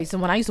So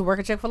when I used to work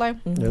at Chick-fil-A,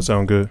 That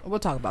sound good. we'll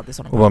talk about this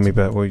on the What about me,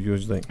 Pat? What you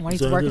think? When I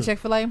used to work at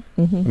Chick-fil-A,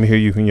 Let me hear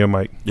you in your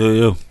mic.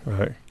 Yeah. All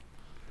right.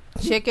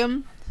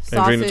 chicken,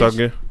 Andrina, talk sausage,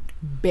 again.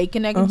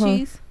 bacon, egg, and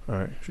cheese, All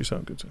right. She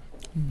sound good too.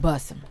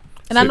 bussin'.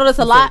 And I know that's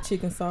a lot.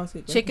 Chicken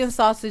sausage. Chicken,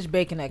 sausage,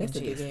 bacon, egg, and That's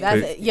a cheese. big That's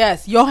egg. it.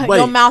 Yes, your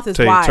Wait, mouth is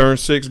Tay, wide. turn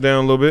 6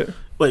 down a little bit.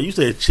 Wait, you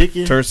said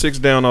chicken? Turn 6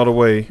 down all the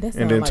way, That and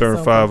sound then like turn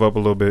something. 5 up a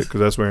little bit, because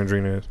that's where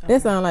Andrina is.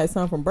 That sounds like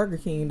something from Burger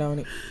King, don't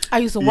it? I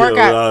used to work with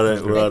at. all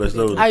that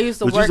stuff. I used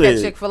to But you work at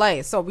said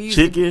Chick-fil-A, so we used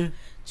chicken,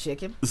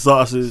 chicken,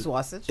 sausage,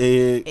 sausage,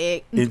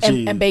 egg, and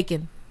cheese. and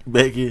bacon,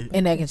 bacon.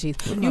 and egg and cheese.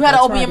 You had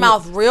to open your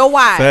mouth real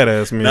wide. Fat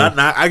ass me. Nah,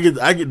 I get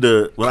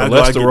the when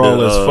Cholesterol I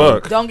get as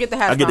fuck. Don't get the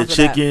hash I get the browns with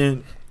that.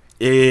 chicken,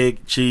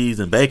 egg, cheese,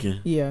 and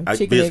bacon. Yeah, I,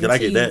 chicken, biscuit, egg, and I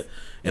get cheese. that,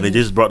 and they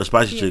just brought the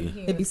spicy He- chicken.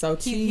 he- It'd be so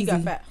cheesy. He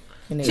got fat.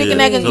 And then- Chicken,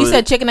 Yeah. egg, and So you it-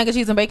 said chicken, egg, and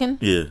cheese, and bacon.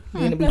 Yeah,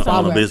 Then it be That's on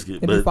falling, the biscuit,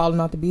 it be but falling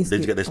off the biscuit. they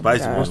just got that Oh my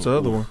spicy God. one. What's the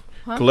other one?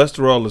 Huh?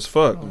 Cholesterol as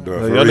fuck. Bro, Like,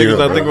 for y'all real, niggas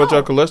not bro. thinking about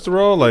y'all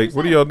cholesterol? Like,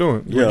 what are y'all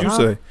doing? Yeah. What'd you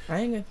say? I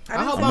ain't gonna. I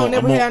didn't hope say I don't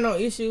that. never have no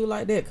issue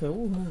like that. Cause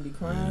I'm gonna be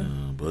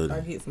crying. But I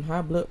get some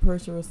high blood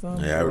pressure or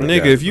something. Yeah, I really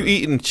Nigga, got if it, you bro.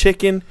 eating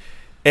chicken,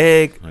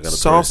 egg, I gotta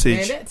sausage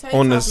Man, that tastes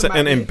on the talking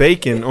about and that.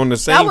 bacon on the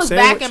same That was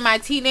sandwich, back in my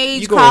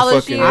teenage You going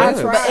college fucking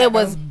years, nuts. but it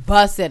was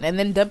bussin'. And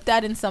then dip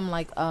that in some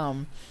like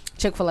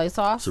Chick-fil-A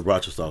sauce.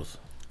 sriracha sauce.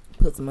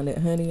 Put some of that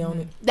honey on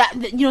it.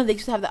 That you know they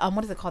used to have the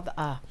what is it called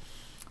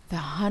the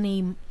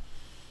honey.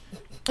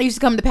 It used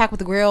to come in the pack with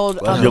the grilled.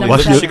 Why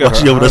she she got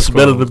her over there eyes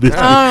smelling the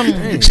closed.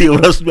 biscuit? She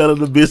over there smelling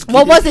the biscuit.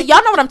 What was it?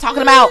 Y'all know what I'm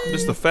talking about?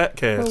 It's the fat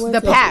cast. What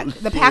The was pack,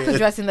 the pack of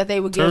dressing that they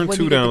would give Turn when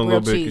 2 you get down the a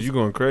little grilled bit, because cheese. you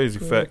going crazy,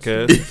 fat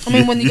cast. I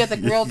mean, when you get the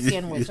grilled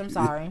sandwich. I'm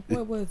sorry.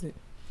 What was it?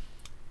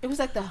 It was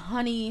like the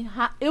honey.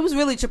 It was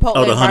really Chipotle.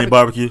 Oh, the honey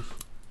barbecue.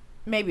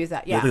 Maybe is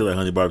that? Yeah. I Yeah. think like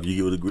honey barbecue.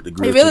 You get with the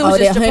grilled It really chicken. was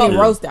Oh, just that honey Chipotle.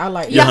 roasted. I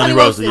like. Yeah, that. honey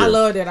roasted. I Yeah.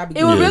 love that. I be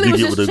It was good. really you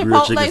was get just with the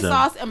grilled chicken Chipotle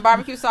sauce and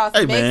barbecue sauce. Hey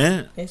and bacon.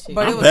 man, That shit.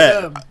 But it I'm was back.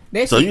 good.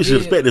 That So shit you should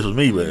good. expect this was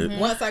me, man.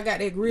 Once I got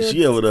that grilled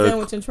She over there-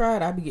 sandwich and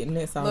tried, I be getting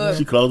that sauce. Look.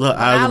 She closed her When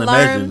eyes I and imagined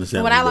the learned,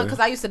 sandwich. when I learned, bro. because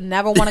I used to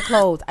never want to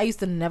close. I used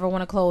to never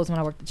want to close when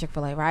I worked at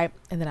Chick-fil-A, right?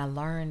 And then I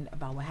learned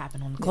about what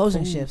happened on the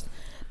closing shifts.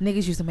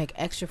 Niggas used to make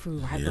extra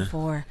food right Yeah.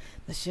 before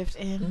the shift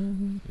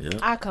in. Yeah.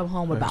 I come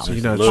home with about So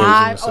you're not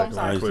five. choosing Oh, I'm the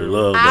sorry. I used to second.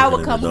 love I back would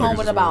in come the home day.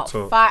 with Just about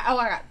wanna talk. 5. Oh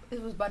my god,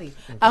 it was Buddy.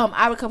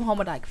 I would come home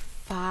with like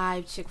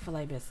 5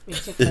 Chick-fil-A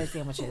Chick-fil-A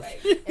sandwiches.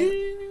 And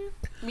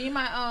me and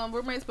my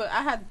roommates, but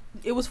I had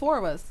it was 4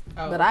 of us,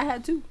 Oh. but I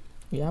had 2.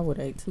 Yeah, I would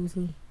have ate two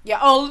too. Yeah.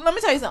 Oh, let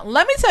me tell you something.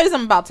 Let me tell you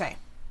something about Tay.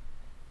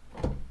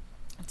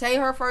 Tay,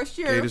 her first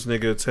year. Gave this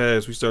nigga a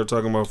task. We started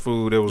talking about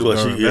food. That was Well,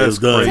 done. she- yeah, it That's was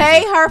done. crazy.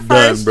 Tay, her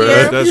first bruh.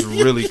 year. That's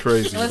really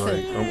crazy. Listen,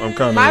 Like, I'm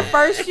kind My of.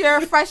 first year,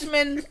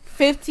 freshman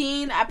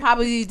 15, I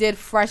probably did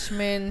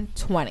freshman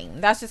 20.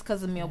 That's just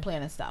because of meal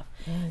plan and stuff.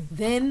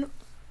 Then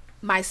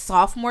my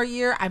sophomore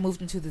year, I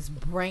moved into this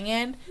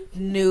brand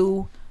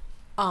new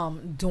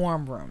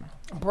dorm room.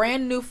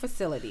 Brand new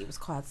facility. It was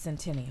called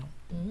Centennial.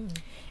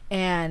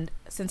 And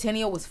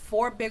Centennial was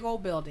 4 big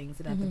old buildings.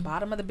 And at the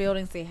bottom of the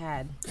buildings, they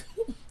had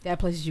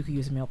places you could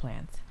use meal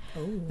plans.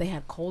 Ooh. They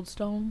had Cold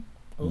Stone.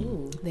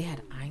 Ooh. They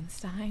had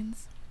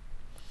Einstein's.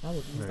 I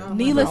would use that.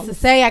 Needless to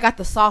say, I got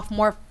the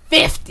sophomore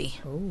 50.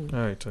 Ooh. All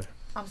right, Tay.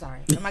 I'm sorry.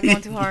 Am I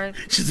going too hard?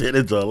 She said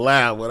it's a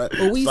lie. When I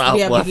Well, we used to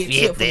be able to get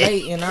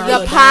Chick-fil-A in our The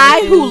little pie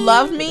dining who room.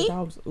 loved me?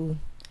 Ooh.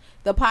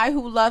 The pie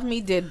who loved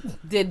me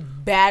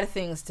did bad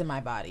things to my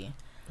body.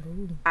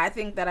 Ooh. I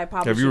think that I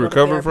probably Have should you go to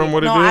recovered therapy. from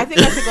what it No, did? I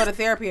think I should go to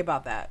therapy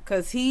about that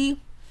because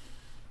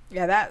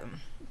that.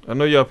 I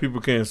know y'all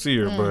people can't see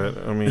her,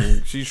 but I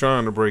mean, she's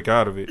trying to break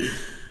out of it.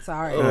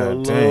 Sorry.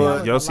 God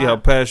dang. Y'all see how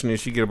passionate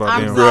she get about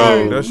I'm damn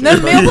sorry. food. That The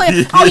shit meal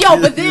plan. Oh,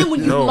 yo, but then when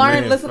you No,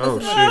 learn, man. listen. Oh,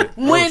 shit.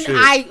 Oh, When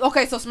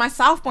shit. so it's my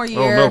sophomore Oh,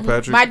 year. no,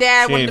 Patrick. My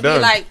dad She wanted ain't to be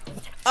done. like,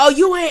 "Oh,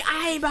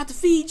 I ain't about to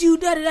feed you.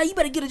 Da da da. You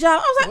better get a job."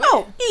 I was like,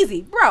 "Oh,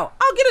 easy, bro.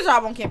 I'll get a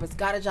job on campus."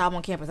 Got a job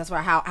on campus. That's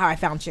how I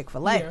found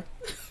Chick-fil-A. Yeah.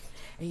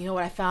 And you know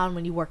what I found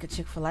when you work at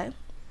Chick-fil-A?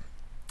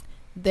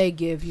 They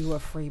give you a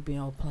free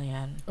meal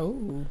plan.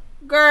 Ooh.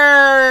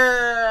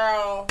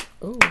 Girl,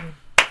 Ooh.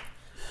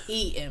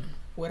 eating.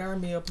 With our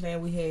meal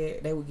plan, we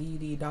had they would give you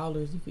these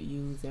dollars you could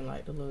use in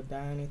like the little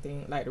dining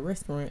thing, like the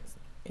restaurants,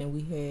 and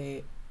we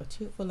had a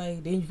Chick-fil-A.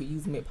 Then you could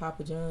use them at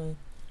Papa John's.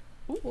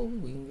 Ooh,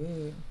 we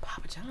good.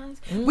 Papa John's.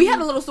 Mhm. We had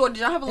a little store. Did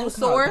y'all have a It little was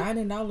called store?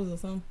 $90 or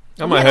something.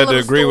 I We might had a have to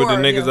little agree with the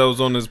store, niggas yeah. that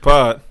was on this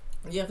pod.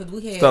 Yeah, because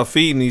we had Stop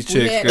feeding these we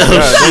chicks. had- 'cause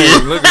God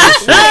damn, look at this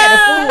we shit. had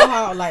the food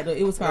hall, like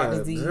it was called the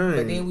God Z, dang. but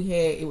then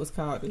it was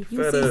called the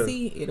Fat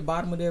UCC. At the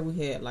bottom of there,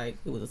 we had like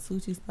it was a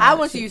sushi spot. I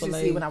went to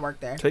Chick-fil-A. UCC when I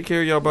worked there. Take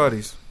care of y'all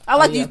bodies. I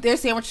like Oh, yeah. their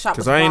sandwich shop.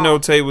 Because was I ain't know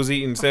bomb. Tay was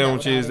eating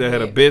sandwiches that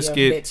had a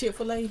biscuit, that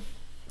Chick-fil-A.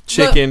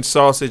 chicken,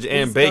 sausage,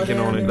 and Let's go bacon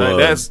on it. down Like,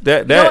 there. that's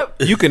that. You know That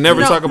what? you can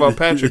never You know- talk about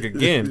Patrick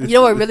again. You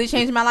know what really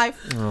changed my life?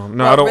 Oh,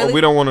 no, Well, I don't. really? We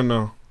don't want to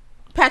know.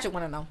 Patrick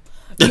want to know.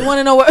 You want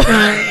to know what?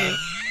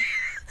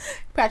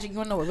 Patrick, you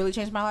want to know what really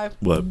changed my life?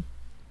 What?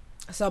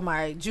 So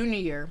my junior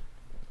year,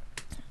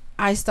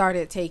 I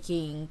started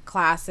taking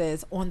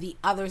classes on the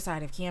other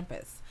side of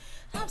campus.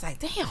 I was like,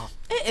 damn,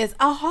 it is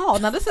a haul.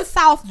 Now, this is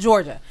South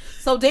Georgia.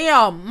 So,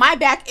 damn, my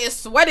back is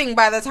sweating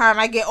by the time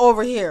I get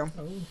over here.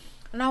 Oh.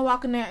 And I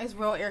walk in there, it's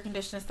real air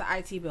conditioned. It's the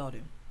IT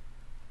building.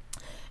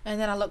 And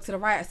then I look to the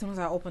right as soon as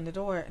I opened the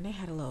door, and they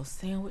had a little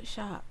sandwich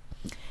shop.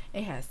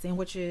 They had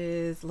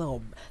sandwiches,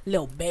 little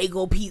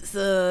bagel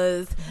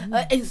pizzas.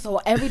 And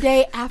so every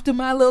day after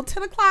my little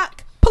 10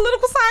 o'clock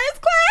political science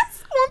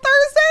class on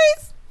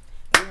Thursdays,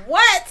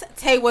 what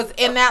Tay was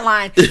in that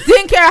line,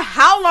 didn't care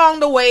how long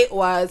the wait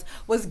was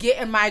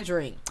getting my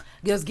drink,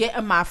 was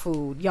getting my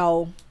food.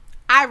 Yo,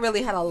 I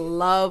really had a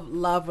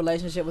love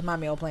relationship with my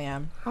meal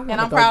plan, and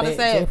I'm proud to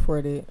say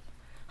it.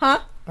 Huh?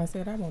 I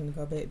said I want to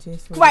go back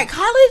just for right.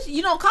 College,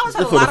 college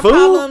had a lot of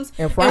problems.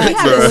 And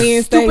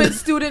Friday, stupid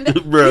student. We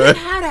didn't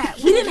have that.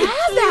 We didn't have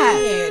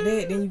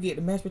that. Then you get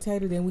the mashed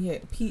potatoes. Then we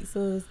had the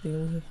pizzas.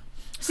 Then we.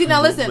 See,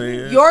 now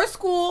listen, your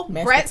school,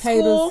 Brett's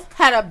school,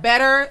 had a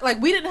better,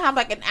 we didn't have,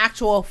 an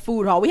actual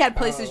food hall. We had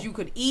places you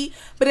could eat,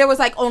 but there was,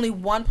 only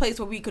one place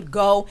where we could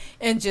go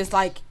and just,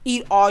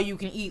 eat all you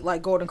can eat,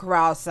 Golden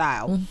Corral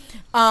style.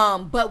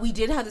 But we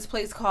did have this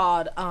place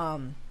called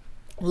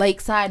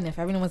Lakeside, and if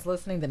everyone's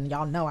listening, then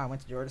y'all know I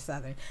went to Georgia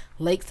Southern.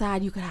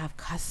 Lakeside, you could have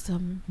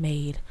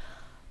custom-made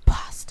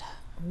pasta.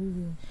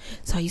 Ooh.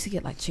 So I used to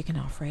get, chicken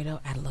Alfredo,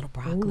 add a little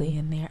broccoli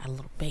in there, add a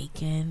little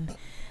bacon,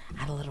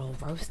 add a little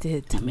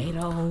roasted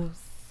tomatoes.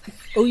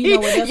 Oh, you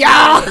know what?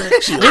 Y'all,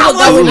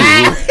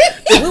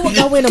 we would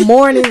go in the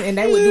morning and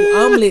they would do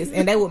omelets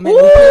and they would make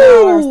them put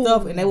all our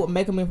stuff and they would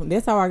make them in.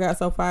 That's how I got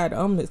so far at the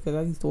omelets because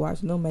I used to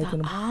watch them making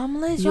them.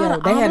 Omelets? You had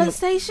an omelet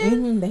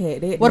station? They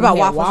had. What about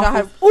waffles? Y'all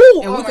have,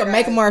 and we could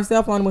make them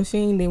ourselves on the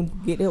machine. Then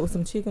get that with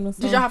some chicken or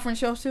something. Did y'all have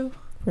French toast too?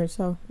 French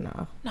toast?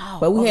 No.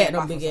 But we had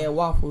them big ass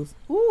waffles.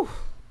 Ooh.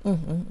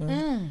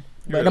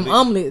 But them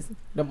omelets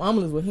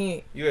were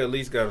hint. You at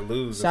least got to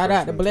lose. Shout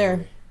out to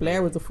Blair.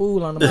 Blair was a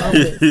fool on the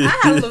omelets. I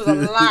had to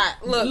lose a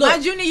lot. Look, my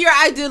junior year,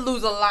 I did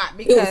lose a lot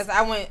because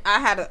I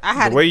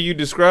had. The way you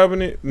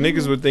describing it,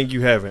 niggas would think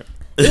you haven't.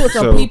 It was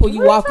some people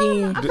you walk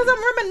in. Because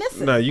I'm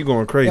reminiscing. Nah, you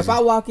going crazy. If I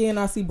walk in,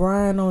 I see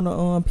Brian on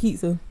the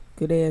pizza,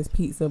 good ass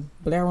pizza.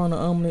 Blair on the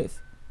omelets.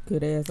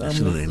 Good ass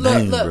omelets.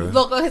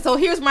 Look. Okay, so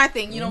here's my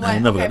thing. You know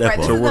what?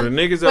 So were the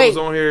niggas that was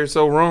on here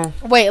so wrong?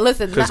 Wait,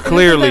 listen. Because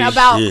clearly,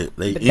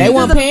 they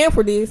weren't paying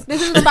for this.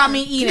 This isn't about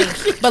me eating,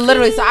 but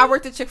literally. So I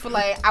worked at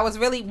Chick-fil-A. I was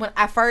really when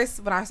I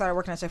started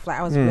working at Chick-fil-A,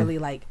 I was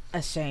really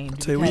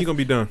ashamed. Tell you when you gonna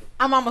be done.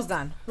 I'm almost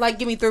done.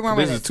 Give me 3 more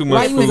minutes. This is too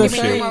much food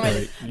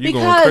shit. You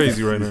going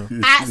crazy right now.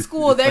 At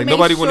school, they made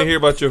nobody want to hear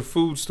about your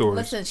food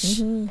stories.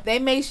 Listen, they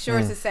made sure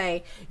to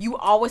say you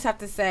always have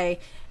to say.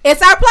 It's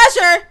our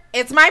pleasure.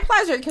 It's my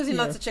pleasure because it's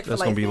a Chick-fil-A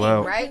That's gonna be thing,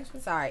 loud. Right?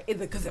 Sorry,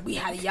 because we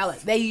had to yell it.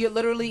 They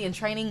literally in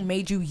training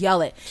made you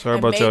yell it. Sorry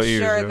about your ears.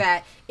 Made sure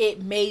that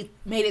it made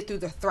it through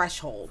the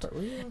threshold.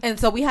 And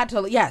so we had to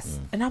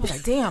And I was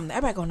like, damn,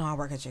 everybody gonna know I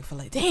work at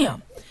Chick-fil-A.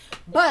 Damn,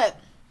 but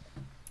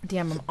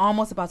I'm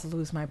almost about to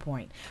lose my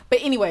point.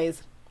 But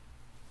anyways,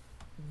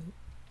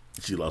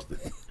 she lost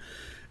it.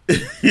 Wait!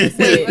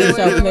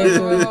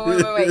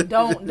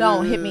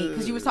 Don't hit me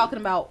because you was talking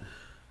about.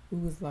 It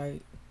was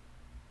like.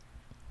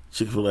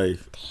 Chick-fil-A.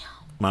 Damn.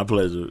 My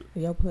pleasure.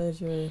 Your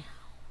pleasure.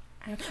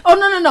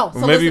 Oh, no.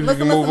 So maybe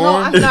listen. Move No,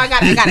 on. I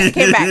got it. I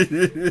came back.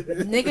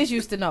 Niggas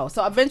used to know.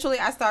 So eventually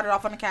I started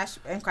off on the cash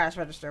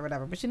register or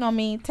whatever. But you know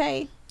me,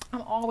 Tay,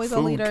 I'm always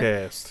a leader.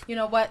 Foodcast. You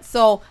know what?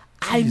 So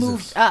I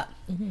moved up.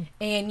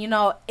 And,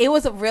 it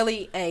was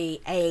really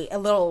a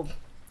little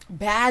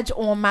badge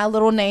on my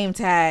little name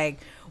tag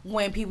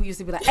when people used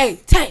to be like, hey,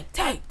 Tay.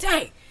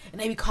 And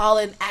they be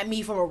calling at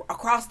me from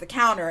across the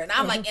counter, and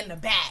I'm in the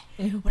back.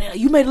 When they're like,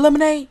 you made a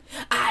lemonade?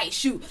 All right,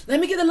 shoot. Let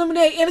me get the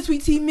lemonade and a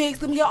sweet tea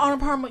mix. Let me get on a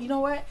perma. You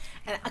know what?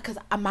 And because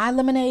my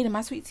lemonade and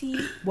my sweet tea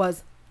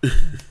was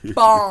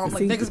bomb.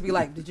 Niggas be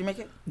like, did you make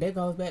it? That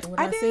goes back to what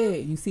I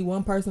said. You see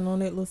one person on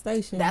that little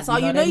station. That's all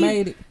you need.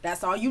 Made it.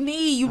 That's all you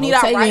need. You need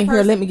that right person.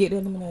 Here, let me get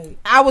that lemonade.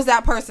 I was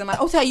that person.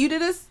 Tay, you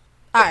did this?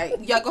 All right.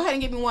 Yeah, go ahead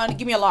and give me one.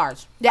 Give me a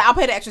large. Yeah, I'll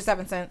pay the extra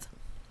 7 cents.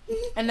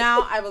 And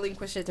now I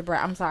relinquish it to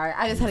Brett. I'm sorry.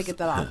 I just had to get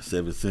that off.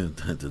 7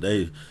 cents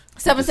today.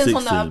 7 cents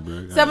on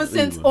the 7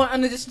 cents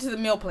in addition to the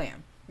meal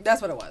plan.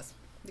 That's what it was.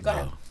 Go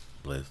ahead.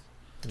 Bless.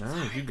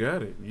 No, you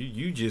got it.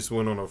 You just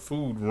went on a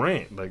food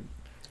rant.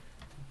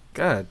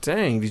 God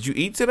dang. Did you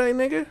eat today,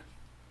 nigga?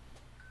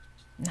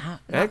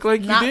 Act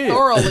like you did. Not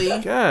thoroughly.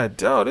 God,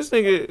 dog, this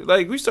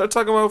nigga, we start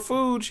talking about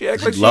food, she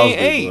act like she ain't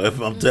ate.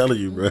 I'm telling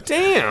you, bro.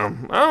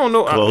 Damn, I don't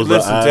know.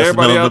 Listen, to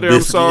everybody out there,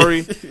 I'm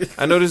sorry.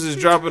 I know this is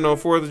dropping on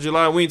 4th of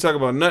July. We ain't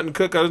talking about nothing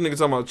cookout. This nigga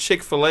talking about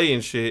Chick-fil-A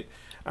and shit.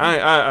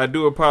 I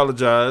do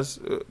apologize.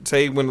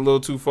 Tay went a little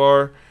too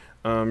far.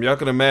 Y'all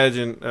can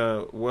imagine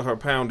what her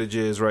poundage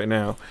is right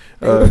now.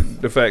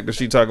 The fact that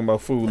she talking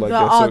about food like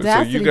that.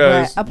 Audacity, so you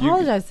guys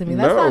apologize to me.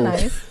 That's not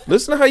nice.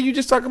 Listen to how you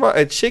just talk about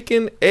a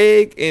chicken,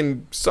 egg,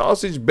 and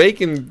sausage,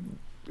 bacon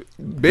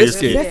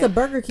biscuit. That's a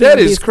Burger King. That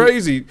is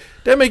crazy.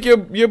 That make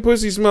your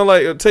pussy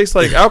smell taste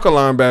like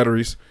alkaline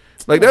batteries.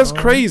 That's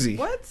crazy.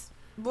 What?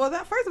 Well,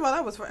 that first of all,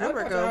 that was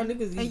forever ago,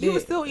 and you were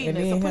still eating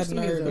it. So push the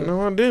music.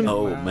 No, I didn't.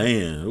 Oh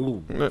man,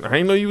 ooh. I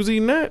ain't know you was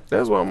eating that.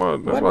 That's why What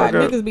about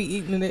niggas be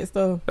eating that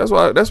stuff? That's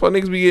why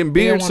niggas be getting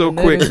beards so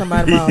quick.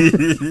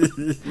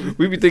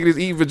 We be thinking it's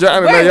eating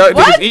vagina. Wait, now y'all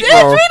what? niggas eat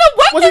wrong.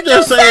 What you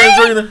just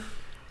saying, Drina?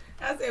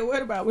 I said,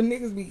 what about when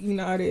niggas be eating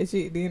all that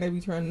shit? Then they be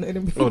trying to let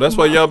them. Oh, that's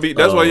why y'all be.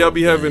 That's why y'all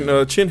be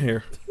having chin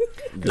hair.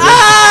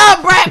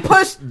 Brad,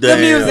 push the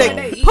music.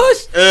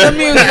 Push the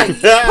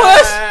music.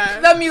 Push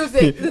the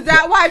music. Is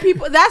that why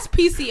people? That's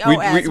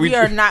PCOS. We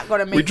are not going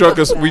to make. We drunk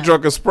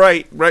a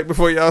Sprite right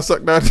before y'all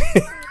sucked out.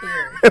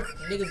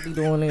 Niggas be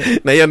doing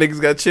it. Now y'all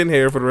niggas got chin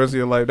hair for the rest of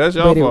your life. That's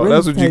y'all fault. Really,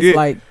 that's what you get.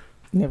 Like,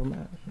 never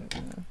mind.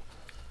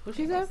 What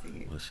she said?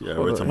 Well, she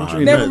already talking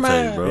about never how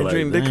mind. taste, bro.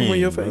 Like, they come in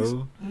your face.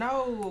 Bro.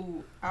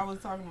 No, I was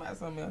talking about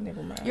something else.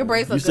 Never mind. Your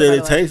braids You look said good.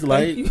 it tastes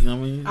like. You know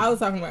what I mean? I was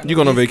talking about. You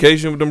going on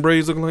vacation with them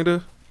braids looking like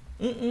that?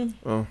 I'm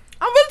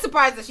really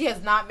surprised that she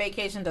has not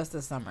vacationed us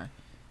this summer.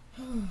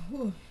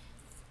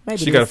 Maybe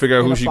She got to figure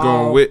out who she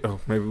going with. Oh,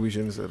 maybe we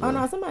shouldn't have said that. Oh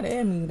no, somebody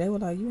asked me. They were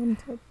like, "You want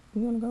to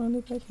go on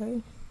this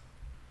vacation?"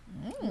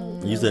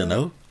 You said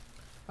no.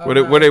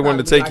 Where they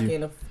wanted to take like you?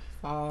 In the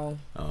fall.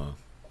 Oh.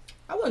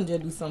 I wouldn't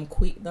just do something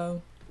quick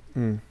though.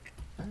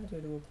 I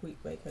just do a quick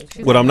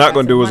vacation. What I'm not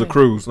going to do is a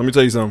cruise. Let me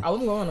tell you something. I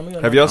wasn't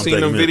going. Have y'all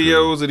seen them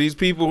videos of these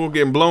people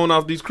getting blown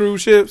off these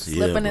cruise ships?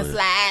 Slipping and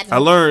sliding. I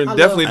learned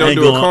definitely don't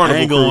do a carnival I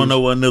ain't cruise. going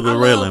nowhere near the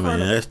railing, man.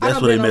 That's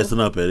what they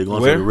messing up at. They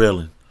going to the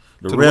railing.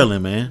 The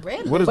railing, man.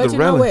 What is the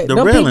railing?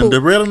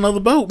 The railing of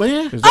the boat,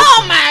 man.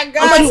 Oh my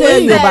God! I'm gonna tell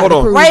you about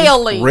the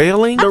railing.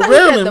 Railing? The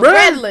railing, Redland.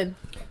 Redlin.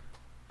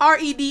 I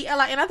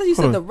thought you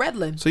said the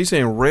Redland. So you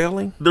saying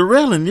railing? The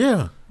railing,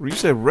 yeah. You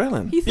said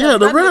railing. Yeah,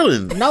 the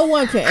railing. No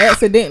one can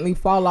accidentally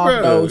fall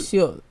off those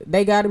ships.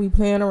 They got to be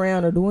playing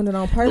around or doing it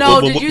on purpose.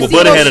 No, did you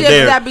see those ships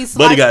that be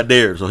sliding? Buddy got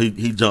dared, so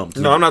he jumped.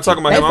 No, I'm not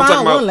talking about him. I'm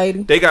talking about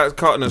lady. They got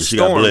caught in a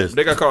storm.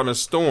 They got caught in a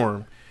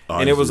storm.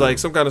 And it was like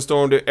some kind of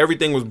storm that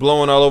everything was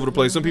blowing all over the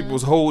place. Some people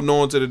was holding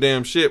on to the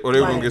damn ship or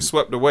they were going to get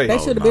swept away. They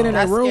should have been in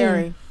that room.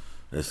 Scary.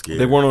 That's scary.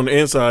 They weren't on the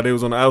inside. They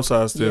was on the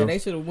outside still. Yeah, they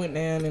should have went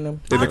down in them.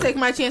 I'll take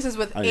my chances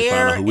with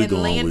air and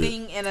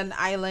landing in an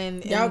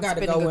island y'all and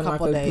gotta spending go a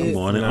couple of days.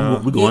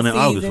 We're going in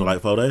August for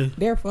like 4 days.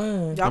 They're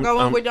fun. Y'all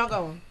going? Where y'all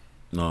going?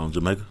 No,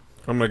 Jamaica.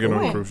 I'm not getting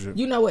on a cruise ship.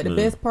 You know what the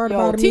best part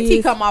about it TT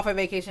is? come off a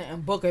vacation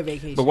and book a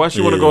vacation. But why she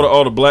want to go to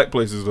all the black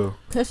places though?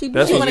 Cause she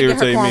That's what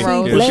irritates me. She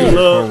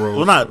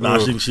well, not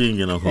she ain't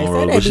getting no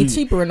cornrows. They say they be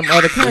cheaper in them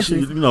other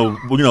countries. You know,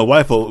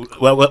 white folk.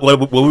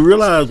 What we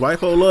realize, white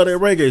folk love that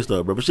reggae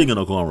stuff, bro. But she ain't get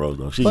no cornrows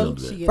though. She ain't gonna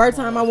do that. First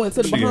time I went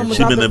to the Bahamas,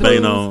 she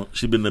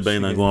been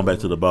debating on going back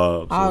to the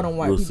Bob. All them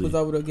white people was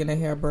over there getting their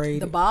hair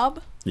braided. The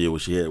Bob? Yeah,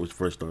 what she had when she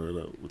first started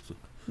up.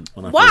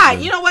 Why?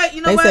 You know what?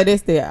 They said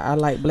this there. I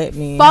like black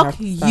men. Fuck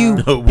you,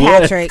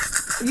 Patrick.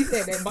 You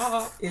said that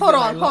Bob. Hold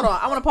on.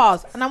 I want to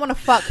pause and I want to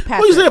fuck Patrick.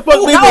 What you said?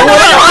 Fuck me? No,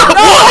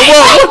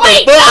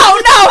 wait, no,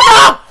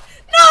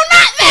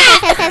 not that.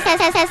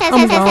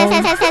 I'm gone. I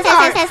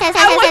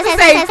want to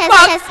say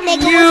fuck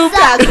you,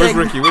 Patrick. Where's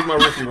Ricky? Where's my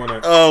Ricky one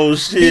at? Oh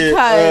shit!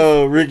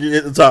 Because Ricky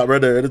at the top, right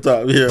there at the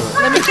top. Yeah.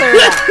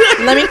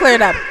 Let me clear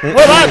it up.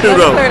 What I do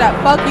though? Clear it up.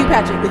 Fuck you,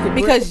 Patrick.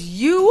 Because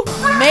you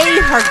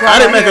made her grow. I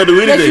didn't make her do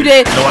anything. Yes, you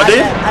did. No,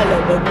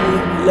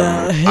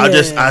 I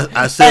didn't.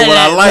 I said what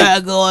I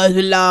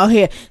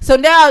like. So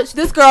now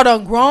this girl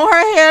done grown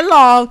her hair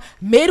long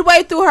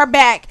midway through her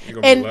back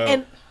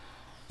and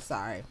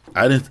sorry.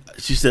 I didn't.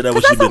 She said that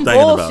what she been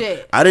thinking bullshit.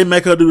 about. I didn't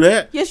make her do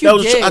that. Yes, you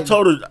did. I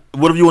told her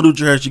whatever you want to do with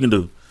your hair, she can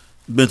do.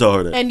 Ben told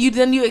her that. And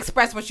you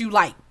express what you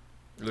like.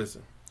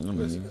 Listen.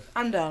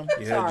 I'm done.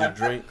 You Sorry. had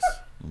your drinks.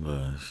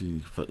 I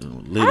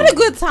had a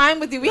good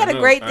time with you. We had a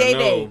great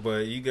day.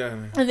 But you got.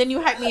 And then you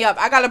hyped me up.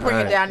 I gotta bring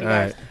it down, you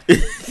guys.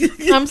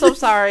 I'm so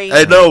sorry.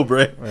 I know,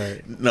 bro.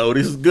 No,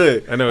 this is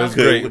good. I know it's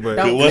great, but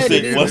once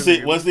it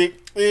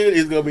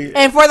it's gonna be.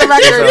 And for the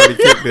record, I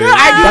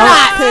do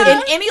not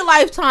in any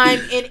lifetime,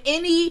 in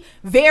any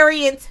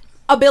variant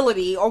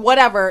ability or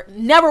whatever,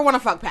 never want to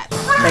fuck Patrick.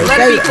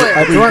 Let's be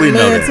clear. We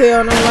know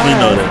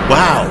that.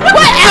 Wow.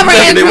 Whatever.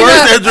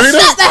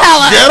 Shut the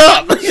hell up. Get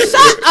up.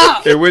 Shut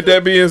up. And with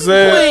that being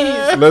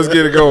said, let's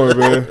get it going,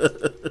 man.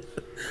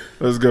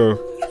 Let's go.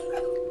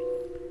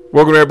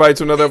 Welcome everybody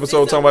to another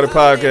episode of Talking About the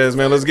Podcast,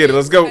 man. Let's get it.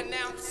 Let's go.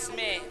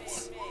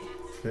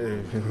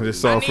 Hey, this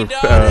song for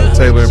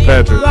Taylor and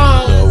Patrick.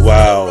 Oh,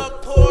 wow.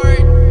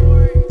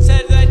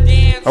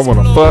 I want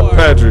to fuck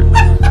Patrick.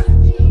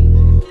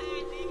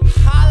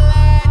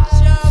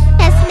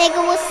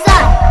 Nigga, what's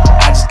up?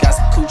 I just got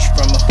some coochie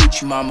from a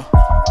hoochie mama.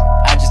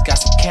 I just got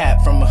some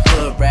cat from a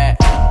hood rat.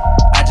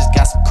 I just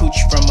got some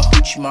coochie from a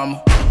hoochie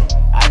mama.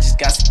 I just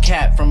got some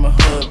cat from a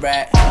hood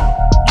rat.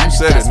 You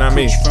said it, not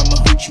me. From a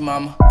hoochie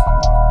mama.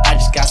 I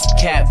just got some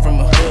cat from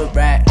a hood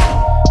rat.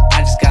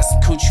 I just got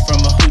some coochie from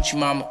a hoochie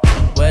mama.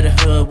 Where the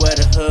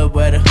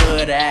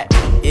hood at?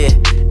 Yeah.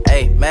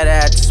 Hey, met her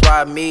at the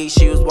swap meet.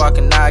 She was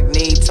walking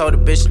knee. Told the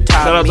bitch to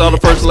top. Shout out to all the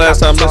first and last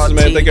time listeners,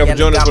 man. Thank y'all for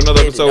joining us for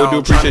another episode. We do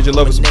appreciate your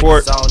love and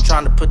support.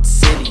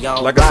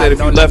 Like I said, if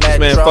you left us,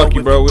 man, fuck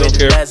you, bro. We don't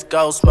care. Let's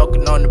go,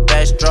 smoking on the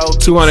best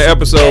stroke. 200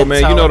 episode,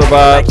 man. You know the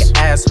vibes. Like an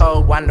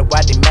asshole, wonder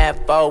why they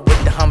mad for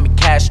with the homie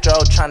Castro,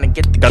 trying to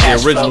get the got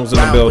the originals in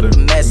the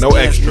building. No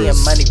extras. Me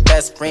and money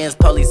best friends.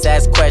 Police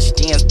ask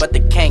questions, but they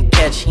can't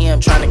catch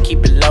him. Trying to keep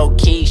it low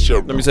key.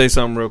 Let me say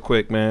something real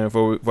quick, man,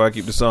 before I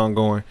keep the song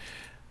going.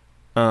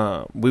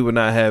 We would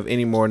not have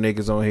any more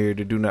niggas on here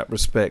that do not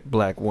respect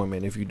black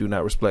women. If you do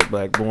not respect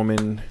black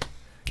women,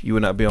 you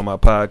would not be on my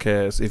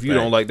podcast. If you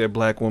don't like that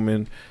black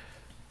woman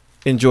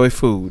enjoy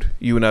food,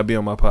 you would not be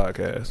on my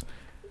podcast.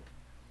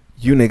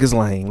 You niggas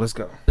lame. Let's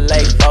go.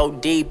 Late 4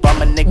 deep,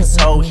 I'm a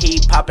niggas whole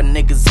heat, popping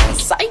niggas on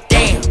sight.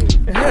 Damn.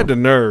 It had the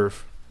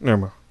nerve. Never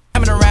mind.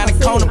 Around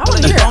the corner,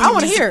 I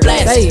want to hear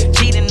it.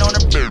 Cheating on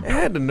her. It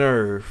had the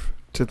nerve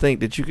to think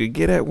that you could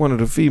get at one of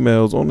the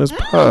females on this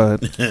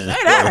pod.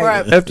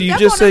 After you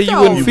just say you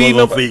wouldn't feed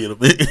them.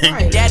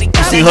 Daddy,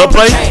 you see her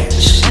play?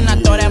 And I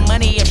throw that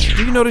money up.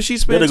 Do you know that she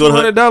spent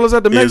 $200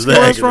 at the Mexican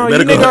restaurant? You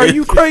nigga, are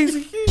you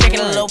crazy?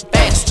 Checking a little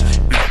fast.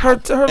 Her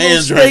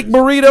little steak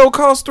burrito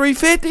cost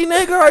 $3.50,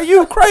 nigga. Are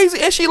you crazy?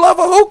 And she love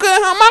a hookah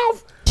in her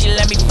mouth. She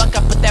let me fuck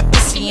up, put that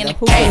pussy in the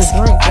case.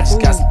 I just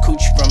got some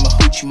coochie from a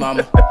hoochie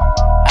mama.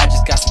 I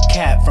just got some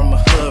cat from a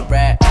hood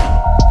rat.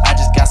 I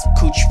just got some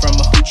coochie from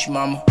a hoochie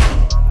mama.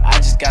 I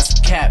just got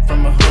some cat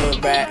from a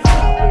hood rat.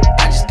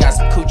 I just got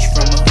some coochie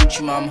from a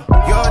hoochie mama.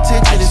 Your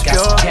attention is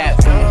pure.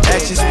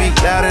 Actions speak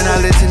loud and I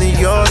listen to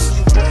yours.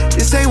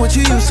 This ain't what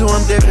you used to,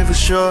 I'm different for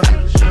sure.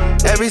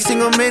 Every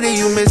single minute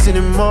you missing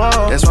and more.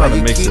 That's why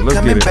you keep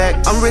coming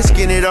back. I'm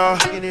risking it all.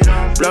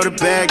 Blow the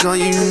bag on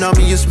you, you know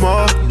me, you're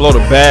small. Blow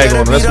the bag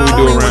on them, that's what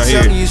we do around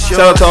here. Shout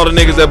out to all the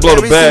niggas that blow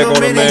the bag on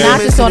them, man.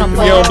 Not just on them.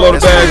 You don't blow the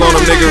bag on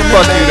them, niggas.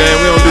 Fuck you, man.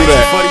 We don't do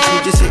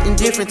that. 42 just hitting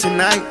different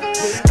tonight.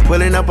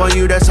 Pulling up on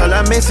you, that's all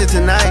I'm missing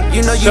tonight.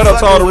 You know you. Shout out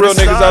to all the real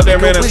niggas out there,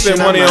 man, that spend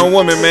money on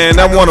women, man.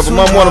 I'm one of them.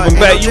 I'm one of them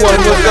back. You want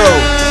them? Let's go.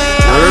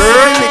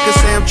 Niggas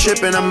say I'm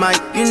tripping, I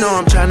might. You know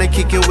I'm trying to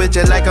kick it with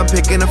you like I'm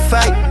picking a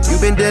fight. You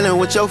been dealing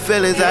with your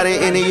feelings out of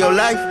any of your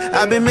life.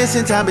 I've been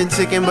missing, time been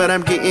ticking, but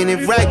I'm getting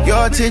it right.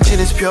 Your attention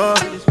is pure.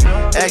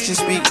 Actions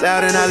speak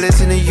loud and I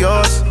listen to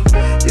yours.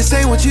 This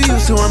ain't what you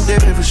used to, I'm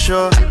different for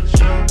sure.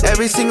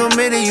 Every single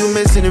minute you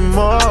missing and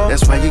more.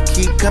 That's why you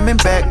keep coming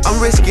back,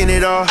 I'm risking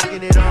it all.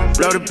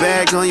 Blow the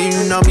bag on you,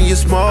 you know me, you're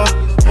small.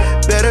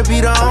 Better be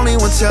the only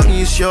one, tell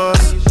me it's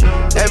yours.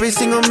 Every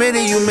single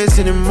minute you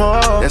missing and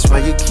more. That's why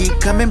you keep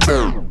coming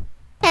back.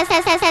 Nigga,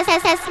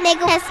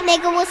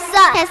 what's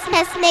up?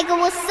 Nigga,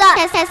 what's up?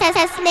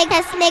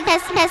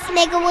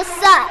 Nigga,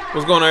 what's up?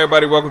 What's going on,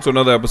 everybody? Welcome to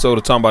another episode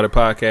of Talking About It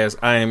Podcast.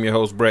 I am your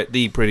host, Brett,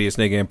 the prettiest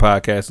nigga in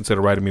podcast. And to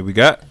the right of me, we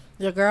got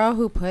your girl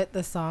who put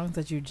the songs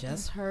that you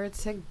just heard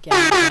together.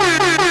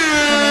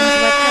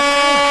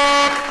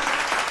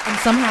 And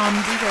somehow I'm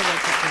DJ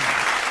Ricky.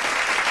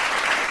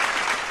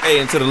 Hey,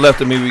 and to the left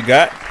of me, we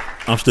got.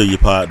 I'm still your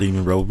pod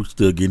demon, bro. We're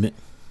still getting it.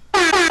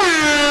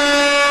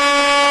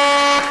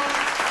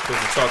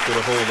 Talk through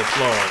the whole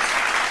applause.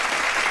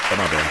 Come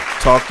on, man.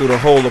 Talk through the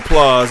whole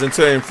applause. And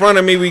to in front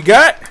of me, we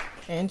got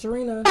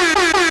Angelina. A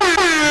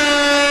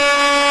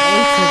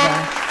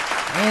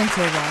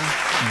to the.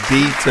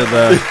 D to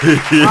the.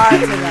 R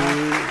to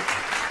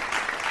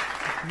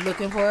the.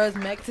 Looking for his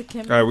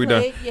Mexican. All right, we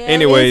done. Yeah,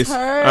 anyways, all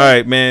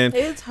right, man.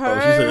 It's her. Oh,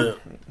 she said,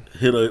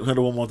 hit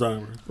her one more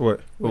time.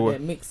 What? With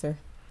that mixer.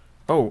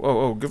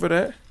 Oh, give her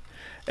that.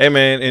 Hey,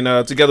 man,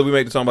 and together we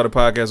make the Talking About It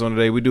Podcast on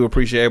today. We do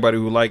appreciate everybody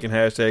who liking,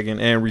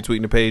 hashtagging, and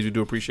retweeting the page. We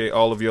do appreciate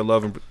all of your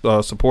love and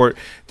support.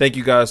 Thank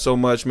you guys so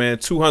much, man.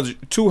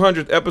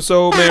 200th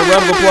episode, man.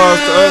 Round of applause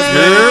to us,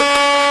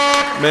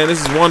 man. Man, this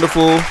is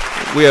wonderful.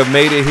 We have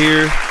made it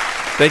here.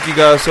 Thank you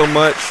guys so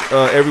much.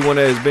 Everyone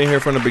that has been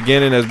here from the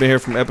beginning, has been here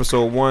from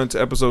episode 1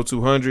 to episode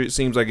 200. It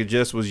seems like it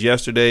just was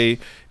yesterday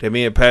that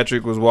me and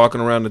Patrick was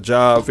walking around the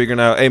job figuring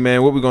out, hey,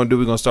 man, what we going to do?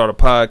 We're going to start a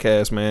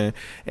podcast, man.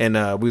 And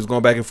we was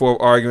going back and forth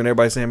arguing.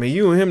 Everybody saying, man,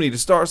 you and him need to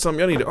start something.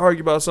 Y'all need to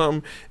argue about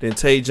something. Then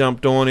Tay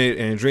jumped on it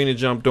and Drina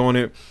jumped on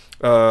it.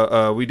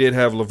 We did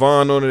have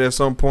LaVon on it at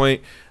some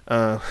point.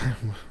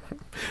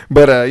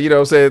 But, you know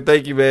what I'm saying?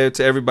 Thank you, man,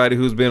 to everybody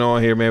who's been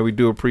on here, man. We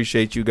do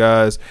appreciate you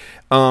guys.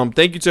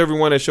 Thank you to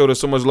everyone that showed us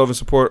so much love and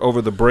support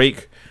over the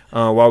break.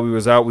 While we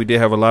was out, we did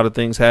have a lot of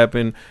things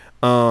happen.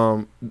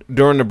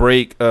 During the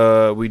break,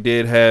 we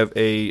did have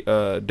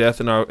a death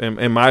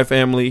in my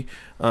family.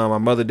 My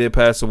mother did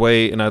pass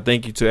away, and I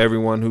thank you to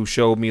everyone who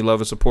showed me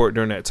love and support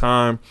during that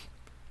time.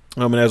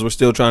 And as we're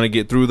still trying to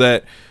get through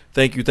that,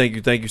 thank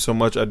you so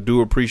much. I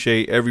do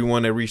appreciate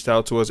everyone that reached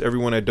out to us,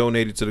 everyone that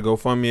donated to the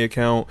GoFundMe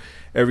account,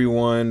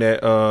 everyone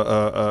that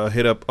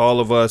hit up all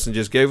of us and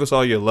just gave us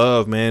all your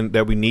love, man,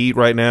 that we need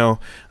right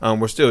now.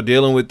 We're still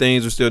dealing with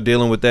things. We're still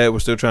dealing with that. We're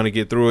still trying to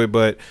get through it.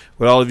 But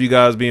with all of you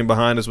guys being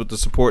behind us with the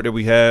support that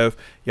we have,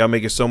 y'all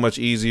make it so much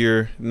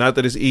easier. Not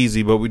that it's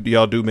easy, but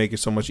y'all do make it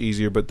so much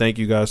easier. But thank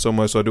you guys so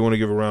much. So I do want to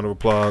give a round of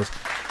applause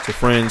to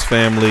friends,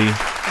 family,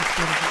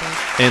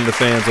 and the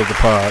fans of the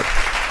pod.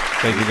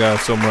 Thank you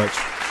guys so much.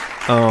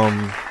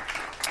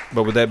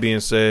 But with that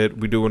being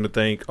said, we do want to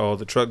thank all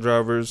the truck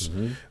drivers.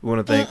 We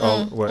want to thank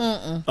all what?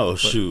 Oh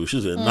shoot,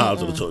 she said nah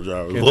to the truck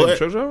drivers. What?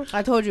 Truck drivers?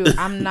 I told you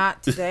I'm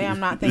not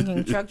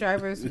thanking truck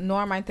drivers,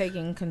 nor am I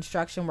thanking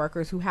construction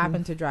workers who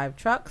happen to drive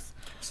trucks.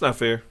 It's not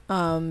fair.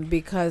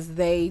 Because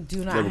they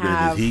do not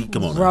have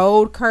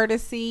road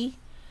courtesy.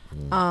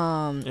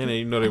 And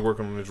you know they're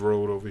working on this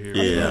road over here.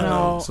 Yeah, you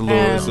know, it's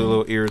a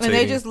little irritating.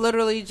 And they just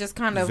literally just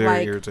kind of very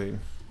like irritating.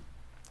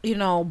 You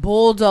know,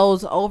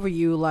 bulldoze over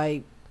you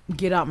like.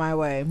 Get out my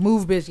way.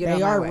 Move, bitch. Get out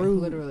my way. They are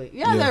rude. Literally.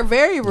 Yeah, they're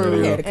very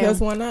rude. I had to cuss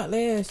one out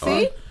last.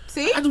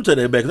 See? I do take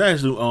that back.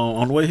 Actually,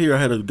 on the way here, I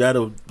had a guy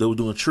that was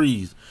doing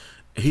trees.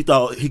 He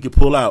thought he could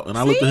pull out. And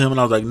I looked at him and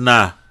I was like,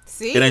 nah.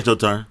 See? It ain't your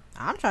turn.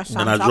 I'm trying to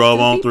And I drove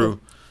on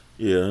through.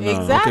 Yeah, no.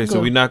 Exactly. Okay,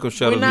 so we're not going to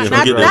shout out the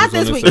truck truck not drivers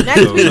this week.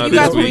 Next week, you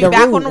guys will be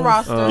back on the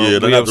roster.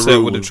 We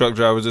upset with the truck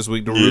drivers this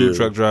week, the rude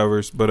truck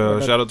drivers. But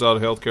shout out to all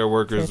the healthcare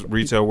workers,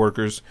 retail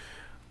workers,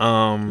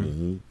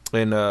 and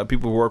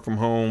people who work from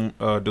home,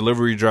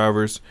 delivery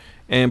drivers.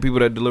 And people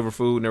that deliver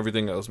food and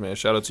everything else, man.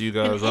 Shout out to you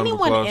guys. And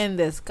anyone in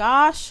this,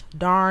 gosh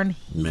darn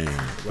heat. Man,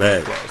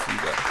 bad.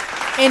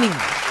 Anyone.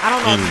 I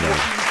don't know if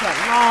you cut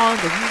lawns,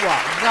 if you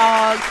walk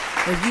dogs,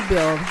 if you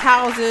build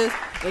houses,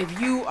 if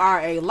you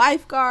are a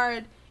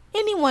lifeguard,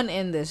 anyone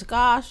in this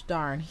gosh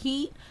darn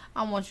heat,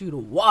 I want you to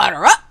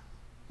water up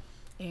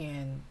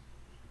and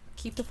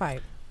keep the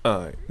fight. All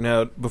right.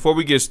 Now, before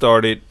we get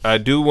started, I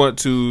do want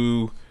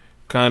to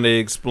kind of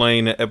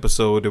explain the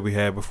episode that we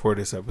had before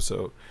this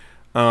episode.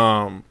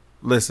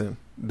 Listen,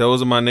 those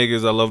are my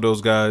niggas. I love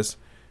those guys.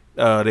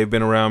 They've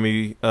been around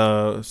me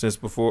since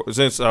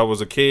I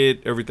was a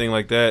kid, everything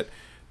like that.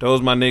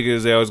 Those my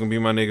niggas. They always gonna be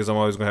my niggas. I'm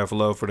always gonna have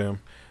love for them.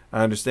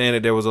 I understand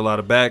that there was a lot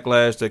of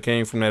backlash that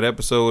came from that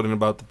episode and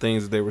about the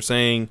things that they were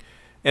saying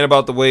and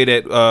about the way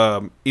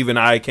that even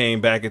I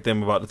came back at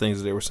them about the things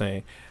that they were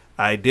saying.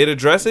 I did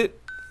address it.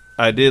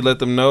 I did let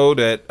them know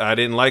that I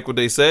didn't like what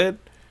they said.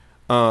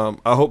 I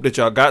hope that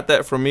y'all got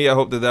that from me. I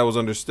hope that that was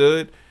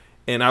understood.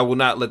 And I will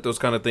not let those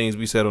kind of things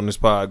be said on this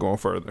pod going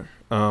further.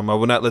 I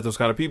will not let those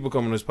kind of people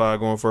come on this pod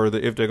going further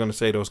if they're going to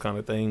say those kind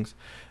of things.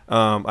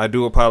 I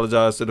do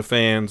apologize to the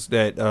fans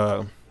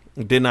that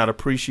did not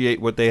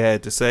appreciate what they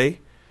had to say,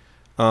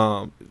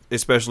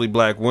 especially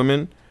black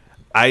women.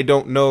 I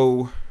don't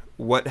know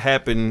what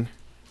happened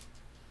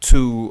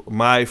to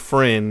my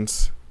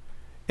friends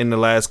in the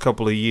last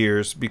couple of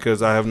years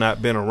because I have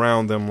not been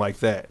around them like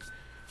that,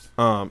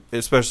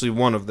 especially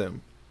one of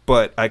them.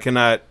 But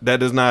that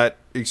does not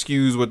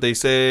excuse what they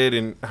said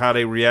and how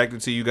they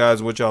reacted to you guys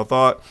and what y'all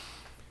thought.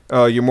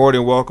 You're more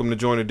than welcome to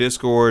join the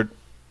Discord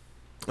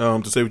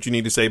to say what you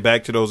need to say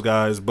back to those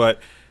guys. But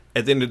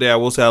at the end of the day, I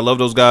will say I love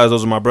those guys.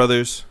 Those are my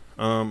brothers.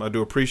 I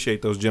do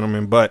appreciate those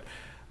gentlemen. But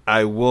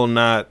I will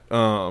not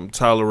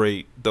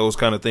tolerate those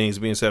kind of things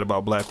being said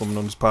about black women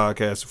on this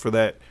podcast. For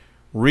that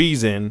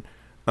reason,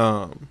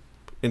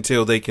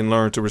 until they can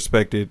learn to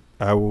respect it,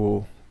 I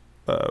will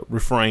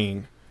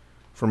refrain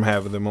from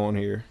having them on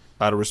here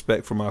out of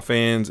respect for my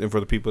fans and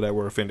for the people that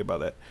were offended by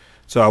that.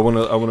 So I want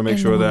to make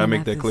sure that I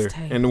make that clear.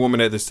 And the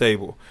woman at this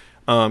table.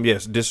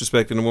 Yes,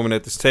 disrespecting the woman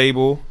at this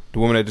table. The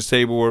women at this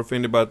table were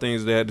offended by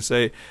things they had to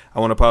say.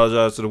 I want to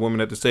apologize to the women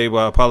at this table.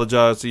 I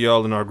apologize to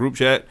y'all in our group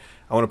chat.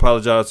 I want to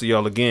apologize to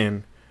y'all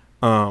again.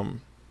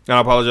 And I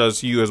apologize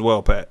to you as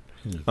well, Pat.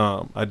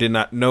 I did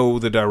not know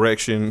the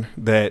direction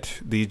that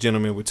these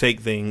gentlemen would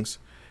take things.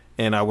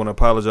 And I want to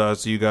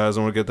apologize to you guys.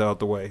 I want to get that out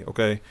the way,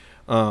 okay?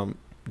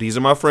 These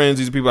are my friends.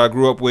 These are people I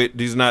grew up with.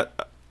 These are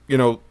not,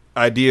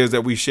 ideas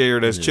that we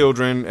shared as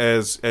children,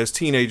 as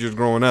teenagers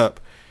growing up.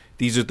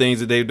 These are things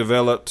that they've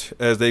developed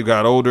as they've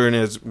got older and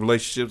as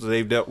relationships that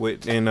they've dealt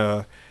with in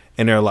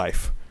their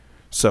life.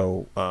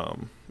 So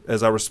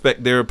as I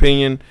respect their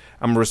opinion,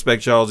 I'm going to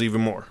respect y'all's even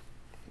more.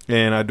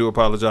 And I do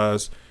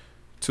apologize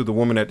to the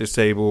woman at this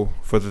table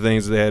for the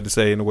things that they had to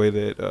say in the way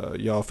that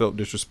y'all felt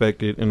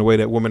disrespected, and the way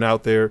that women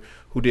out there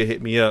who did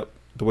hit me up,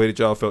 the way that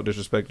y'all felt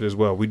disrespected as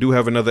well. We do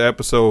have another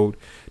episode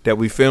that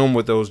we filmed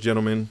with those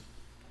gentlemen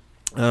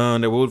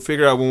that we'll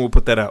figure out when we'll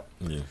put that out.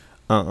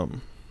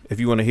 If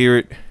you want to hear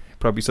it,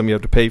 probably something you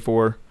have to pay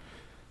for,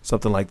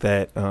 something like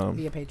that.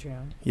 Be a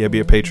Patreon. Yeah,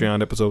 be a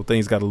Patreon episode.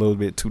 Things got a little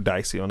bit too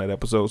dicey on that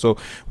episode. So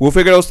we'll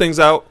figure those things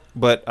out,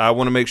 but I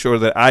want to make sure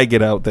that I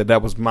get out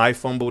that was my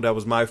fumble, that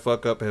was my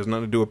fuck up. It has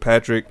nothing to do with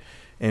Patrick,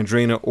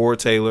 Andrina, or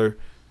Taylor.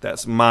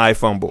 That's my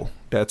fumble.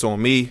 That's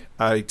on me.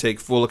 I take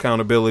full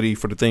accountability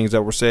for the things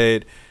that were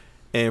said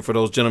and for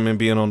those gentlemen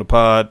being on the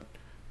pod.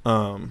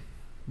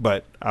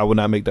 But I will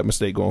not make that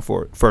mistake going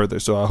forward further.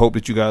 So I hope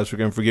that you guys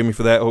can forgive me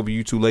for that. I hope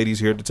you two ladies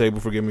here at the table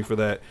forgive me for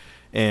that.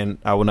 And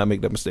I will not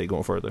make that mistake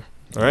going further.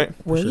 All right?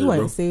 Well, you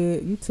ain't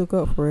said you took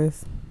up for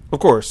us. Of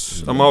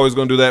course. I'm always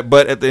going to do that.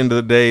 But at the end of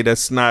the day,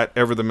 that's not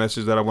ever the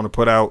message that I want to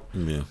put out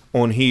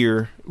on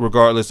here,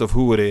 regardless of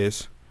who it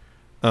is.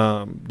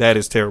 That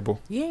is terrible.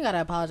 You ain't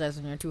gotta apologize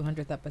on your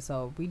 200th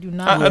episode. We do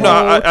not.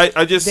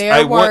 I just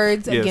their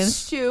words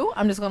against you.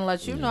 I'm just gonna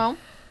let you know.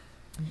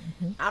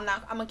 I'm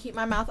gonna keep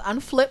my mouth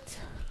unflipped,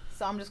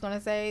 So I'm just gonna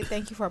say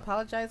thank you for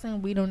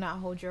apologizing. We do not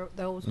hold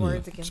those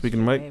words against Speaking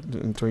you. of Mike,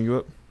 and turn you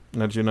up.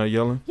 Now that you're not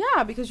yelling.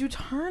 Yeah, because you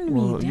turned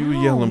me down. You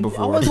were yelling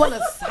before. You always want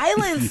to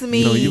silence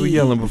me. No, you were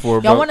yelling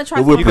before. Y'all want to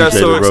try? You got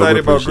so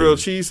excited about grilled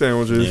cheese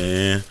sandwiches.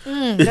 Yeah,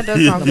 that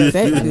does sound good.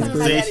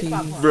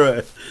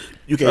 Bruh.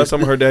 You can't.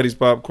 Some of her daddy's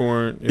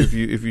popcorn, if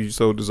you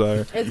so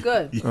desire. It's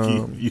good.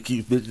 You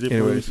keep bitching.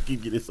 Anyways, you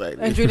keep getting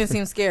excited. And Drina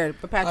seems scared,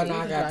 but Patrick,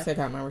 I gotta check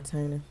out my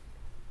retainer.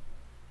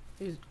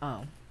 You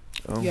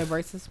have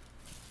braces.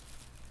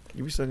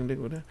 You be sucking dick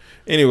with that.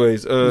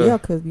 Anyways, yeah,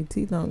 cause your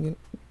teeth don't get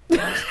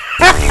like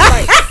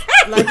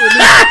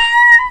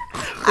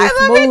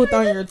it's smooth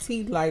on your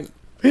teeth, like.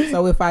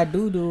 So if I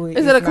do it,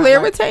 is it a clear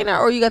retainer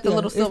or you got the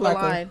little silver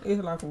line?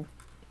 It's like a.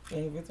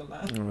 It's a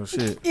line. Oh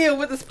shit! Yeah,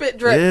 with the spit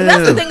drip. Yeah.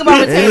 That's the thing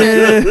about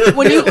retainers. Yeah.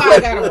 When you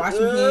click, gotta wash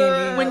your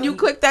hand. When you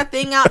click that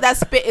thing out, that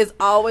spit is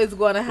always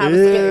going to have a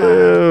spit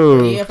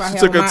line. Yeah, if I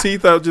took her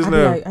teeth out just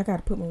now. Like, I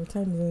gotta put my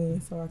retainers in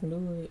so I can do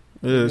it.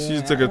 Yeah, she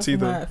just took her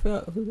teeth out. I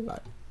feel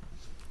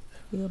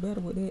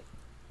better with that.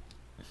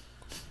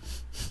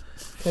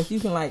 Cause you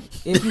can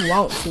if you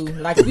want to,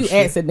 if you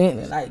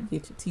accidentally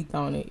get your teeth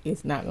on it,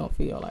 it's not gonna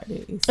feel like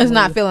that. It's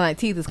not feeling like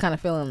teeth. It's kind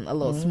of feeling a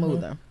little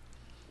smoother.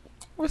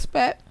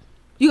 Respect.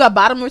 You got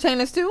bottom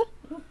retainers too?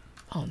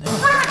 Oh no.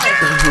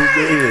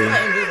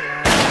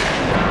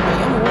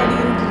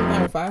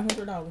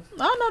 $500.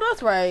 Oh no,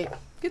 that's right.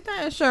 Get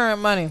that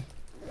insurance money.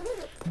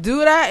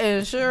 Do that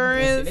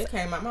insurance. That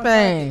came out my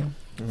bang.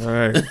 All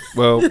right.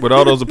 Well, with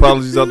all those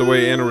apologies out the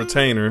way and a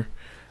retainer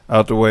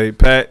out the way,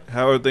 Pat,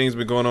 how are things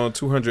been going on?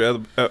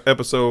 200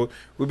 episode.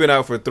 We've been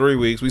out for 3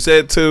 weeks. We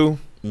said 2.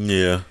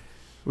 Yeah.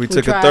 We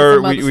took a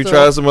third. We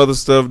tried some other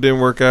stuff.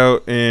 Didn't work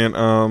out,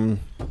 and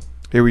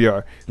here we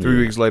are, 3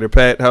 weeks later.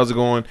 Pat, how's it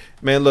going?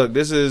 Man, look,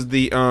 this is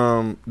the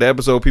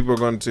episode people are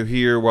going to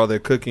hear while they're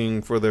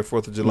cooking for their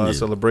 4th of July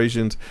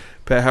celebrations.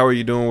 Pat, how are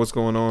you doing? What's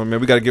going on?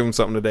 Man, we got to give them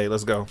something today.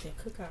 Let's go.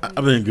 I've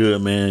been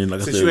good, man. Like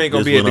Since I said, you ain't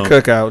going to be at the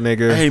cookout,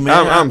 nigga. Hey,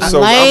 man. I'm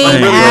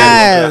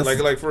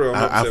really like for real.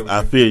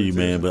 I feel you,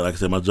 man. But like I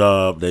said, my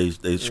job, they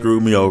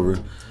screwed me over.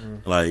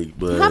 But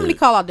how many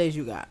call-out days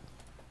you got?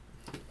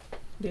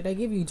 Did they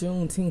give you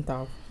Juneteenth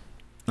off?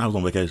 I was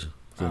on vacation.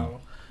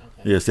 So.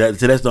 Yeah, see,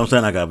 that's what I'm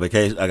saying. I got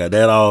vacation. I got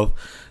that off.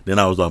 Then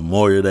I was off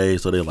Memorial Day,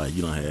 so they're like,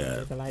 you don't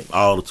have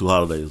all the 2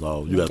 holidays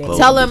off. You got to close.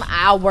 Tell them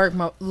I'll work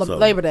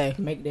Labor Day.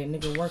 Make that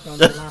nigga work on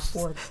July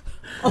 4th.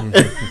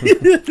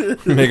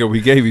 Nigga, we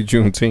gave you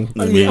Juneteenth.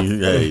 I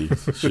mean, hey,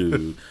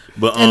 shoot.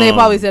 But and they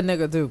probably said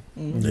nigga too.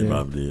 They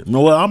probably did.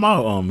 No, well, all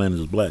my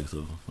managers black,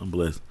 so I'm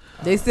blessed.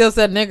 They still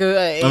said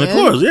nigga. And of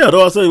course, yeah.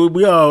 Though I say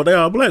they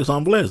all black, so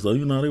I'm blessed. So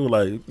they were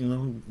like,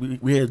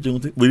 we had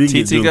Juneteenth. We didn't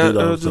get Juneteenth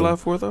got July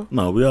 4th though.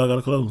 No, we all got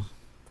to close.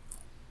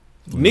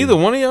 Neither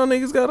one of y'all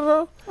niggas got it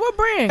off. What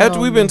brand? After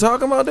we've been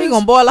talking about this, you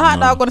gonna boil a hot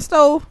dog on the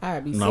stove?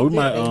 No, we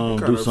might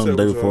do something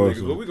day before.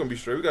 But we gonna be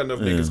straight. We got enough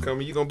niggas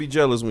coming. You gonna be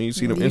jealous when you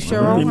see them Instagram.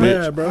 Sure be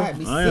mad, bro. I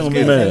ain't gonna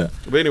be mad.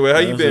 But anyway, how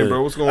you been,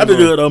 bro? What's going on? I been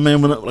good though,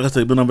 man. Like I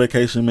said, been on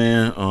vacation,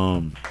 man.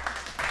 Got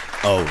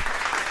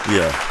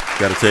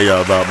to tell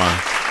y'all about my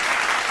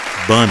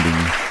bonding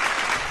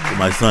with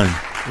my son.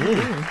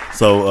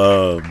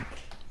 So,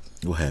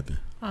 what happened?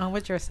 Oh,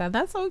 with your son.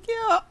 That's so cute.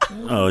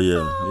 Oh,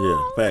 yeah.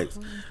 Facts.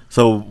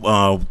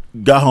 So,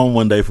 got home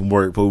one day from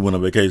work before we went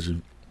on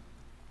vacation.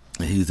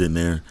 And he's in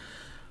there.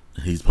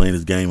 He's playing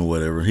his game or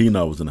whatever. He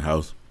know I was in the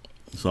house.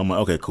 So, I'm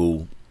like, okay,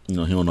 cool. He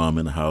don't know I'm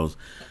in the house.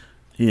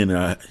 He in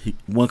there.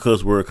 One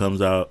cuss word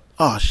comes out.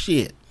 Oh,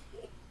 shit.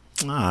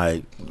 All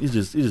right. It's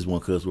just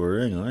one cuss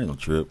word. I ain't gonna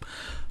trip.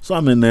 So,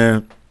 I'm in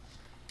there.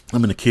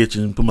 I'm in the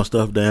kitchen. Put my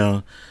stuff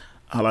down.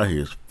 All I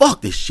hear is,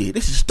 fuck this shit.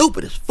 This is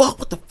stupid as fuck.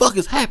 What the fuck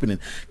is happening?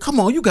 Come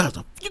on, you guys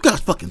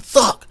fucking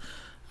suck.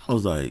 I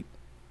was like,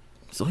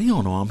 so he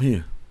don't know I'm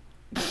here.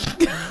 All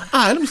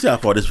right, let me see how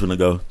far this finna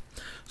go.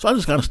 So I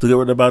just kind of stood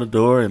right there by the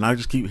door, and I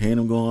just keep hearing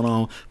him going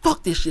on,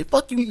 fuck this shit.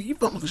 Fuck you. You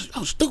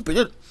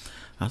stupid.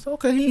 I said,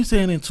 okay, he ain't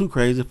saying anything too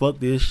crazy. Fuck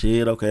this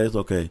shit. Okay, it's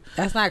okay.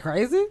 That's not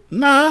crazy?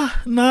 Nah,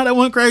 that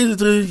wasn't crazy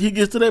till he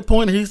gets to that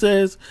point and he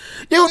says,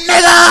 you niggas!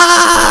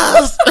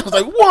 I was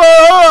like,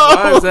 whoa!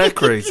 Why is that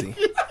crazy?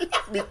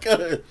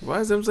 Because why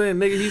is him saying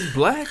nigga he's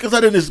black? Because I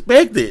didn't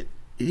expect it.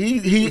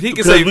 He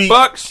can say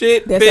fuck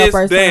shit, piss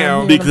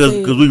down. Because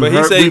we've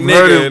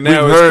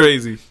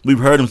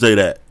heard him say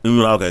that. And we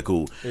were like, okay,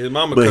 cool. His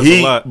mama cuss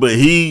a lot. But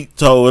he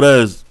told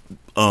us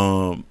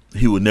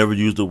he would never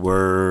use the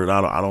word.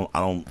 I don't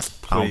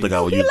think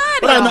I would use it.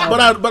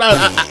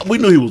 But we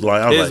knew he was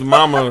lying. His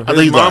mama.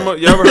 You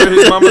ever heard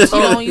his mama? She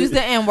don't use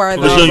the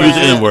N-word. She don't use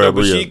the N-word,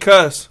 but she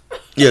cuss.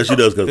 Yeah, she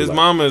does cuss. His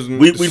mama's.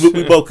 We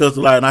both cuss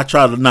a lot, and I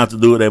tried not to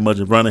do it that much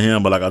in front of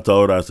him. But like I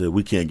told her, I said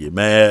we can't get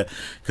mad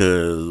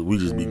because we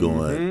just be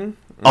going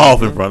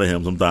off in front of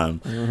him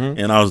sometimes.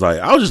 And I was like,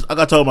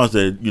 I told him, I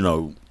said,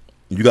 you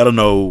got to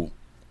know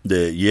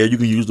that you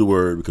can use the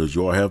word because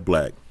you all have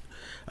black.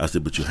 I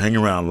said, but you hang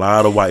around a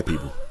lot of white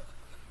people.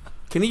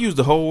 Can he use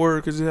the whole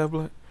word because he have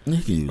black?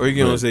 He can use or he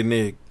can only say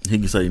nig? He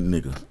can say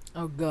nigga.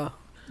 Oh, God.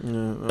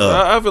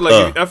 I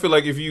feel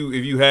like if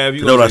you have,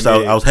 you know what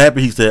I was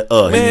happy. He said,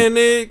 man,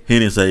 Nick. He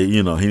didn't say, he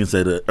didn't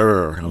say the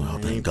I'm like, oh,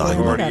 thank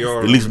God.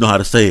 At least you know how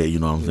to say it. You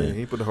know what I'm saying?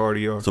 He put the hard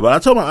ER. So,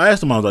 but I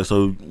asked him, I was like,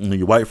 so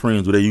your white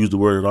friends, do they use the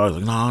word? I was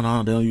like,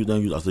 no, they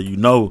don't use. I said, you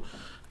know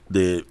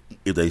that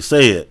if they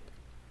say it,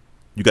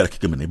 you got to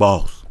kick them in their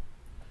balls,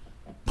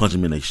 punch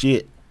them in their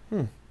shit.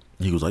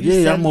 He was like,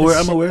 yeah, I'm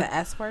aware. The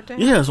S word there?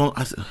 Yeah, so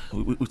I said,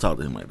 we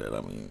talked to him like that.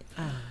 I mean,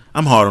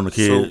 I'm hard on the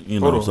kid,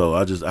 so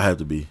I have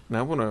to be. Now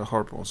I want to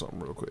harp on something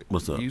real quick.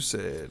 What's up? You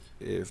said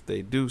if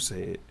they do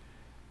say it,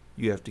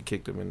 you have to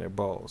kick them in their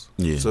balls.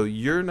 Yeah. So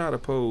you're not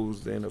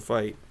opposed in a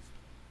fight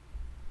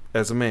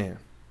as a man,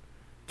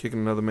 kicking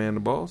another man in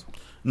the balls?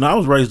 No, I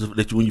was raised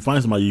that when you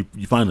find somebody,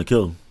 you find to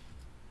kill them.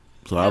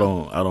 So I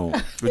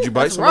don't. Would you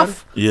bite somebody?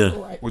 Rough.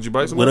 Yeah. Would you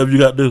bite somebody? Whatever you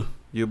got to do.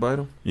 You bite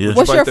them? Yeah.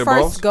 What's your their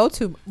first balls?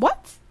 go-to? What?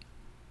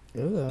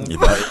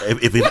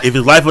 If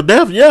it's life or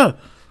death, yeah.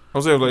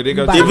 I'm saying like they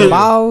got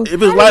balls.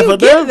 If it's life or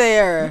death,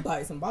 there. You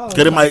bite some balls.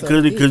 Cause it might,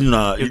 cause you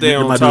know, if they it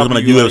on might top be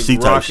like of you, UFC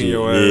like, type shit.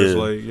 your ass,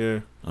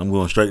 like, I'm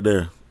going straight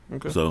there.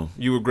 Okay. So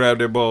you would grab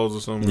their balls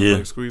or something, and,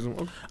 like squeeze them.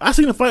 Okay. I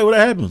seen a fight where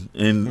that happened,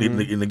 and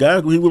the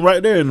guy, he went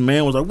right there, and the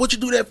man was like, "What you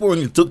do that for?"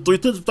 And he took 3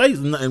 to the face,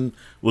 and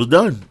was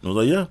done. I was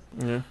like,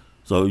 "Yeah."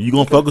 So you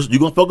gonna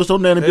focus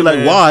on that and be like,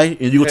 man. "Why?"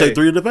 And you gonna take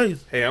 3 to the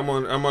face. Hey, I'm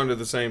under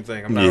the same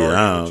thing. I'm not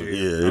arguing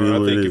with you.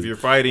 I think if you're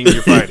fighting,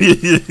 you're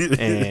fighting,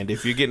 and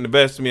if you're getting the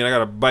best of me, and I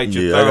gotta bite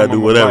your thumb, I gotta do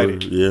whatever.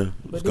 Bite it. Yeah,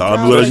 but call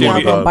me whatever you y'all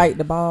want. gonna bite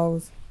the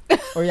balls,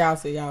 or y'all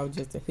say y'all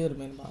just to hit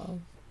them in the balls?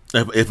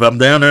 If I'm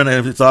down there and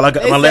if it's all I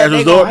got, my last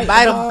resort.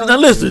 Now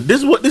listen,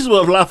 this is what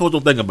a lot of folks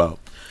don't think about.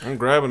 I'm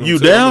grabbing them. You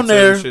down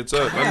there? Shits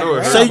up. I know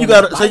it. Say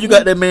you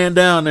got that man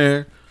down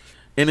there,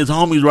 and his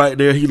homies right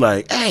there. He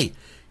like, hey,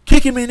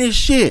 kick him in his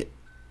shit.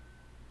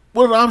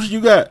 What are the options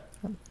you got?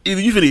 Either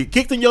you finna get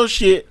kicked in your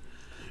shit,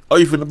 or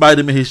you finna bite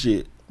him in his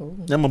shit.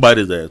 I'm gonna bite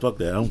his ass. Fuck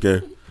that. I don't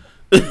care.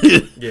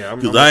 Yeah,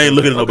 because I ain't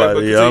looking at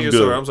nobody. Yeah, I'm good.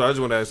 Story. I'm sorry. I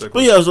just want to ask that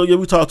question. But so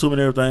we talked to him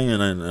and everything,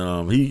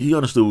 and he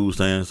understood what we were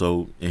saying.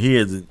 So and he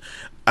hasn't.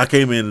 I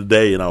came in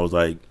today and I was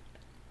like,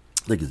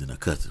 niggas in there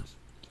cussing,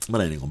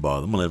 but I ain't gonna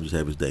bother. I'm gonna let him just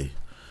have his day,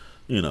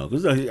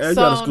 because I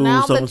got to school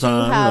now summertime.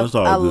 That you have it's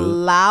all good.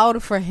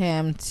 allowed for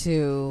him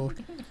to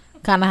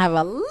kind of have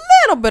a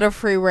little bit of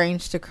free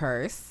range to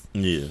curse.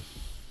 Yeah.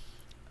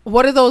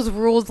 What are those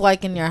rules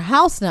like in your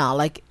house now?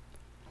 Like,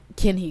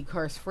 can he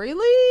curse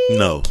freely?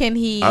 No. Can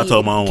he? I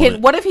told my own.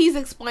 What if he's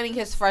explaining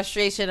his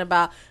frustration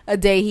about a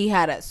day he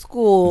had at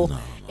school,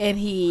 and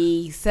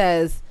he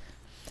says,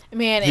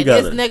 "Man, and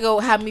this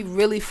nigga had me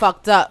really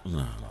fucked up."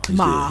 No,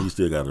 Ma. He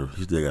still got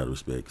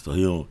respect. So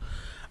he don't.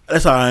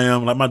 That's how I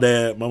am. Like my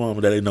mom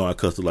and dad, they know I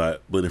cuss a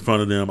lot, but in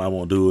front of them, I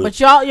won't do it. But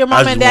your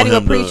mom and daddy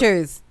were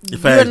preachers.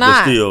 You're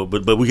not.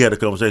 But we had a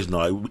conversation.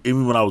 Though.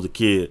 Even when I was a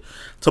kid,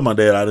 to my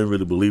dad, I didn't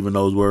really believe in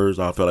those words.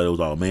 I felt like it was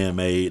all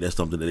man-made. That's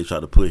something that they tried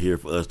to put here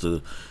for us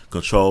to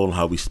control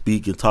how we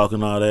speak and talk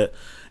and all that.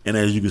 And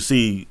as you can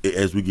see,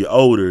 as we get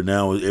older,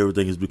 now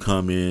everything is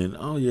becoming,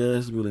 oh yeah,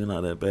 it's really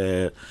not that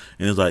bad.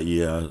 And it's like,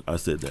 yeah, I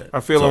said that.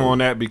 I feel him on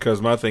that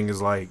because my thing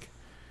is like,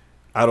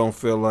 I don't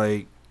feel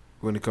like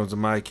when it comes to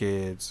my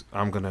kids,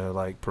 I'm gonna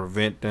like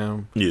prevent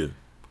them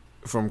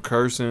from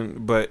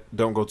cursing, but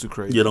don't go too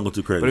crazy. Yeah, don't go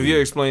too crazy. But if you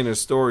explain a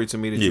story to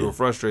me that you were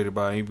frustrated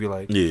by, and you'd be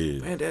like,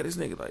 man, dad, this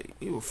nigga, like,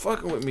 you were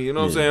fucking with me. You know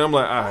what I'm saying? I'm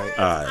like, all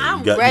right.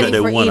 I'm ready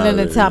for Eden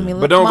to tell me.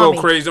 But don't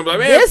go crazy. I'm like,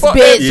 man, this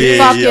bitch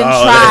fucking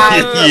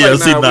tried.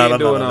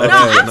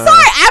 I'm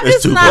sorry. I'm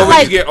just not like. like.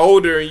 When you get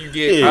older and you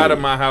get out of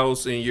my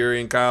house and you're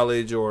in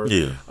college or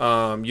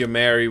you're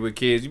married with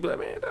kids, you be like,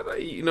 man,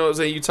 you know what I'm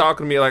saying? You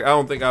talking to me like, I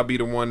don't think I'll be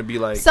the one to be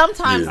like.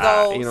 Sometimes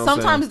though,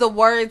 sometimes the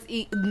words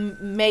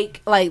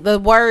make like the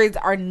words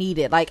are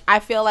needed. Like I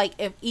feel like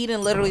if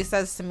Eden literally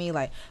says to me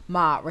like,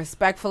 "Ma,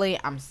 respectfully,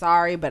 I'm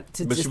sorry, but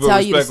to just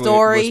tell you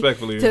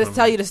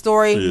the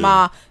story,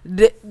 Ma,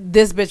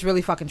 this bitch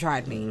really fucking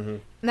tried me." Mm-hmm.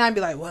 And I'd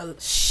be like, "Well,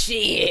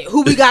 shit,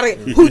 who do I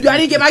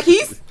need to get my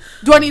keys?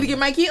 Do I need to get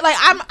my keys? Like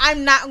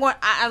I'm not going.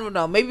 I don't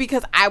know. Maybe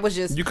because I was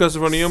just you cuss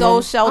in front of your so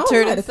mom?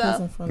 sheltered and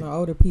stuff. In front of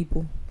older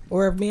people,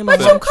 or if me and my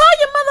but you call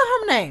your mother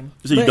her name.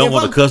 So you don't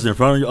want to cuss in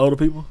front of your older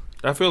people?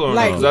 I feel on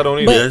because I don't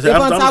either. But if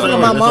I'm talking to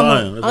my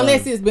mama,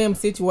 unless it's been a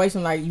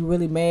situation like you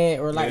really mad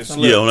or like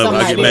something. Yeah, whenever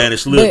I get mad and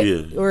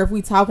slip, or if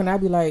we talking,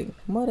 I'd be like,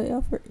 mother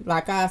effort.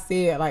 Like I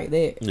said like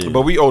that. Yeah.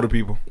 But we older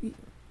people.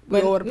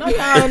 But no,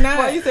 y'all not.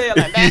 Why you say it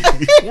like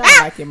that? Y'all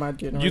like in my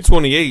generation. You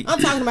 28. I'm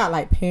talking about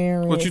like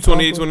parents. What, you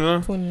 28,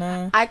 29?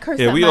 29. I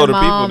cursed at my we older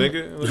mom.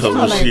 people,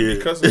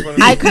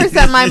 nigga. I cursed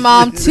at my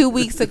mom 2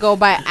 weeks ago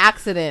by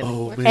accident.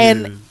 Oh, man.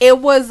 And it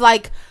was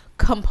like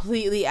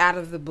completely out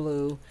of the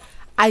blue.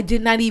 I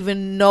did not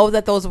even know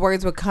that those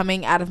words were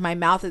coming out of my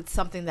mouth. It's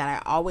something that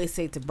I always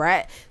say to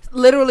Brett.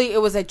 Literally, it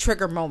was a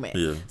trigger moment.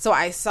 Yeah. So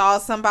I saw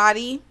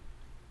somebody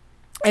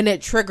and it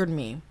triggered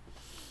me.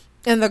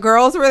 And the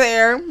girls were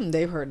there.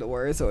 They've heard the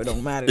words, so it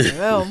don't matter to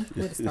them.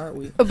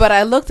 But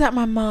I looked at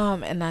my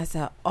mom and I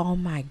said, "Oh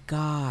my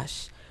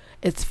gosh,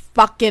 it's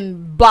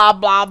fucking blah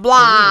blah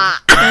blah."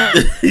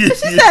 She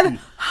said,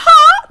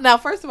 "Huh?" Now,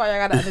 first of all, I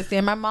gotta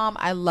understand my mom.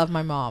 I love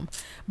my mom,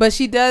 but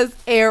she does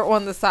err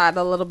on the side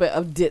a little bit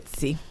of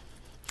ditzy.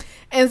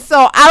 And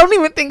so I don't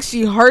even think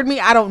she heard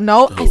me. I don't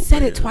know. I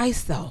said it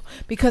twice though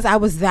because I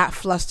was that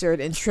flustered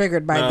and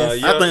triggered by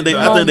this. I think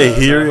they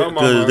hear it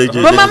because they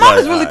just. But my mom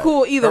is really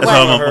cool either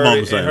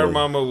way. Her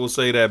mama will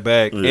say that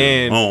back,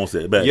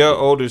 and your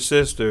older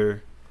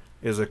sister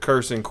is a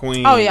cursing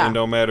queen. Oh yeah, and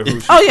no matter who.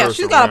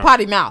 She's got a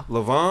potty mouth.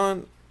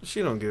 LaVon,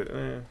 she don't get.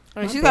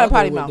 I mean, she's got a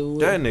potty mouth.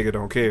 That nigga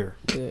don't care.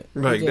 Yeah.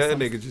 Like that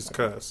nigga just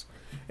cuss.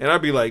 And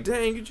I'd be like,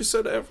 dang, you just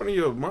said that in front of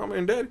your mama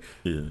and daddy?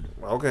 Yeah.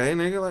 Okay,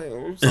 nigga, like,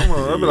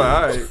 I'd be like,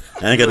 all right.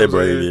 I ain't got that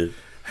brave yet.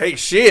 Hey,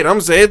 shit, I'm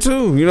saying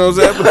too. You know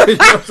what I'm saying?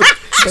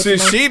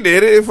 Since she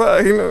did it, if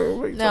I,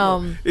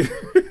 no.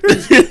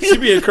 She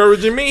be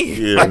encouraging me.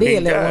 Yeah. I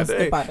did let one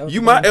step out.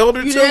 You my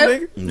elder too,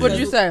 nigga? What'd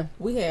you say?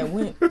 We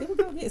went, they were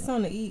going to get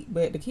something to eat,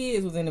 but the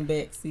kids was in the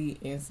back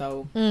seat, and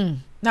so.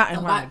 Not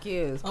in front of the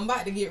kids. I'm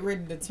about to get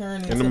ready to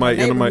turn into my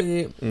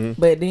neighborhood,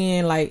 but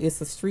then, like,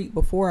 it's a street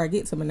before I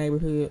get to my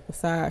neighborhood, a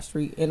side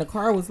street, and the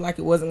car was like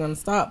it wasn't going to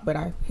stop, but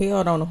I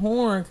held on the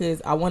horn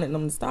because I wanted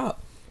them to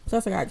stop.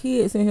 Plus, I got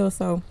kids in here,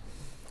 so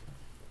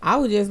I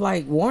was just,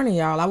 like, warning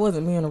y'all. I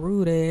wasn't being a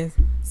rude ass.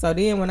 So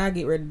then when I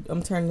get ready,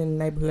 I'm turning in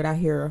the neighborhood, I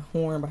hear a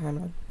horn behind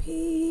me, like,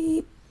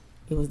 beep.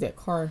 It was that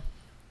car.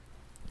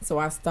 So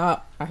I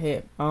stopped. I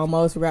had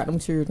almost wrapped them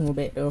children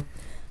back there.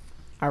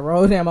 I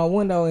rolled down my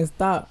window and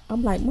stopped.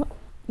 I'm like, no,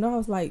 I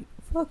was like,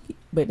 fuck you.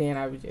 But then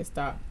I would just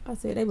stop. I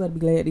said, they better be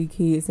glad these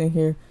kids in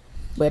here.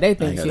 But they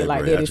think shit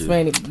like that is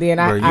funny. Then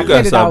I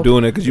gotta stop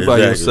doing it because you by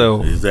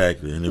yourself.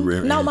 Exactly.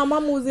 No, my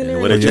mama was in there.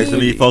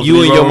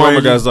 You and your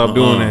mama gotta stop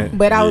doing that.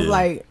 But I was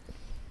like,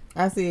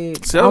 I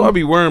said, so I'll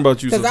be worrying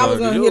about you because I was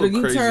gonna hit a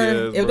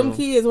U-turn. If them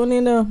kids went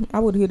in there, I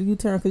would hit a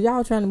U-turn because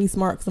y'all trying to be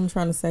smart. Because I'm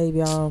trying to save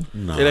y'all.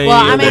 No. Well,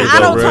 I mean, I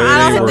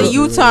don't hit the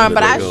U-turn,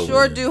 but I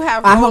sure do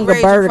have. I hung a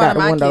bird out the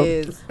window.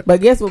 Kids.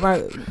 But guess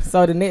what?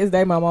 So the next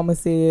day, my mama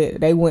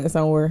said they went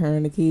somewhere, her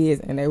and the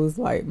kids, and they was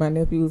like, my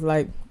nephew was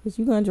like, "Is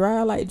you gonna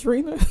drive like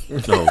Drina?"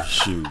 Oh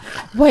shoot!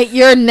 Wait,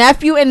 your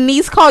nephew and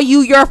niece call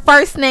you your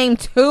first name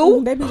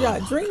too? They be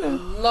like Drina.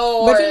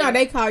 Lord, but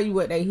they call you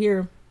what they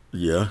hear.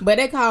 Yeah. But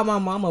they call my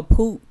mama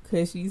Poop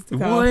because she used to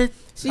call. What?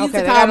 She used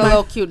to call my a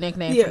little cute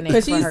nickname. Yeah,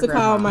 because she used to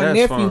call my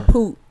nephew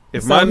Poop.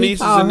 If my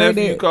niece and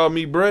nephew call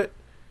me Brett,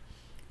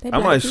 I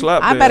might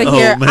slap. I better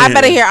hear. I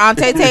better hear Aunt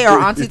Tay or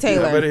Auntie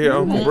Taylor. I better hear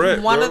Uncle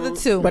Brett. One of the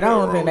two. But I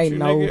don't think they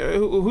know.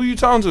 Who you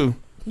talking to?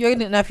 Your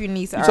nephew and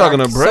niece. You talking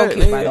to Brett? So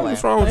cute, by the way.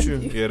 What's wrong with you?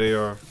 Yeah, they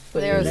are.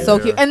 They're so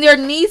cute, and their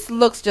niece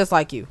looks just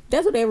like you.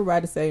 That's what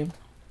everybody say.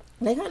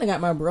 They kind of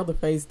got my brother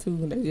face too.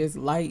 They just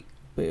light,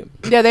 but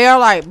yeah, they are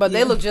light, but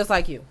they look just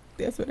like you.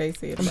 That's what they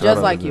said.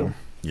 Just like you.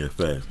 Yeah,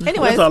 fast.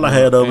 Anyway, that's all I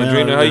had over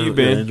there. Andrina, how you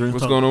been?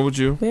 What's going on with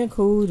you? Been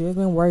cool. Just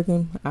been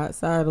working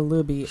outside a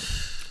little bit.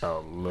 Oh,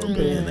 a little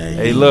bit.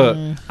 Hey,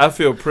 look, I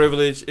feel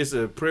privileged. It's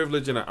a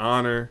privilege and an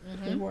honor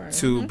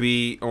to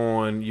be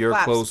on your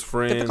close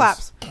friends. Get the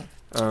claps.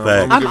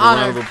 I'm honored. A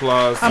round of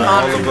applause for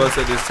all of us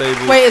at this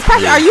table. Wait, is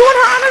Patrick? Are you in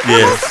her honor?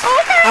 Yes.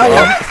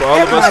 Okay. For all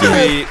of us to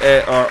be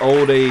at our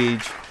old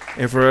age.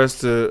 And for us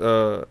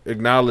to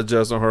acknowledge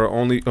us on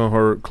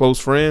her close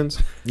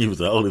friends, he was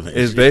the OnlyFans.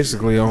 It's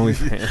basically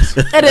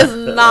OnlyFans. It is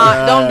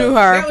not. Don't do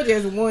her. That was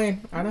just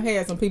one. I done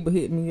had some people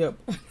hitting me up.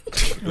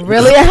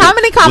 Really? How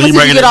many comments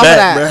did you get off of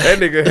that? That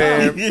nigga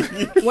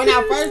had. When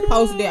I first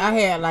posted it, I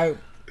had like.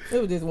 It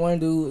was just one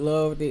dude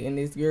loved it and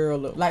this girl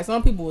loved. Like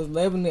some people was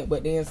loving it,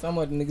 but then some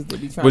of the niggas would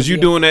be trying. Was you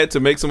doing that to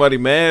make somebody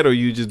mad, or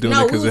you just doing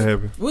it because it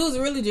happened? We was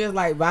really just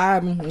like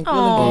vibing and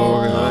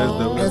feeling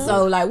good. And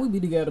so like we be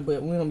together,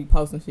 but we don't be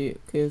posting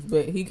shit.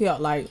 But he kept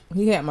like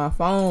he had my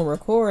phone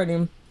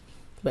recording,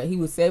 but he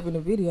was saving the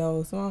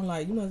video. So I'm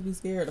like, you must be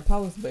scared to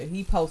post. But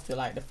he posted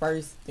like the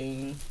first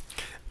thing.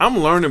 I'm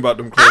learning about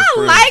them close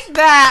friends. Like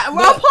that.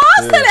 Well,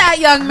 pause to that,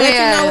 young man. But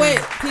you know what?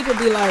 People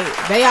be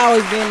like, they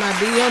always be in my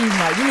DM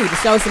like, you need to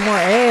show some more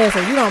ass,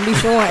 or you don't be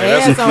showing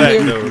ass on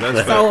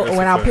here. So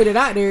when I put it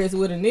out there, it's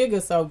with a nigga,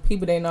 so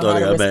people they know how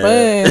to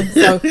respond.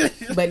 So,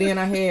 but then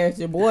I had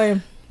your boy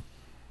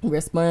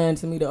respond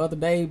to me the other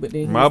day, but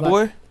then he my was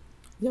boy, like,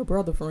 your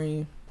brother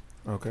friend.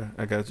 Okay,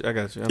 I got you.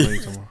 I know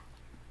you talking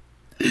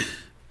about.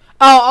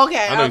 Oh,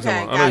 okay. I know you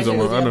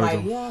talking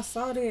about. Yeah, I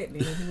saw that. And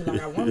he was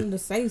like, I wanted to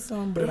say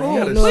something, but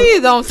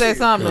please don't say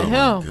something to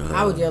him. God.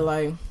 I was just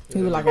like,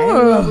 he was like, I ain't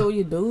love with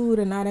your dude,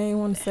 and I didn't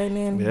want to say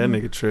nothing. Yeah, that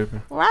nigga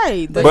tripping.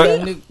 Right. But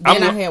then I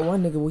had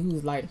one nigga where he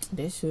was like,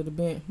 that should have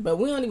been. But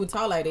we don't even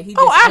talk like that. He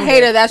just I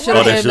hated that should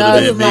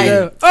have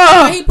been.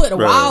 Like, he put a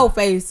wild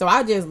face, so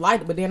I just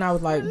liked it. But then I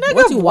was like,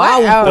 what you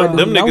wild for?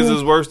 Them niggas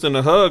is worse than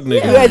a hug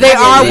nigga. Yeah, they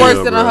are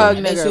worse than a hug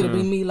nigga. They should have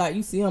been me like,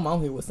 you see him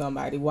on here with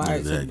somebody. Why?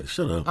 Exactly.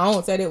 Shut up. I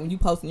don't say that when you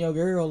posting your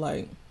girl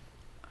like.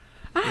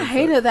 I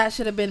hated that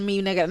should have been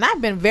me, nigga, and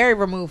I've been very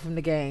removed from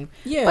the game.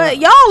 Yeah, but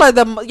y'all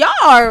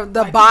are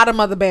the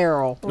bottom of the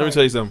barrel. Let me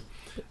tell you something.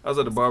 I was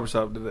at the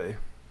barbershop today,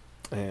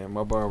 and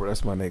my barber,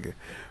 that's my nigga.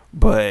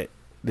 But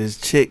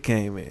this chick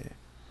came in,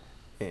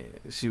 and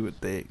she was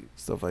thick,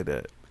 stuff like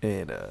that,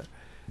 and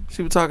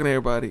She was talking to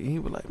everybody, and he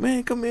was like,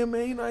 "Man, come here,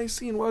 man. You know I ain't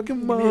seen one. Give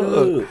me a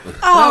hug."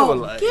 Oh,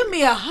 like, give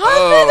me a hug,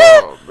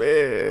 oh,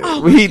 man.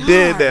 Oh, when he God.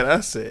 did that, I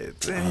said,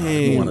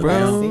 "Dang,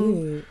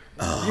 bro,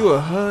 you a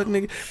hug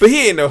nigga?" But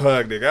he ain't no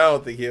hug nigga. I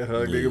don't think he a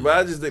hug nigga. But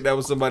I just think that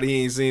was somebody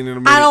he ain't seen in a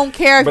minute. I don't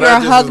care if But you're I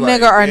a just hug was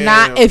like, nigga or damn,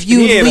 not. If you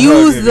he ain't a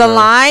use hug the nigga,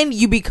 line,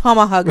 you become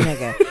a hug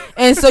nigga.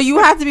 And so you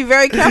have to be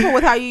very careful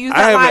with how you use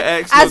that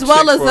line, as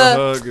well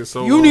as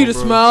you need to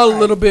smile a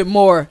little bit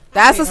more.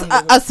 That's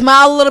a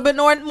smile a little bit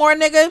more,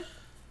 nigga.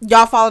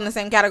 Y'all fall in the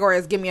same category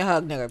as give me a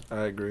hug, nigga.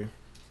 I agree.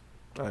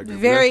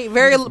 Very,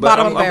 very but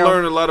bottom I'm barrel.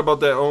 learning a lot about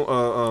that.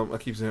 I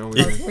keep saying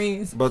only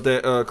about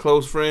that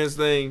close friends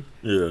thing.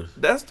 Yeah,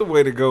 that's the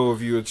way to go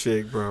if you a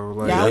chick, bro.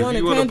 Like if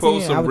you want to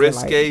post some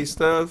risque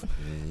stuff,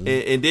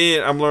 and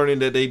then I'm learning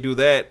that they do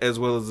that as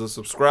well as the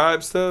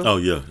subscribe stuff. Oh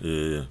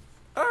yeah.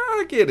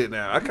 I get it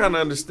now. I kind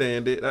of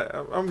understand it.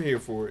 I'm here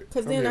for it.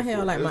 Cause then I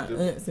have like my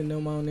aunts and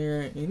them on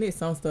there, and there's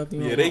some stuff.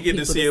 They get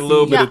to see a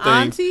little bit of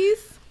things.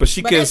 Aunties? But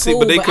she couldn't see.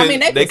 But they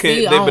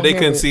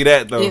couldn't see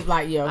that though. It's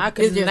like I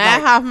could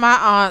not have my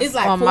aunts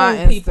on my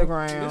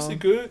Instagram. Yes, you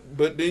could.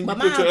 But then you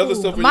put your other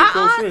stuff in my your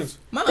close friends.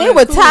 They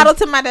were tattled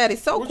to my daddy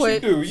so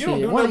quick. What you do? You don't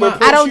do nothing but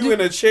put you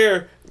in a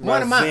chair.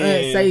 One of my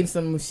aunts say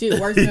some shit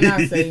worse than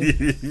I say.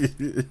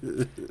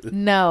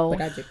 No,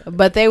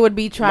 but they would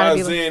be trying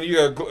to be like, you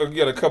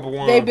got a couple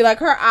ones. They'd be like,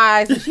 her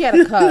eyes, and she had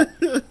a cut.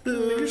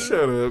 Nigga,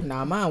 shut up.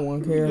 Nah, mine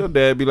won't care. Your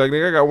dad be like,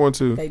 nigga, I got one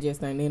too. They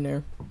just ain't in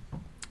there.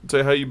 Tell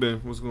you how you been.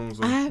 What's going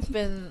on? I have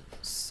been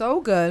so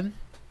good.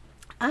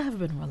 I have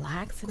been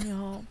relaxing,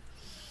 y'all.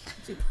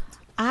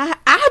 I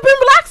have been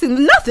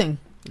relaxing. Nothing.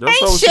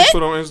 That's all she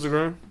put on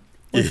Instagram.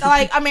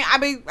 Like, I mean,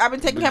 I've been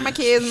taking care of my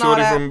kids and all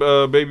that. Shorty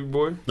from Baby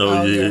Boy.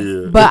 Oh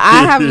yeah. But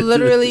I have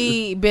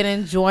literally been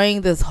enjoying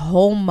this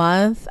whole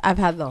month. I've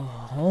had the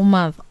whole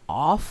month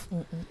off.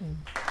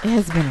 It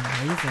has been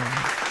amazing.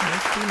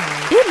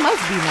 It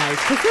must be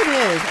nice because it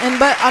is.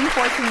 But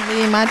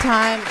unfortunately, my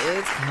time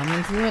is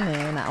coming to an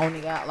end. I only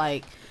got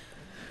like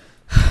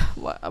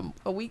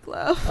a week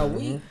left. A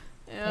week.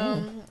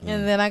 And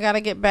then I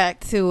gotta get back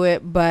to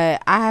it.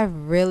 But I have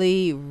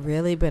really,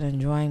 really been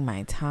enjoying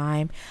my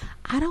time.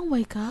 I don't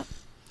wake up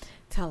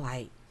till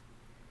like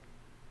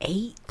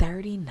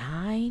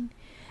 8:39.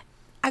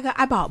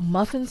 I bought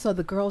muffins so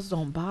the girls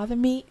don't bother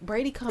me.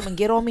 Brady come and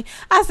get on me.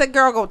 I said,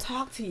 girl, go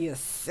talk to your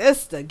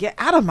sister. Get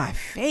out of my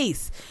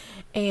face.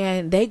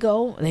 And they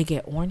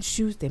get orange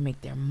juice. They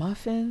make their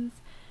muffins.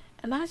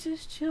 And I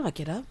just chill. I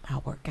get up. I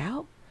work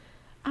out.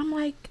 I'm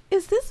like,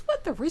 is this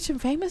what the rich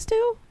and famous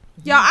do?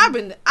 Y'all, I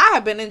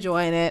have been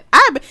enjoying it.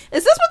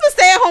 Is this what the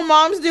stay-at-home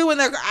moms do when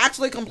they're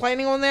actually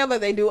complaining on there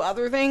that they do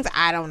other things?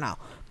 I don't know.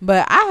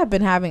 But I have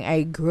been having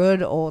a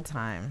good old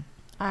time.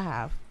 I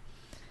have.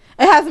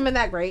 It hasn't been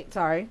that great.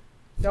 Sorry.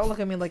 Don't look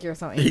at me like you're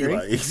so angry.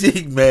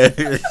 But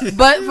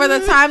for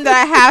the time that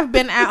I have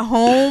been at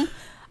home,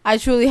 I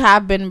truly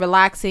have been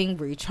relaxing,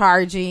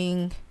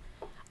 recharging.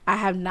 I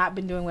have not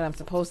been doing what I'm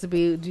supposed to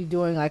be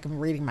doing. Like I'm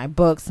reading my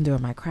books and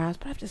doing my crafts,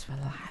 but I've just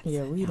relaxed.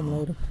 Yeah, read them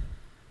later.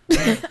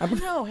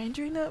 No,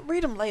 Andrina,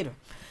 read them later.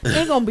 They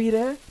ain't gonna be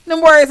there.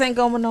 Them words ain't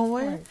going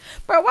nowhere. Right.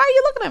 Bro, why are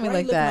you looking at me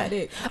like that?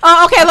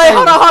 Oh, okay. Like,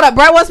 hold on.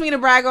 Brett wants me to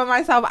brag on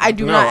myself. I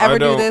do not ever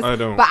do this.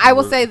 But I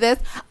will say this: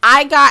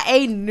 I got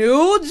a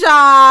new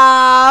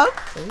job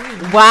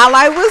while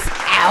I was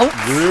out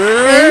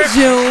in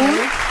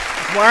June,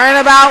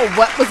 worrying about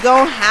what was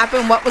gonna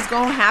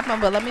happen.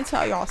 But let me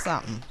tell y'all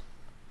something.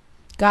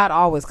 God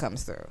always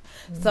comes through.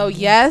 So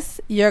yes,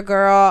 your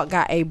girl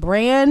got a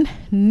brand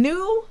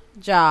new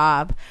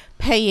job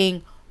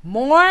paying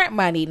more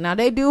money. Now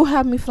they do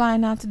have me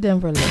flying out to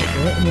Denver a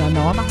little bit. Y'all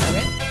know I'm a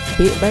hermit.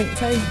 Big bank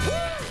Tay.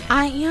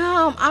 I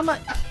am.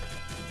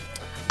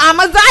 I'm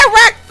a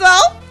director.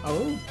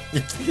 Oh.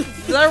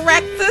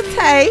 Director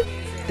Tay.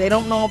 They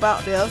don't know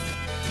about this.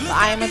 But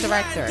I am a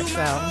director.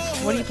 So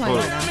what are you playing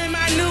right now?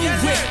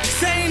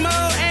 Same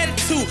old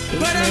attitude,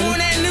 but I'm on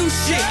that new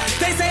shit.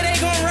 They say they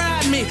gon'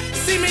 ride me.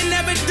 See me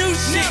never do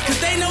shit. Cause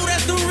they know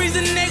that's the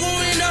reason they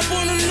gon' end up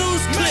on the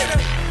news clip.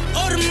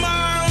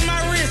 Audemars on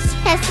my wrist.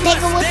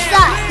 Nigga, what's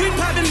up?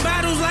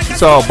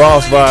 It's all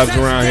boss vibes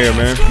around here,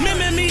 man.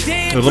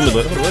 Let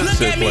this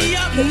shit play.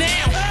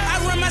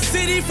 I run my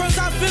city from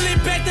South Philly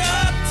back to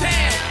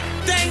Uptown.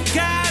 Thank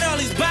God all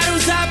these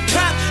bottles I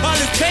pop, all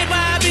this paper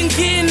I've been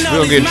getting. We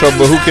don't get in trouble,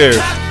 but who cares?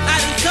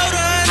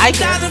 I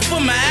care.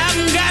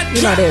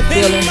 You know that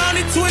feeling.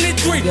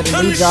 Get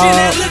a new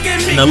job.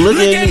 Now look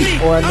at me.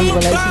 Or a new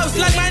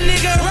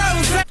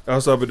relationship. I'll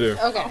stop it there.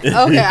 Okay.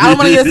 I don't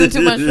want to get us in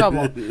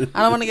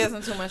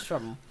too much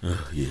trouble.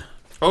 Yeah.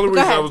 Only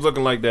reason I was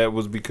looking like that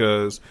was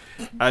because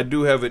I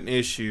do have an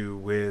issue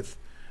with.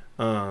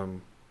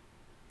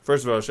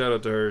 First of all, shout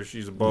out to her.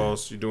 She's a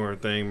boss. She's doing her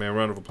thing, man.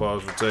 Round of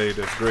applause for Tay.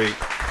 That's great.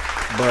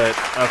 But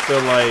I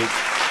feel like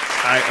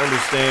I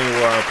understand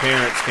where our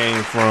parents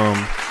came from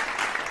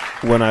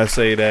when I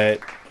say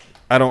that.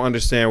 I don't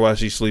understand why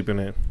she's sleeping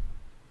in.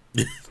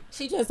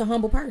 She's just a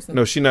humble person.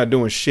 No, she's not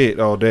doing shit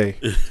all day.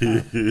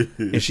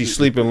 And she's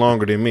sleeping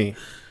longer than me.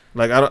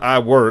 Like I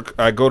work,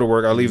 I go to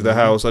work, I leave the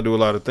house, I do a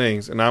lot of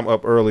things, and I'm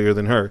up earlier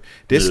than her.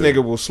 This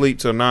nigga will sleep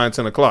till 9,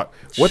 10 o'clock.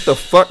 What the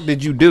fuck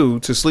did you do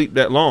to sleep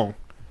that long?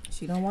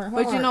 She don't work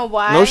hard. But you know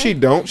why? No, she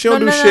don't. She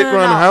don't do shit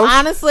around the house.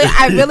 Honestly,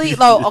 I really.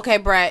 Okay,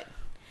 Brett.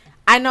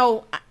 I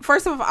know.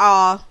 First of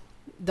all,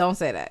 don't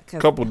say that.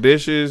 Couple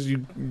dishes. You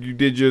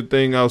did your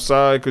thing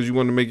outside because you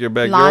wanted to make your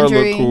backyard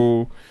look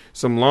cool.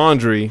 Some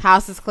laundry.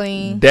 House is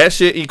clean. That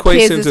shit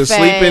equates into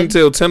sleeping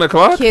till 10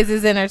 o'clock. Kids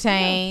is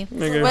entertained.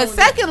 But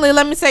secondly,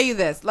 let me tell you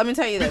this. My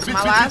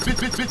last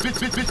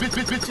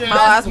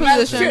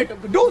position.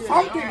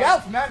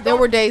 There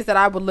were days that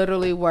I would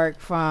literally work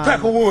from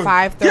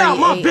 5:30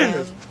 a.m.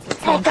 to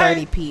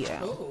 10:30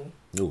 p.m. All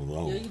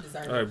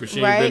right, but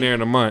she ain't been there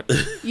in a month.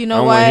 You know I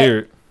what? Want to hear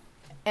it.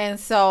 And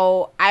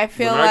so I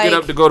feel when I get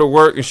up to go to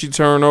work and she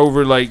turn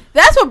over like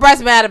that's what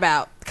Brett's mad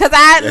about. Cause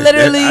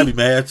I'd be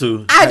mad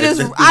too. I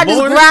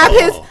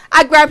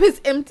grab his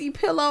empty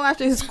pillow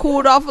after he's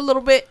cooled off a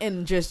little bit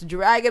and just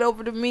drag it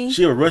over to me.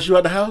 She'll rush you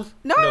out the house?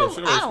 No, she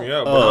don't rush me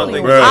out. I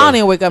don't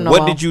even wake up no more.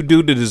 What did you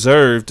do to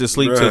deserve to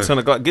sleep till 10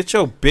 o'clock? Get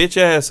your bitch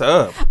ass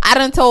up. I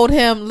done told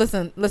him,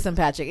 listen,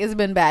 Patrick, it's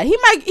been bad. He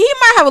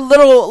might have a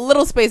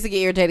little space to get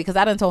irritated because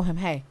I done told him,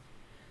 hey,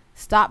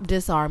 stop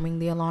disarming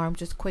the alarm,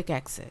 just quick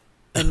exit.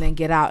 And then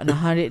get out in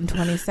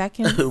 120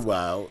 seconds.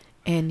 Wow.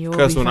 And you'll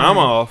because when I'm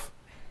off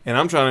and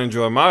I'm trying to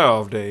enjoy my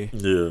off day,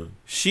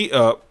 she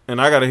up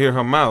and I got to hear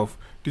her mouth.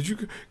 Did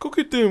you go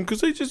get them?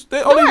 Because I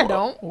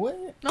don't.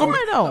 What? No,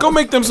 I don't. Go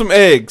make them some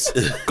eggs.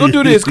 Go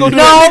do this. Go do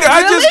that. Nigga,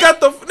 really? I just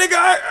got the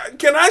nigga.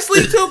 Can I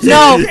sleep till 10?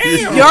 No,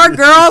 your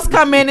girls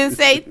come in and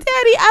say, Daddy,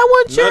 I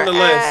want your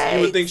Nonetheless,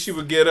 you would think she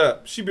would get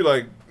up. She'd be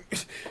like,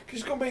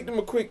 just gonna make them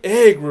a quick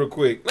egg real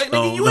quick. Like,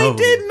 nigga, you ain't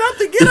did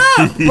nothing. Get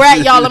up.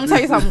 Brett, y'all, let me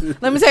tell you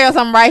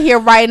something. Right here,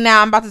 right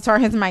now. I'm about to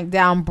turn his mic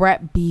down.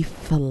 Brett be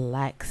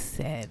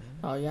flexing.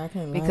 Oh, yeah, I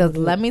can't lie. Because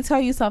let me tell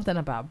you something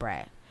about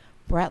Brett.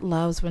 Brett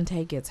loves when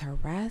Tay gets her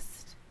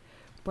rest.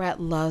 Brett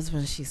loves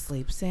when she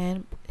sleeps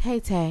in. Hey,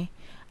 Tay,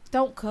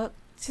 don't cook.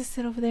 Just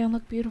sit over there and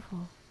look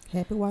beautiful.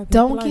 Happy wife.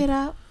 Don't get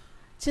up.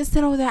 Just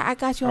sit over there. I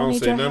got you. I don't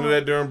say none of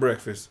that during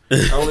breakfast.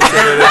 I only say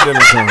that at dinner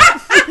time.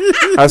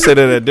 I say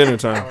that at dinner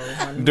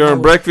time.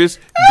 During breakfast,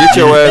 get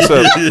your ass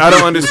up. I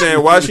don't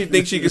understand why she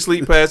thinks she can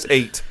sleep past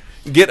 8.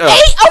 Get up.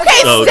 8?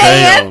 Okay,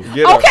 Stan.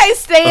 Okay,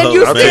 Stan.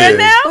 You stand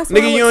now?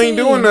 Nigga, you ain't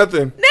doing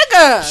nothing.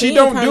 Nigga. She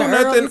don't do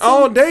nothing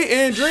all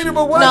day, Andrina,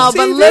 but watch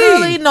TV.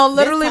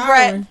 Literally,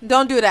 Brett,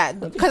 don't do that.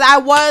 Because I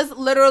was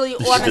literally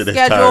on a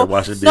schedule.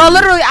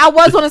 I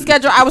was on a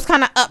schedule. I was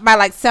kind of up by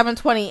like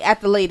 7:20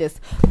 at the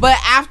latest. But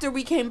after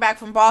we came back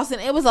from Boston,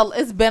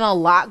 it's been a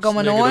lot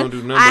going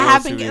on. I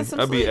have been getting some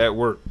sleep. I be at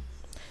work.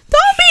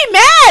 Don't be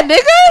mad,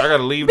 nigga. I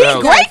gotta leave the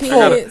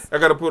house. I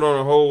gotta put on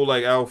a whole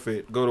like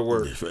outfit, go to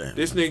work.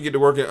 This nigga get to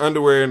work in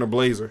underwear and a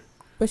blazer.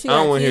 But she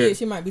got kids.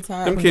 She might be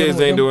tired. Them kids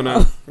ain't doing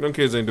nothing. Them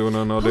kids ain't doing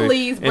nothing all day.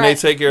 Please, and they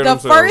take care of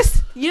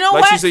themselves. You know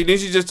like what? She said,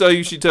 didn't she just tell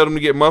you? She tell them to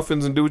get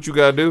muffins and do what you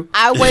gotta do.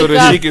 I wake so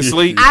that she can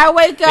sleep. I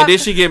wake up, and then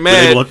she get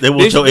mad. They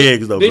want your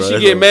eggs though. Then she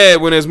get mad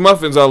when there's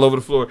muffins all over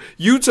the floor.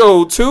 You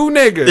told 2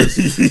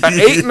 niggas, an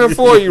 8 and a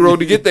 4-year-old,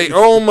 to get their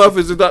own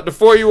muffins, and thought the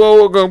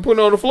 4-year-old gonna put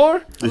it on the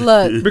floor.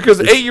 Look, because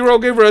the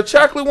 8-year-old gave her a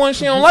chocolate one,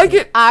 she don't like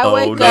it. I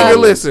wake up. Nigga,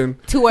 listen.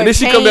 And then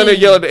she come down there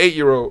and yell at the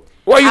 8-year-old.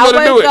 Why you let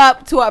her do it? I wake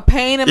up to a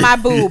pain in my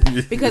boob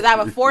because I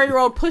have a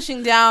 4-year-old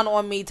pushing down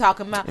on me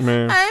talking about,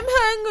 I'm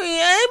hungry.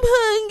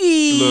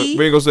 Look,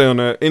 we ain't gonna say on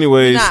that.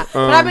 Anyways. But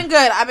I've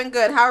been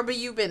good. How have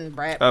you been,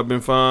 Brett? I've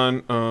been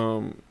fine.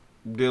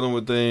 Dealing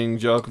with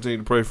things. Y'all continue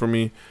to pray for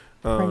me.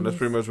 That's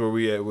pretty much where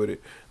we at with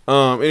it.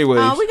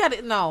 Anyways. We got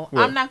it. No,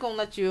 what? I'm not gonna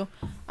let you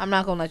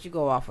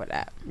go off with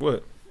that.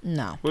 What?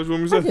 No. What you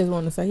want me to say? I just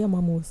want to say your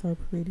mama was so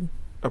pretty.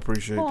 I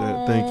appreciate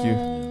that.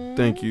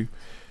 Thank you.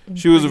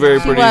 She was a very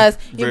pretty.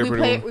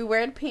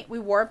 We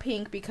wore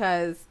pink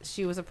because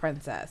she was a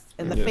princess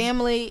in the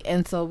family,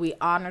 and so we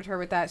honored her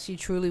with that. She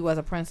truly was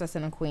a princess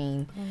and a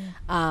queen.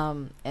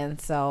 And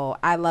so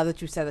I love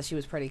that you said that she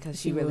was pretty because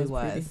she really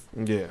was.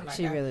 Yeah, like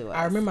she really was.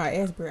 I remember I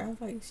asked her. I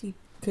was like,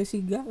 because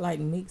she got like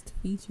mixed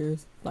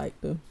features, like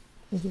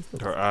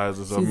her eyes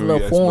or something. She's a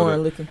little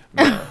foreign looking.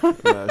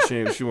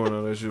 She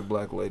wasn't. She's a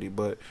black lady,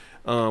 but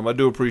I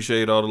do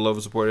appreciate all the love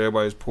and support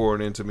everybody's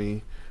pouring into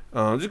me.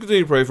 Just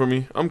continue to pray for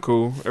me. I'm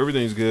cool.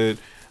 Everything's good.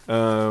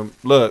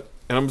 Look,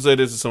 and I'm gonna say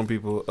this to some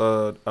people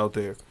out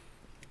there.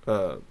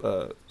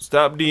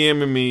 Stop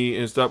DMing me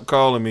and stop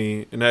calling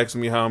me and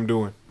asking me how I'm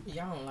doing.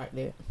 Y'all don't like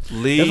that.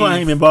 That's why I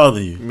ain't been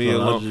bothering you. Me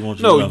alone.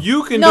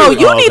 You can do it.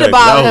 You need to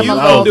bother him a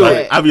little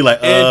bit. I'll be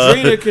like,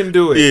 Andrina can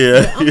do it.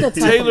 Yeah.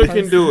 Taylor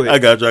can do it. I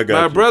got you.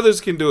 My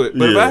brothers can do it.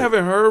 But if I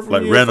haven't heard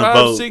from you in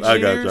 5-6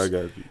 years, I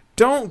got you.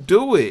 Don't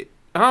do it.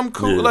 I'm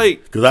cool. Yeah.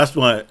 Like, because I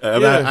spent,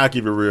 I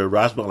keep it real.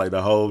 I spent like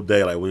the whole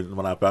day, like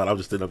when I found, I was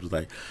just sitting up, just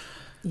like,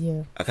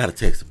 I gotta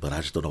text him, but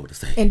I just don't know what to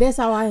say. And that's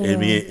how I am. And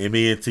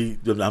me and T,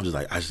 I'm just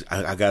like,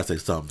 I gotta say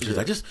something. She's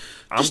like, just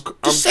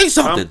say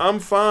something. I'm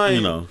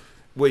fine.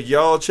 With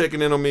y'all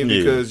checking in on me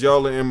because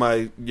y'all are in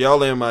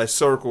my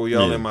circle,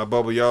 y'all in my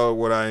bubble, y'all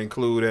what I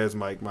include as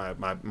my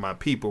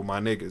people, my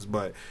niggas.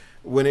 But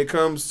when it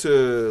comes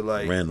to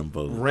like random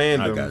folks,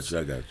 randoms,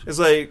 I got you. It's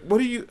like,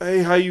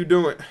 hey, how you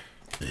doing?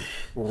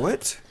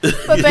 What?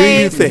 But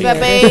babe,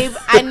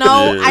 I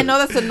know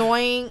that's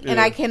annoying, and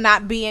I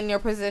cannot be in your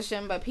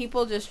position. But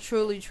people just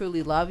truly,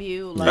 truly love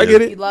you. Like, I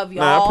get it. You love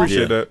y'all. Nah, I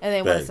appreciate that, and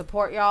they want to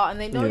support y'all, and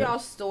they know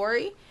y'all's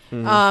story.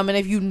 Mm-hmm. And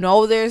if you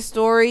know their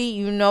story,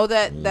 you know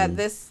that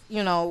this,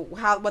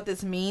 what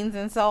this means,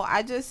 and so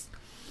I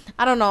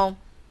don't know.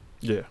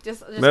 Yeah,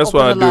 just that's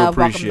why I do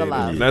appreciate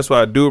it. That's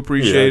why I do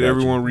appreciate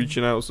everyone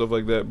reaching out and stuff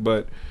like that.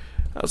 But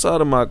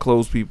outside of my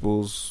close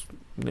people's,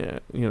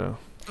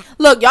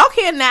 Look, y'all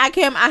can't nag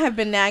him. I have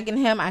been nagging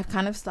him. I've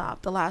kind of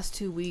stopped the last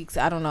 2 weeks.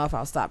 I don't know if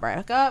I'll stop right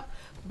back up.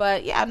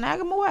 But, yeah,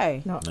 nag him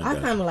away. No, I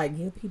kind of, like,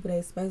 give people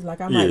that space. Like,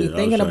 I might be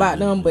thinking about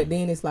them, but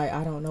then it's like,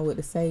 I don't know what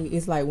to say.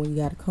 It's like when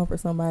you got to comfort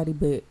somebody,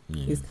 but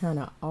it's kind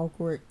of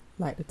awkward,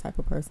 like the type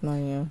of person I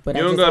am. But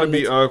you don't got to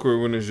be awkward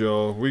when it's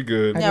y'all. We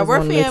good. Yeah,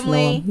 we're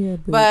family.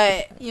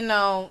 But,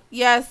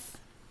 yes,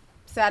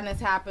 sadness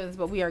happens,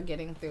 but we are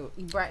getting through.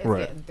 Brett is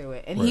getting through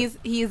it. And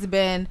he's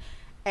been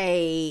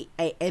an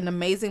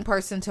amazing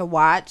person to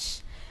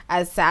watch,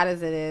 as sad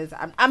as it is.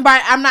 I'm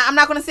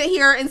not going to sit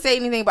here and say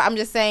anything, but I'm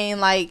just saying,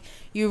 like,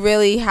 you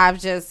really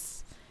have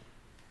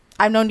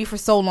I've known you for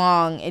so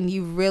long, and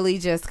you really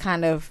just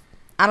kind of,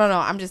 I don't know,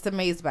 I'm just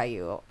amazed by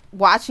you.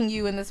 Watching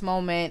you in this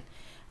moment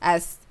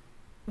as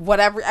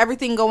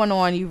everything going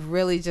on, you've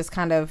really just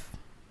kind of,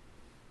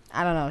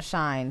 I don't know,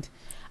 shined,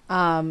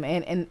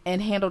 and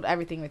handled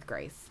everything with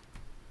grace.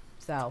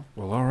 So.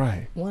 Well, all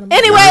right.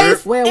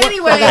 Anyways.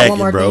 I got one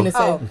more thing to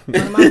say.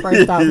 One of my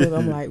first thoughts was,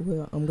 I'm like,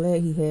 well, I'm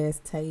glad he has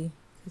Tay,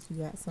 because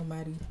you got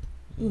somebody,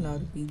 to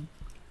be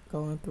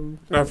going through.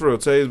 Nah, for real,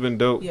 Tay's been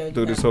dope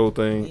through this whole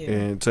thing,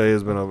 and Tay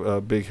has been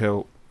a big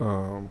help.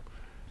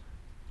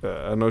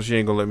 I know she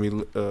ain't gonna let me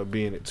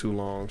be in it too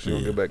long. She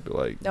gonna get back to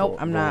like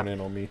I'm not in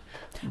on me.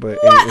 But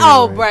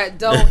what? Brett,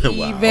 don't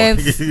even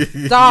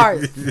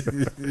start.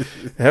 It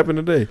happened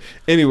today.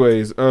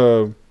 Anyways,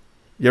 y'all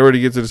ready to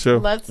get to the show?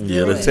 Let's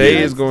do it.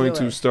 Tay is going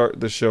to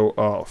start the show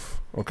off.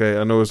 Okay,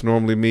 I know it's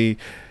normally me,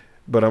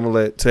 but I'm gonna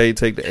let Tay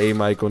take the A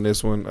mic on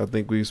this one. I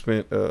think we've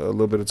spent a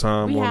little bit of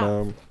time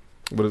on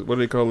what do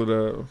they call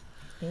it?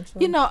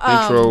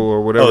 Intro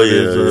or whatever it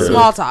is.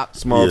 Small talk.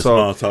 Small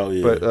talk.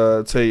 Yeah.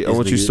 But Tay, I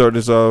want you to start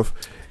this off.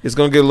 It's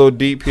going to get a little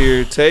deep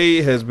here.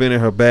 Tay has been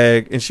in her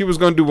bag, and she was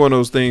going to do one of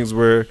those things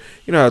where,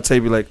 you know how Tay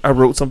be like, I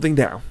wrote something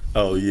down.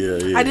 Oh,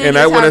 yeah.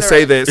 I want to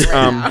say this.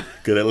 Because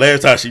the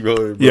last time she wrote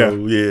it,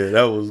 bro, yeah,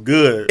 that was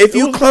good. If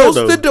you close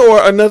the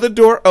door, another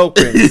door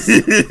opens.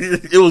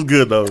 It was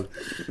good, though.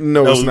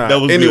 No, it's not. That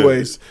was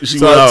anyways, good.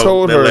 So I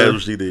told her,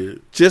 she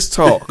did. Just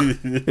talk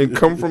and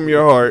come from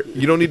your heart.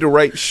 You don't need to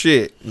write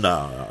shit.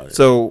 Nah.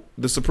 So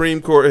the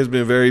Supreme Court has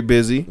been very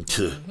busy.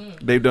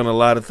 They've done a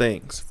lot of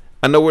things.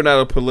 I know we're not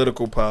a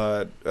political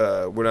pod.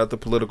 We're not the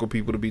political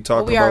people to be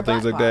talking about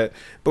things like that.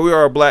 But we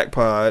are a black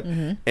pod,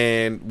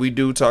 and we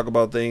do talk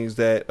about things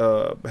that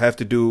have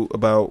to do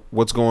about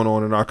what's going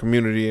on in our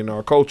community and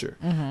our culture.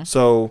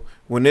 So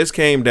when this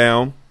came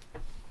down,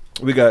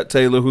 we got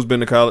Taylor, who's been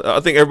to college. I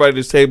think everybody at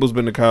this table's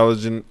been to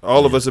college, and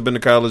all of us have been to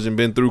college and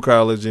been through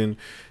college, and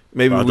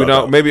maybe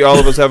maybe all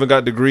of us haven't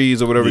got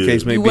degrees or whatever the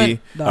case may be.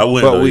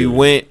 We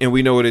went, and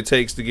we know what it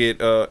takes to get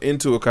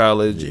into a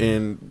college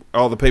and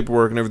all the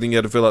paperwork and everything you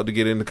had to fill out to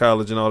get into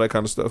college and all that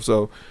kind of stuff.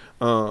 So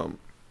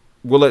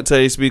we'll let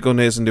Tay speak on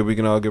this, and then we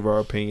can all give our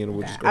opinion.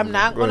 We'll just I'm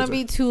not going to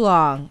be too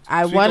long.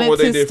 I wanted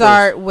to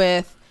start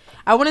with,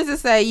 I wanted to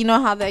say, you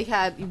know how they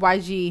had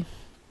YG,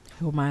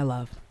 whom I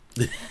love,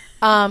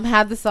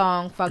 had the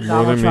song "Fuck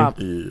Donald Trump."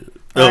 Right?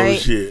 Oh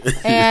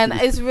shit! And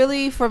it's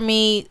really, for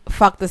me,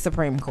 fuck the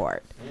Supreme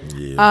Court.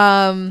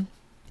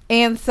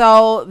 And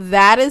so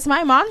that is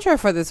my mantra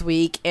for this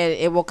week, and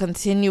it will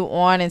continue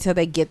on until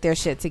they get their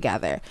shit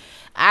together.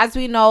 As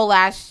we know,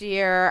 last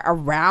year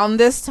around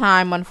this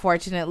time,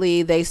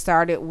 unfortunately, they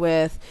started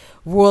with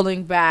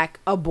ruling back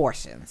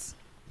abortions.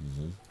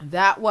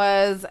 That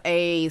was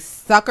a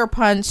sucker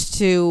punch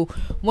to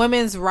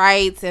women's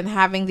rights and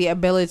having the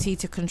ability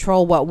to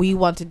control what we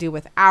want to do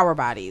with our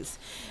bodies.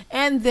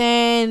 And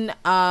then,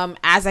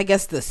 as I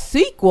guess the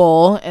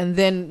sequel, and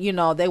then, you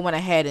know, they went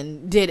ahead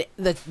and did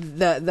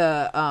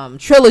the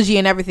trilogy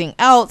and everything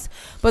else.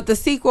 But the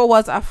sequel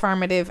was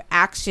affirmative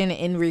action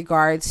in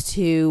regards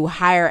to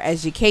higher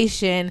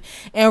education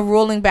and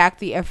ruling back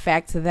the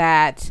effect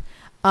that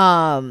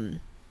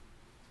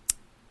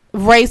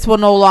race will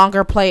no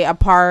longer play a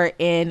part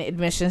in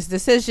admissions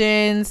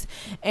decisions,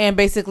 and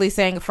basically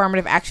saying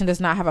affirmative action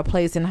does not have a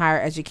place in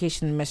higher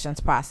education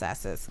admissions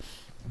processes.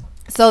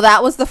 So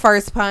that was the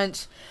first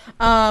punch.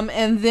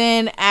 And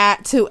then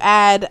to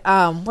add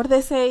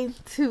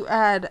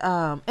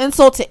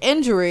insult to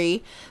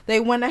injury, they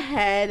went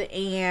ahead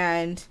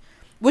and,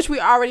 which we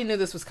already knew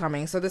this was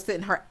coming, so this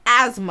didn't hurt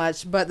as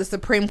much, but the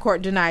Supreme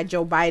Court denied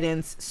Joe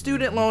Biden's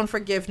student loan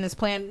forgiveness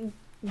plan.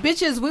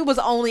 Bitches, we was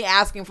only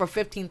asking for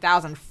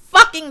 $15,000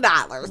 fucking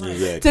dollars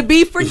to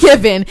be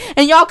forgiven,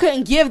 and y'all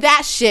couldn't give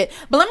that shit.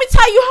 But let me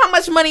tell you how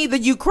much money the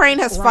Ukraine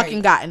has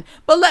fucking gotten.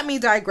 But let me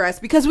digress,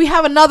 because we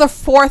have another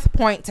fourth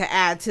point to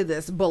add to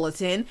this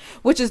bulletin,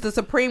 which is the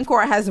Supreme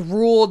Court has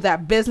ruled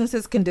that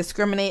businesses can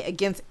discriminate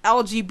against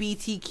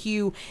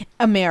LGBTQ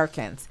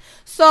Americans.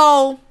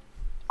 So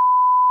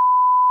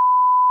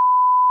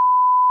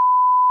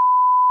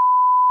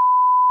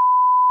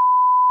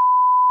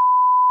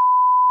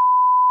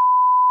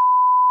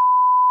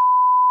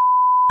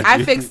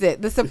I fixed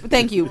it.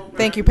 Thank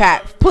you,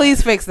 Pat.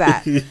 Please fix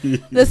that.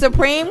 The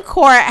Supreme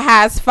Court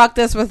has fucked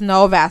us with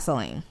no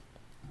Vaseline.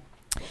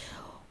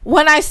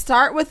 When I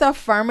start with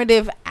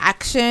affirmative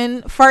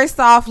action, first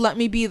off, let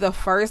me be the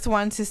first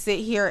one to sit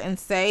here and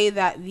say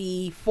that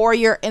the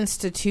four-year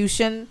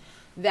institution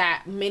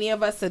that many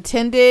of us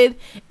attended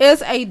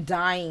is a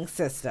dying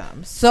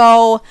system.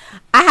 So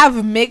I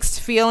have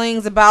mixed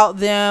feelings about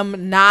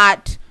them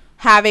not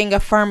having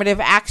affirmative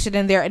action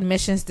in their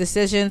admissions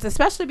decisions,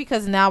 especially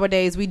because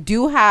nowadays we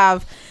do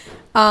have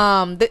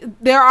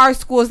there are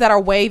schools that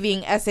are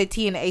waiving SAT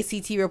and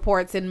ACT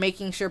reports and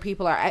making sure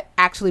people are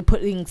actually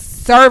putting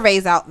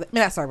essays out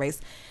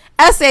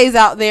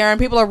there, and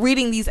people are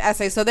reading these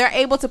essays, so they're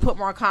able to put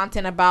more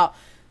content about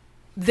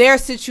their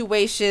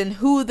situation,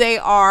 who they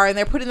are, and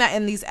they're putting that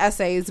in these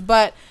essays.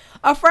 But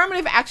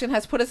affirmative action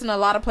has put us in a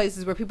lot of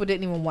places where people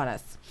didn't even want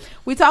us.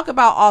 We talk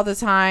about all the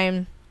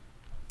time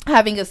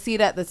having a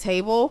seat at the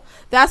table.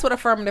 That's what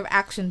affirmative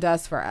action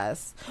does for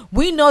us.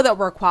 We know that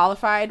we're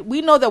qualified. We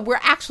know that we're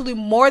actually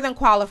more than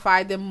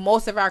qualified than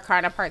most of our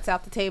counterparts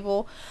at the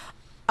table.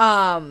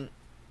 And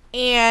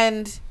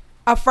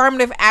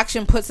affirmative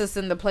action puts us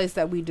in the place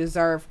that we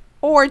deserve,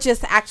 or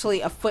just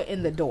actually a foot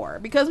in the door,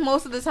 because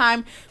most of the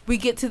time we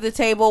get to the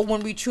table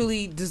when we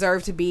truly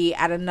deserve to be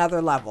at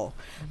another level,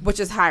 which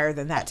is higher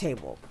than that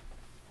table.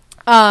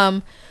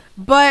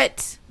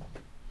 But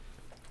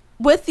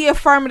with the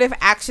affirmative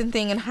action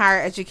thing in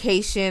higher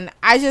education,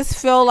 I just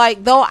feel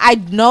like, though I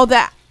know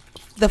that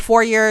the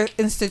four-year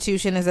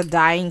institution is a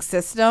dying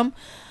system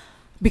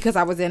because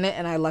I was in it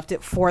and I left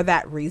it for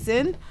that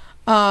reason,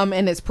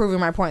 and it's proving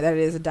my point that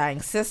it is a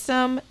dying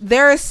system,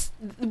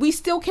 we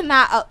still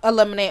cannot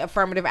eliminate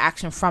affirmative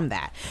action from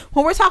that.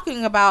 When we're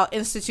talking about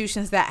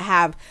institutions that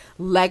have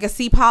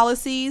legacy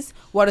policies,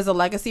 what is a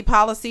legacy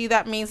policy?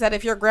 That means that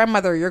if your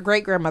grandmother, your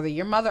great-grandmother,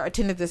 your mother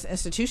attended this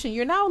institution,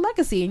 you're now a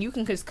legacy, and you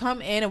can just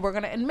come in and we're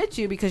going to admit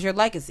you because you're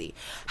legacy.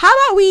 How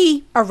about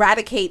we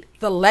eradicate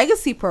the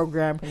legacy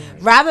program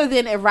rather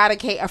than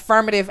eradicate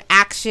affirmative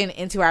action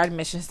into our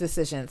admissions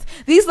decisions?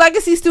 These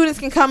legacy students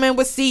can come in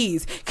with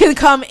C's, can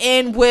come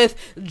in with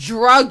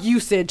drug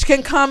usage,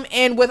 can come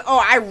in with,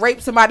 oh, I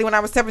raped somebody when I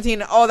was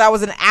 17, and oh, that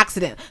was an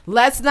accident.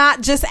 Let's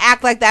not just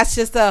act like that's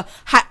just a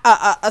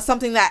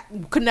something that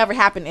could never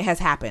happen. It has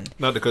happened.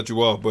 Not to cut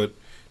you off, but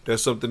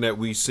that's something that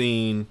we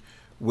seen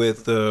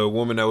with the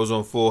woman that was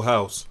on Full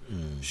House.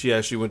 She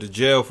actually went to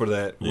jail for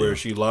that, where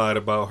she lied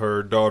about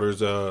her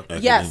daughter's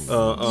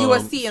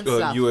USC and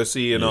stuff.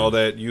 USC and all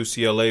that.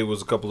 UCLA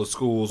was a couple of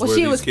schools where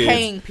she these was kids,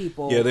 paying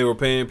people. Yeah, they were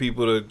paying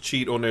people to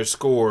cheat on their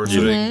score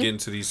so they can get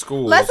into these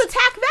schools. Let's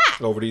attack that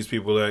over these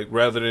people, like,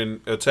 rather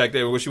than attack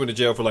that. Well, she went to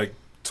jail for like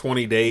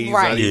 20 days,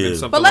 right? Not even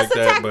something but let's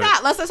like attack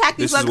that. Let's attack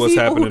these legacy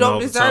people who don't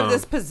deserve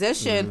this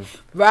position,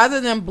 rather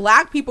than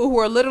black people who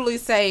are literally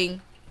saying,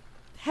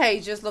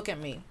 "Hey, just look at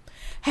me.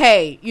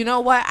 Hey, you know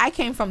what? I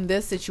came from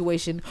this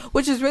situation,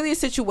 which is really a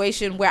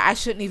situation where I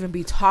shouldn't even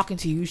be talking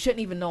to you. You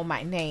shouldn't even know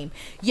my name.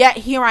 Yet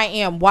here I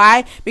am.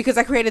 Why? Because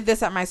I created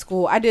this at my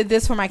school. I did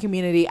this for my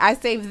community. I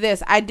saved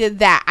this. I did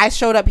that. I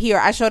showed up here.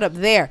 I showed up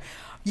there."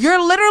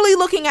 You're literally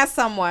looking at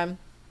someone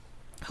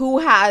who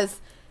has,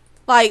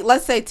 like,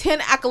 let's say 10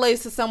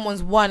 accolades to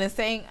someone's one and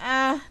saying,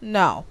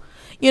 no.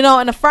 You know,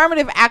 an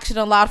affirmative action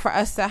allowed for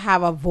us to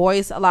have a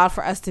voice, allowed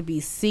for us to be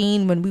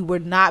seen when we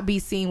would not be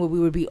seen, when we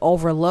would be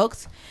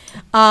overlooked.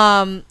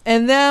 And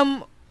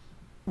them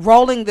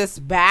rolling this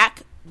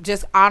back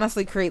just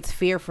honestly creates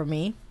fear for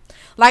me.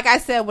 Like I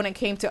said, when it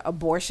came to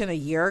abortion a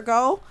year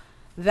ago,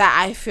 that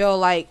I feel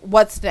like,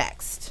 what's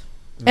next?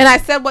 And I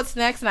said what's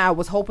next, and I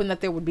was hoping that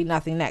there would be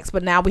nothing next.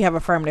 But now we have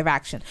affirmative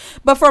action.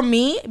 But for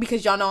me,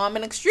 because y'all know I'm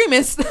an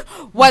extremist,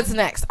 what's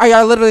next? Are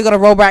y'all literally going to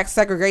roll back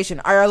segregation?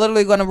 Are y'all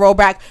literally going to roll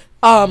back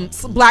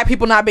black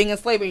people not being in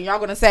slavery? And y'all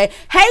going to say,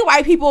 hey,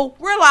 white people,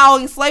 we're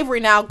allowing slavery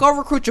now. Go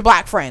recruit your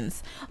black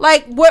friends.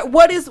 Like,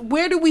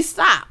 where do we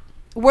stop?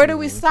 Where do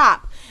we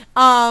stop?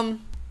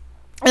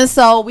 And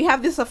so we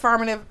have this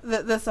affirmative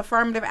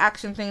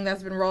action thing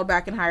that's been rolled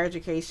back in higher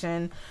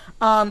education.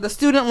 The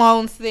student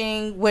loans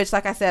thing, which,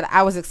 like I said,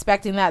 I was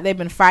expecting that. They've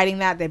been fighting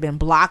that. They've been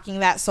blocking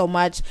that so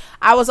much.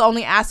 I was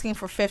only asking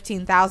for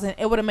 $15,000.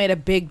 It would have made a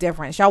big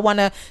difference. Y'all want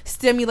to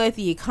stimulate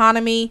the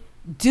economy?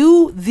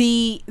 Do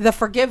the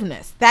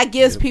forgiveness. That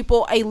gives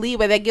people a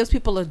leeway. That gives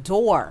people a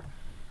door.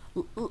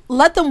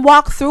 let them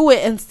walk through it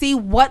and see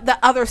what the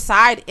other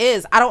side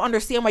is. I don't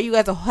understand why you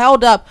guys are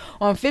held up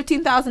on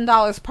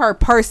 $15,000 per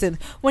person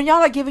when y'all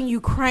are giving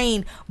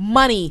Ukraine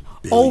money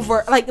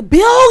over like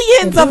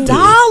billions of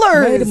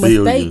dollars. Made a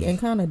mistake and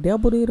kind of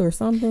doubled it or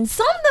something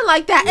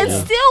like that. And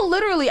still,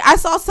 literally, I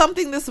saw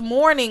something this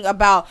morning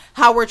about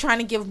how we're trying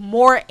to give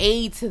more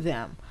aid to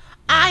them.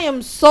 I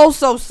am so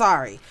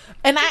sorry.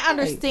 And I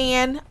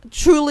understand,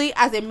 truly,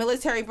 as a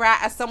military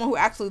brat, as someone who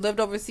actually lived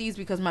overseas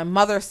because my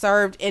mother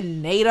served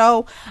in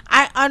NATO,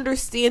 I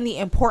understand the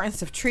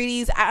importance of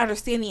treaties. I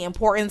understand the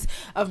importance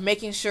of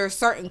making sure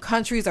certain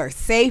countries are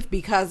safe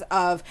because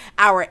of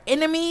our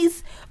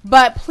enemies.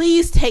 But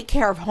please take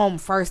care of home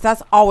first.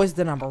 That's always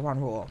the number one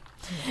rule.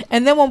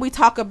 And then when we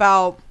talk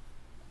about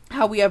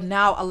how we have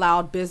now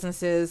allowed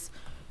businesses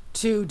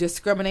to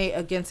discriminate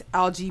against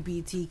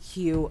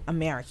LGBTQ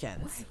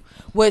Americans,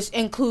 which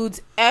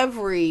includes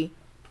every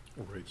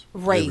race.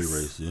 Every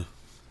race, yeah.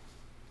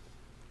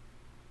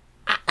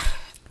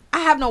 I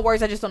have no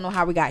words. I just don't know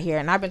how we got here.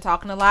 And I've been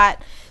talking a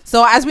lot.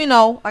 So as we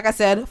know, like I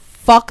said,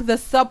 fuck the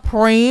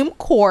Supreme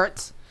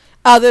Court.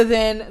 Other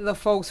than the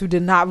folks who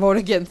did not vote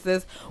against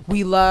this,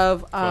 we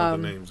love the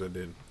names I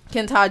did.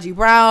 Ketanji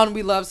Brown.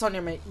 We love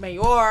Sonia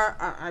Mayor.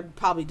 I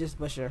probably just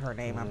butchered her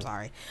name. I'm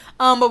sorry.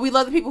 But we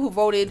love the people who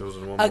voted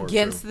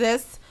against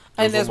this.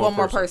 And there's one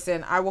more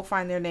person. I will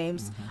find their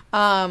names.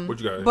 What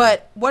you got?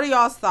 But what are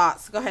y'all's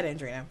thoughts? Go ahead,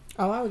 Andrina.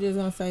 Oh, I was just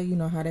gonna say,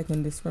 how they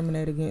can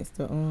discriminate against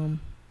the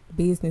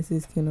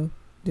businesses can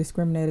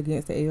discriminate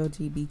against the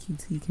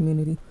LGBTQ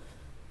community.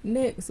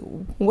 Next,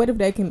 what if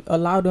they can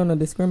allow them to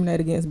discriminate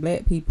against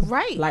black people?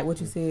 Right. Like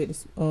what you said,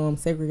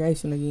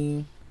 segregation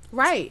again.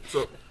 Right.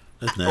 So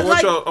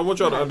I want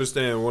y'all to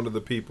understand one of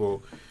the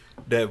people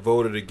that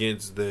voted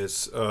against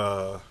this.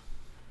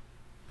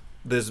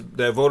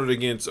 That voted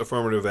against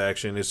affirmative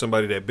action is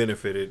somebody that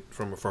benefited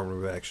from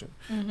affirmative action.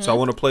 Mm-hmm. So I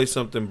want to play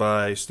something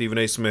by Stephen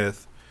A.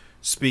 Smith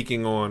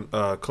speaking on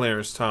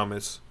Clarence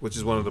Thomas, which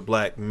is one of the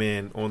black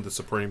men on the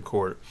Supreme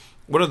Court.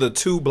 One of the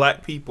two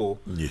black people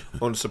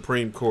on the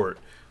Supreme Court.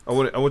 I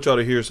want y'all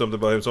to hear something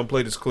about him. So I'm going to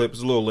play this clip.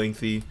 It's a little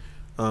lengthy.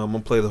 I'm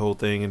going to play the whole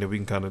thing, and then we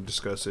can kind of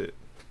discuss it.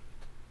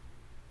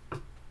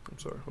 I'm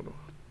sorry. Hold on.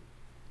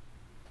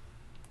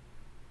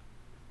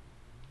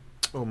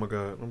 Oh, my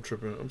God. I'm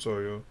tripping. I'm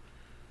sorry, y'all.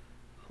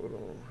 Hold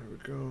on, here we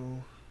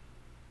go.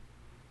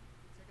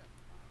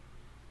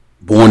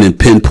 Born in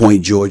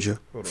Pinpoint, Georgia,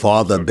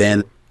 father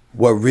abandoned.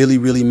 What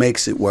really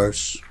makes it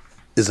worse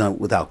is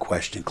without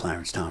question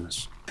Clarence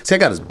Thomas. See, I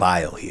got his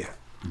bio here.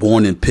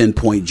 Born in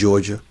Pinpoint,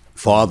 Georgia,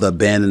 father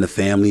abandoned the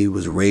family,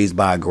 was raised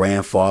by a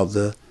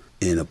grandfather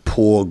in a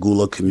poor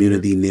Gula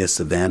community near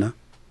Savannah.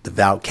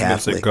 Devout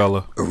Catholic,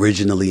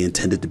 originally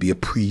intended to be a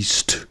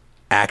priest.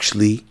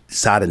 Actually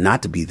decided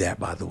not to be that,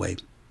 by the way,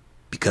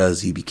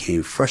 because he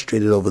became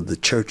frustrated over the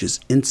church's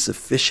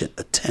insufficient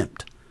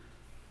attempt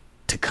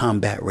to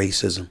combat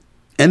racism.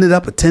 Ended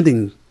up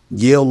attending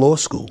Yale Law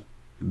School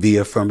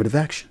via affirmative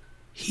action.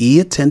 He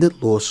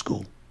attended law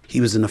school.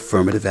 He was an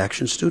affirmative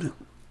action student.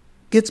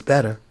 Gets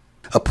better.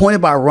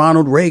 Appointed by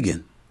Ronald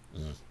Reagan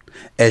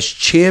as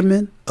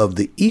chairman of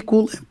the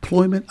Equal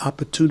Employment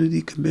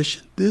Opportunity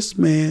Commission. This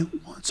man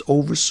once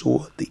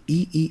oversaw the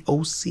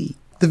EEOC.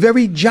 The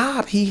very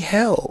job he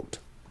held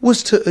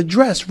was to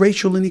address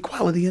racial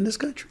inequality in this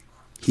country.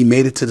 He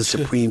made it to the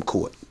Supreme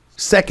Court.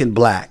 Second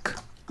black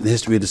in the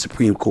history of the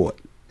Supreme Court.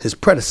 His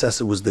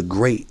predecessor was the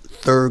great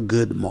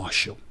Thurgood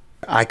Marshall.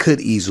 I could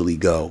easily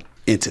go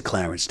into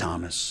Clarence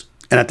Thomas.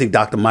 And I think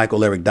Dr.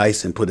 Michael Eric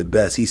Dyson put it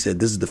best. He said,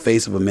 this is the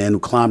face of a man who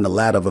climbed the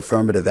ladder of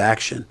affirmative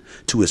action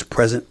to his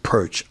present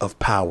perch of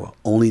power,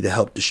 only to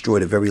help destroy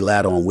the very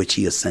ladder on which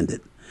he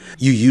ascended.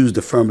 You used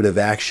affirmative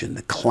action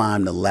to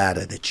climb the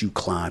ladder that you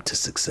climbed to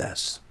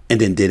success, and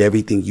then did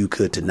everything you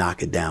could to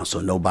knock it down so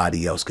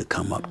nobody else could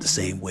come up the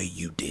same way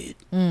you did.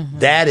 Mm-hmm.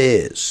 That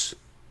is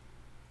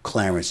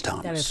Clarence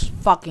Thomas. That is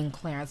fucking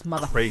Clarence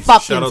motherfucking Crazy.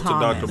 Shout out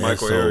Thomas. To Dr.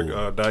 Michael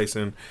Eric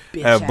Dyson. I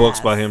have books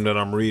by him that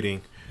I'm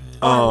reading.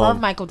 I love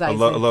Michael Dyson.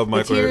 I love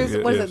Michael.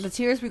 Was it The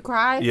Tears We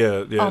Cried?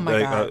 Yeah. Oh my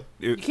God.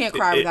 You can't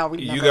cry without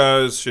reading. You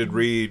guys should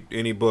read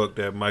any book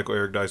that Michael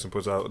Eric Dyson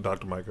puts out.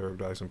 Dr. Michael Eric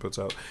Dyson puts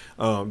out.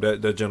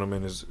 That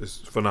gentleman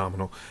is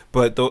phenomenal.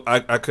 But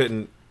I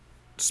couldn't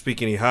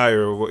speak any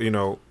higher,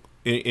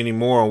 any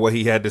more on what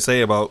he had to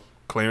say about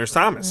Clarence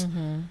Thomas.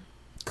 Mm-hmm.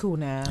 Cool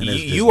now.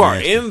 You are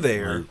in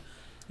there. Right.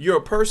 You're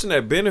a person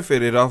that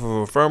benefited off of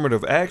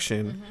affirmative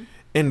action. Mm-hmm.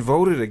 And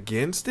voted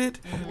against it.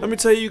 Let me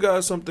tell you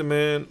guys something,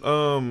 man.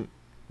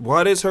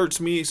 Why this hurts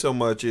me so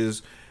much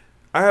is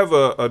I have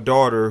a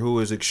daughter who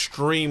is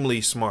extremely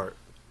smart,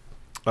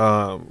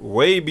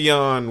 way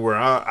beyond where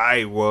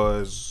I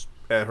was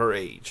at her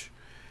age.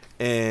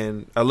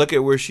 And I look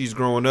at where she's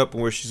growing up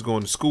and where she's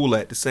going to school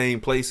at, the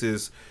same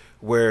places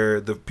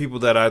where the people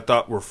that I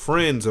thought were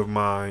friends of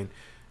mine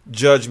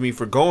judge me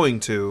for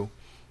going to.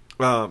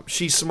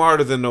 She's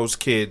smarter than those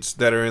kids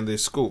that are in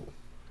this school.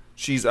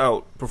 She's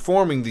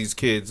outperforming these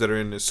kids that are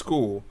in this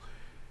school,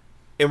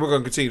 and we're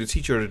going to continue to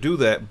teach her to do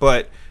that.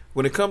 But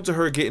when it comes to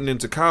her getting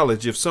into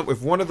college,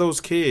 if one of those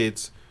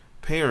kids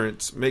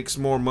parents makes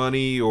more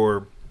money,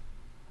 or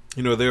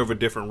they're of a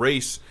different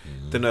race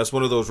than us,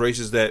 one of those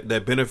races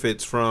that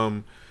benefits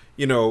from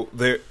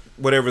their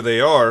whatever they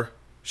are,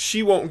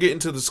 she won't get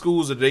into the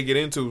schools that they get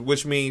into,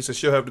 which means that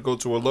she'll have to go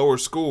to a lower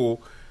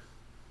school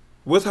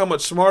with how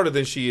much smarter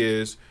than she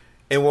is,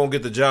 and won't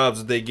get the jobs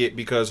that they get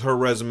because her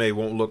resume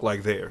won't look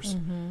like theirs.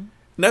 And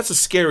that's a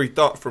scary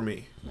thought for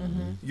me.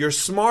 You're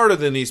smarter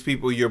than these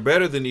people, you're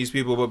better than these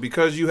people, but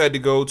because you had to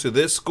go to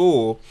this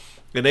school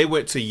and they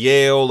went to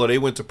Yale or they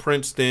went to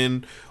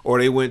Princeton or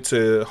they went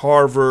to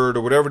Harvard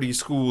or whatever these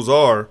schools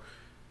are,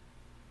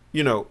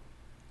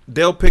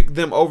 they'll pick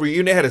them over you.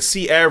 And they had a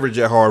C average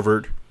at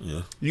Harvard.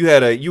 Yeah.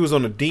 You was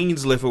on the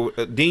dean's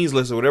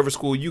list of whatever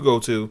school you go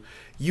to.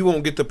 You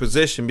won't get the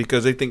position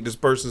because they think this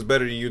person's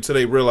better than you until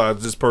they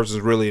realize this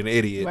person's really an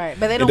idiot. Right,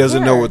 but they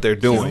doesn't know what they're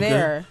doing. She's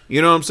there.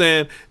 You know what I'm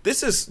saying?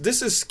 This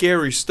is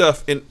scary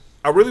stuff, and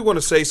I really want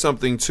to say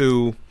something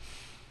to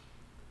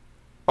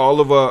all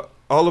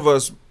of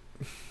us,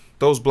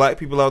 those black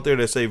people out there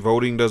that say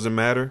voting doesn't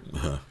matter.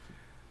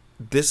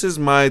 This is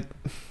my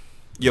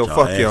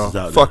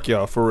fuck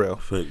y'all for real.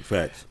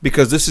 Facts.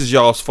 Because this is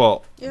y'all's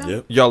fault. Yeah.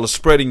 Yep. Y'all are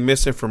spreading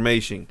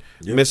misinformation,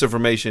 and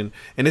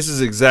this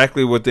is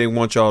exactly what they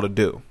want y'all to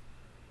do.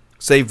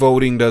 Say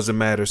voting doesn't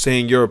matter,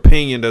 saying your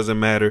opinion doesn't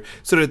matter,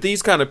 so that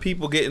these kind of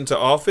people get into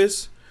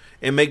office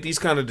and make these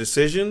kind of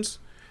decisions.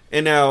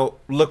 And now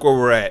look where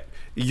we're at.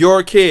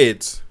 Your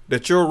kids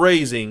that you're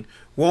raising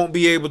won't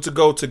be able to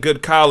go to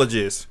good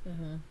colleges.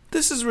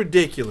 This is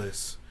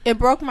ridiculous. It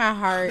broke my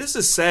heart. This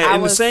is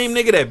sad. The same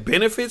nigga that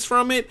benefits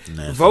from it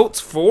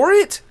votes for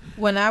it.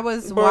 When I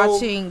was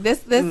watching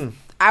this,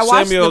 I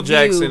watched Samuel The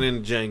Jackson View.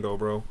 and Django,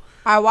 bro.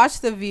 I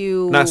watched The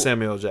View. Not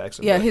Samuel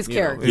Jackson. Yeah, his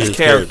character. His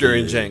character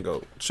in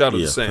Django. Shout out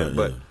to Sam,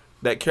 but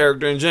that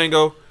character in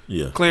Django,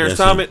 Clarence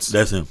Thomas.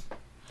 That's him.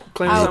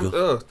 Clarence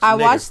Thomas. I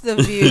watched The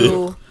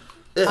View.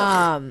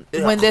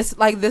 When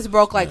this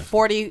broke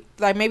 40,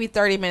 maybe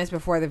 30 minutes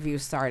before The View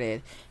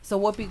started. So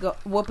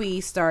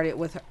Whoopi started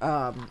with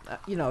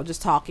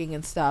just talking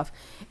and stuff,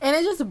 and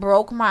it just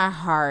broke my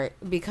heart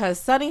because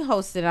Sunny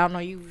hosted. I don't know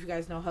if you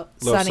guys know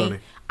Sunny.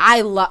 I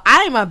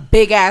am a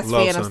big ass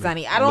fan of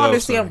Sunny. I don't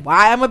understand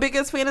why I'm a big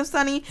ass fan of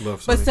Sunny,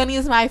 but Sunny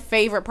is my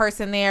favorite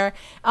person there.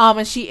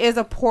 And she is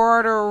a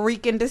Puerto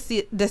Rican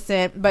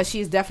descent, but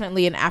she's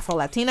definitely an Afro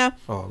Latina.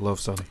 Oh, love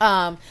Sunny.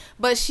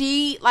 But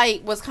she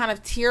was kind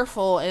of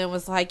tearful and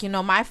was like,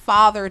 my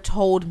father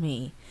told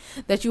me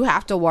that you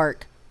have to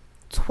work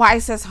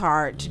twice as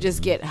hard to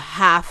just get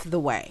half the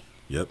way.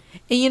 Yep.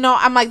 And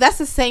I'm like, that's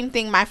the same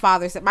thing my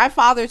father said. My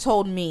father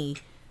told me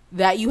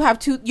that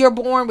you're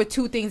born with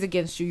two things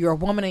against you. You're a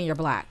woman and you're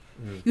black.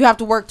 You have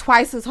to work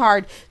twice as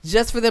hard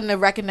just for them to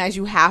recognize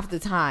you half the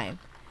time.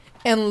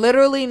 And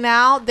literally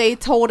now they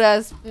told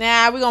us,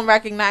 we're going to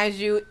recognize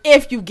you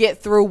if you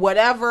get through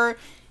whatever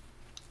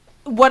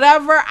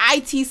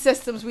IT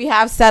systems we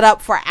have set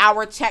up for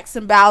our checks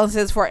and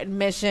balances for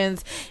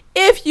admissions.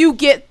 If you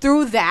get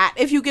through that,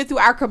 if you get through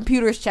our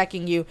computers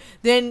checking you,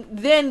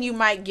 then you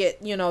might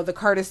get, the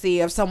courtesy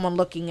of someone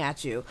looking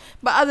at you.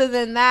 But other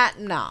than that,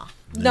 no.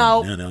 You're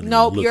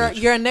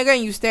a nigga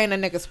and you stay in a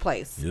nigga's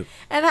place. Yep.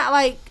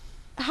 And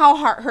how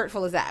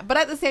hurtful is that? But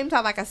at the same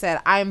time, like I said,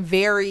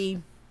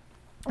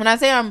 when I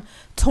say I'm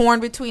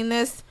torn between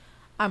this,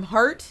 I'm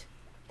hurt.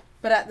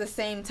 But at the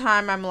same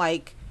time, I'm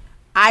like,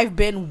 I've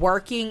been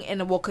working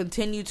and will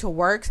continue to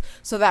work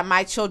so that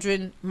my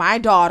children, my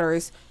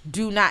daughters,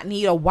 do not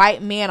need a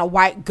white man, a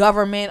white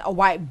government, a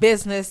white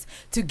business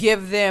to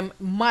give them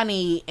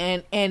money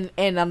and an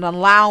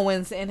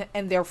allowance and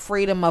their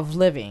freedom of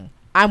living.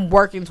 I'm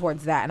working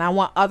towards that, and I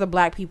want other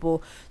black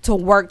people to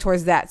work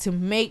towards that, to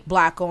make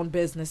black-owned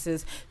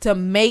businesses, to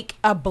make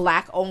a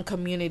black-owned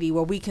community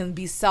where we can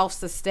be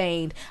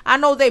self-sustained. I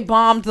know they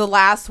bombed the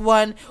last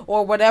one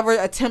or whatever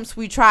attempts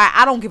we try.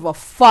 I don't give a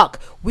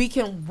fuck. We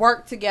can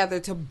work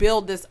together to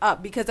build this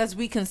up because as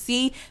we can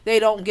see, they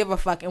don't give a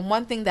fuck. And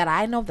one thing that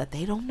I know that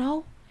they don't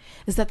know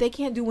is that they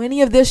can't do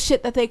any of this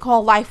shit that they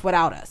call life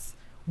without us.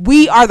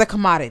 We are the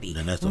commodity.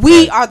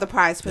 We are the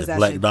prized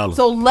possession.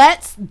 So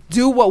let's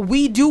do what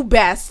we do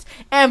best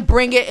and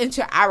bring it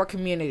into our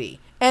community.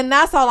 And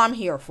that's all I'm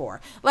here for.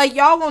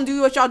 Y'all gonna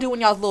do what y'all do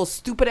in y'all's little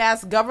stupid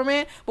ass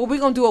government, but we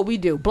gonna do what we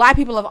do. Black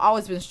people have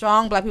always been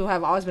strong. Black people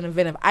have always been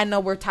inventive. I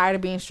know we're tired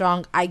of being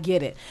strong. I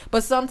get it.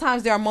 But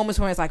sometimes there are moments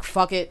when it's like,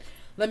 fuck it.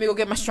 Let me go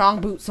get my strong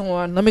boots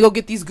on. Let me go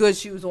get these good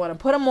shoes on and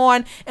put them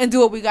on and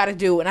do what we got to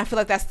do. And I feel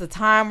like that's the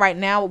time right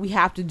now. What we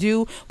have to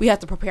do, we have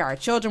to prepare our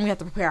children. We have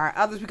to prepare our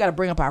others. We got to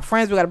bring up our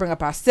friends. We got to bring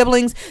up our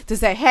siblings to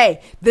say,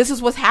 hey, this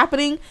is what's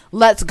happening.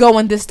 Let's go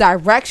in this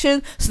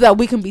direction so that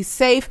we can be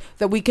safe,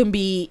 that we can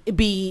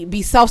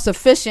be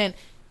self-sufficient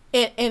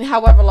in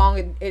however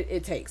long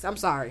it takes. I'm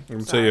sorry. Let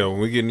me tell you, when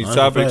we get in these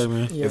topics,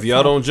 if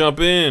y'all don't jump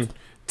in,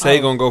 Tay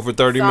gonna go for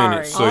 30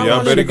 minutes, so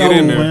y'all better get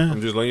in there.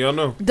 I'm just letting y'all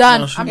know.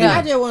 Done.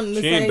 I just wanted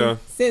to say,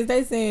 since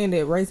they saying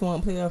that race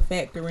won't play a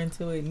factor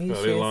into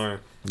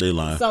admissions, they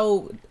lying.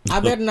 So I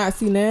better not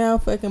see now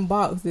fucking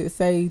box that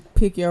say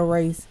pick your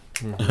race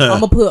I'm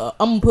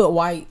gonna put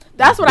white.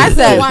 That's what I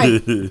said.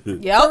 White.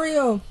 Yep. For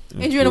real.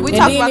 And we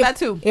talked about that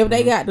too. If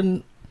they got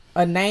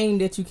a name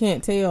that you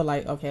can't tell,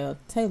 like a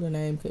Taylor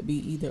name could be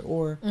either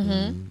or.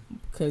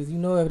 Because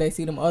if they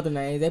see them other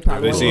names, they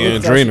probably see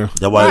Andrina.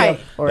 That's why.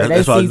 Or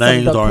That's why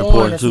names are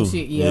important too.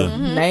 Shit. Yeah.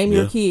 Name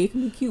your kid. It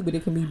can be cute, but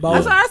it can be both.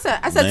 That's what I said.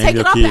 I said take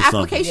it off the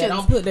application.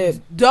 Don't put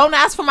that. Don't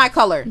ask for my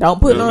color.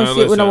 Don't put no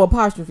shit with no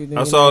apostrophe.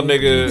 I saw a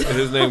nigga.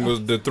 His name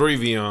was the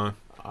 3Vion.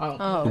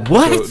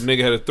 What? So,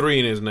 nigga had a 3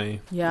 in his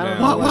name.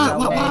 Yeah.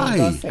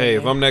 Why? Hey,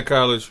 if I'm that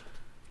college,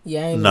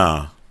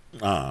 nah.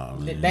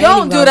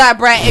 Don't do that,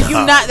 Brad. If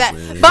you're not that,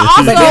 but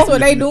also that's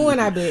what they doing.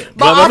 I bet.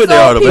 But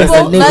also,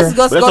 people, let's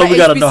go to HBCUs. We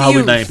gotta know how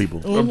we name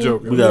people. I'm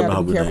joking. We gotta know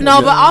how we name.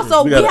 No, but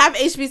also we have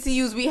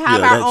HBCUs. We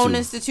have our own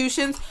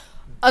institutions.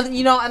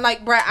 And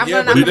like Brad, I'm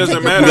gonna. But it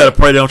doesn't matter. You gotta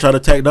pray they don't try to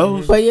attack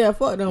those. But yeah,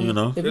 fuck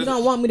them. If you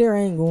don't want me there, I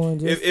ain't going.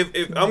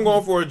 If I'm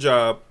going for a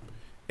job,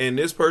 and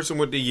this person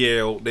went to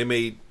Yale, they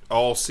made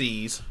all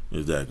C's.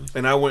 Exactly.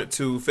 And I went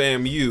to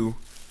FAMU,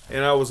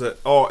 and I was an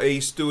all A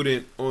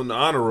student on the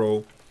honor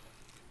roll.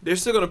 They're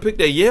still gonna pick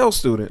that Yale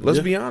student. Let's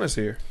be honest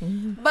here.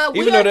 But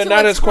even though they're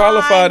not as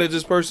qualified as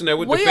this person that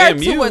went to FAMU,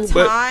 we are to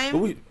a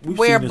time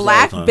where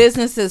black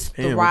businesses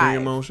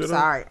thrive.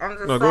 Sorry, I'm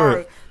just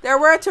sorry.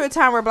 We're to a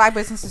time where black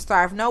businesses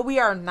thrive. No, we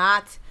are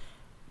not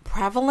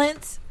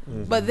prevalent,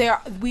 but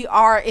we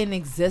are in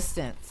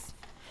existence.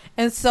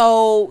 And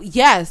so,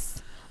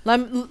 yes,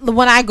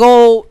 when I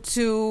go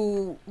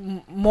to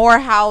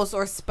Morehouse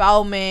or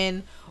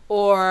Spelman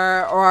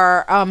or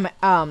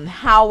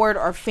Howard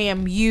or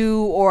FAMU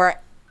or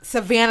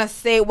Savannah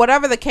State,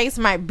 whatever the case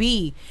might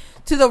be,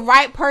 to the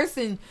right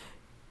person,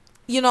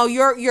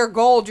 you're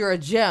gold, you're a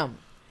gem.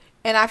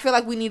 And I feel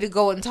like we need to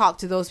go and talk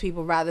to those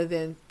people rather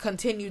than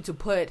continue to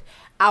put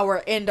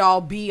our end all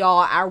be all,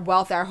 our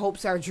wealth, our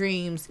hopes, our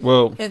dreams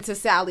into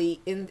Sally.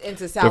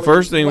 The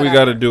first thing we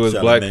got to do as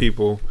black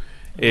people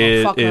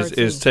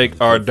is take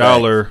our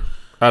dollar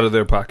out of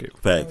their pocket.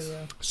 Facts.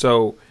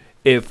 So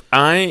if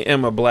I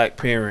am a black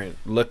parent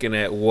looking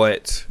at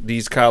what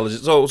these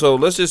colleges, so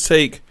let's just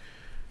take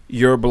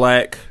your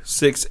black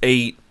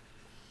 6'8",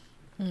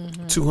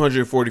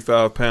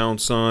 245-pound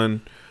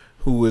son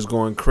who is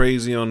going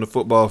crazy on the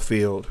football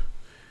field.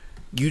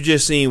 You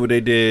just seen what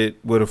they did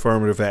with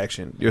affirmative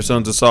action. Your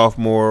son's a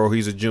sophomore or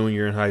he's a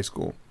junior in high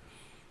school.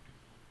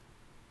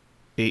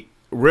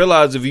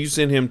 Realize if you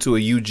send him to a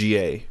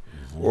UGA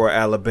or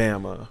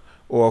Alabama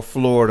or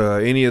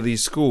Florida, any of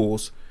these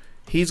schools,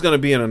 he's going to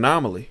be an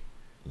anomaly.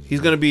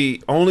 He's going to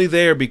be only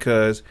there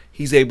because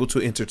he's able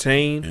to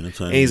entertain and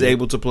he's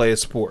able to play a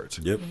sport.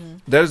 Yep.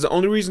 That is the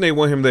only reason they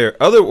want him there.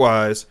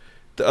 Otherwise,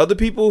 the other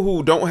people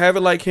who don't have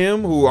it like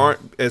him, who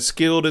aren't as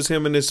skilled as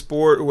him in this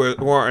sport,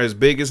 who aren't as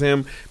big as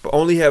him, but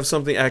only have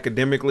something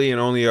academically and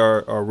only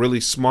are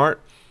really smart,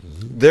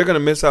 they're going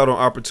to miss out on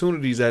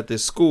opportunities at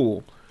this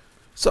school.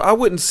 So I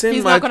wouldn't send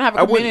He's not going to have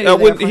a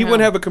community he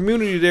wouldn't have a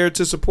community there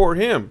to support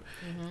him.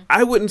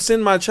 I wouldn't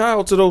send my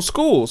child to those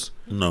schools.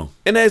 No.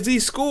 And as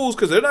these schools,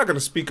 because they're not going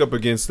to speak up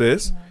against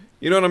this,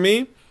 you know what I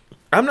mean?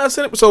 I'm not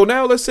sending. So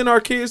now let's send our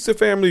kids to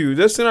FAMU.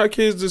 Let's send our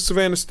kids to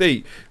Savannah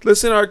State.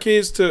 Let's send our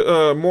kids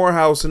to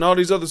Morehouse and all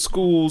these other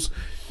schools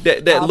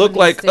that look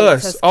like State,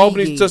 us. Tuskegee.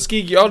 Albany,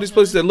 Tuskegee, all these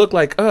places that look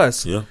like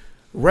us. Yeah.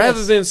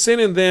 Rather than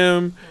sending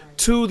them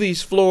to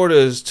these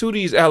Floridas, to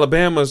these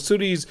Alabamas, to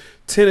these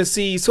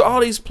Tennessees, to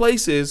all these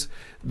places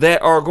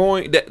that are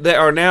going that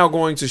are now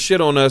going to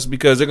shit on us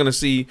because they're going to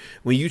see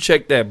when you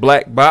check that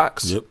black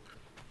box. Yep.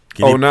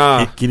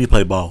 Can he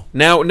play ball?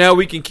 Now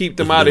we can keep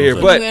them out of here.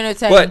 But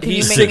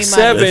he's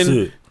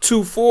 6'7",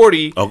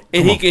 240, and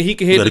he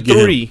can hit the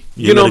three.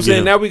 You know what I'm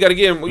saying? Now we got to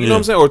get him. You know what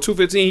I'm saying? Or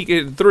 215, he can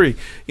hit the three.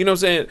 You know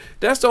what I'm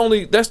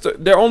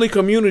saying? Their only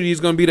community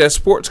is going to be that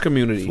sports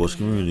community.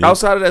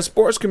 Outside of that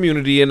sports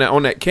community and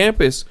on that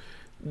campus,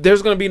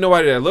 there's going to be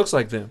nobody that looks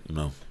like them.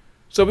 No.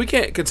 So we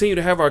can't continue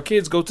to have our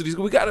kids go to these.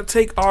 We got to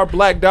take our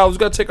black dollars. We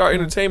got to take our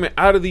entertainment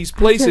out of these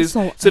places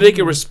so they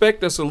can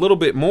respect us a little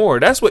bit more.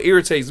 That's what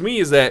irritates me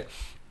is that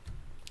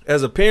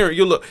as a parent,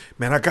 you look,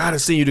 man, I got to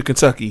send you to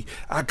Kentucky.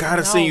 I got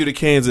to send you to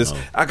Kansas.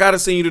 I got to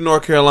send you to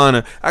North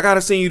Carolina. I got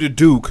to send you to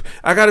Duke.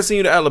 I got to send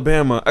you to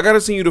Alabama. I got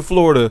to send you to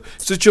Florida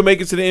so that you'll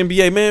make it to the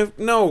NBA. Man,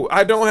 no,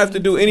 I don't have to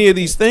do any of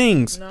these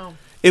things. No.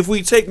 If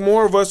we take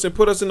more of us and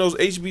put us in those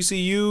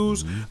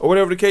HBCUs or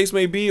whatever the case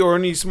may be, or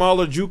any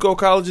smaller JUCO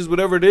colleges,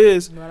 whatever it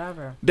is,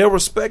 they'll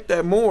respect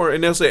that more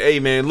and they'll say, hey,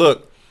 man,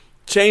 look,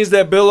 change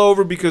that bill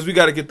over because we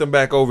got to get them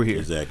back over here.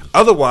 Exactly.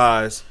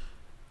 Otherwise,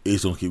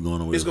 it's going to keep going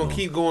the way it's going to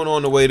keep going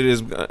on the way that it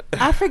is.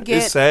 I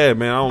forget. It's sad,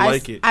 man. I don't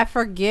like it. I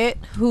forget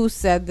who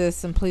said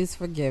this, and please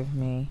forgive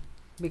me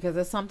because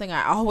it's something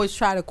I always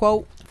try to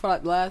quote for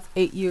like the last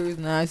 8 years,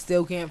 and I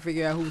still can't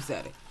figure out who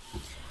said it.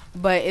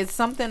 But it's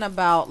something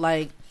about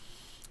like,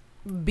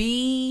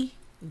 be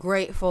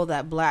grateful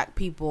that black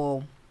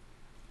people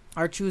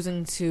are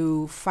choosing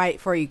to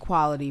fight for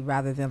equality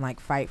rather than like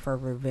fight for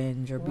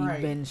revenge or be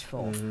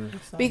vengeful.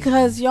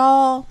 Because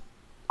y'all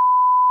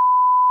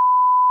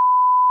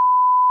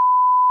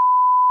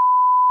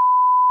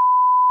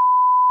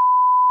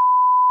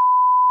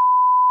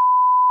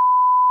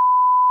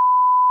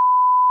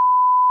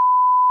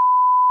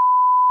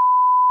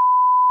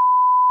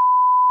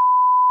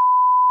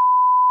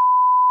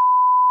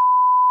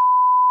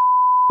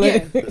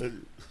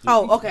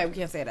Oh, okay. We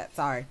can't say that.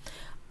 Sorry.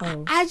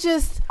 Oh. I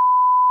just.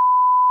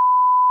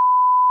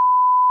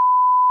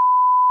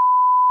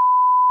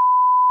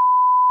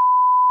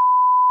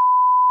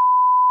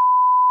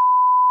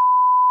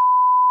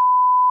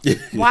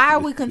 Why are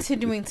we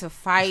continuing to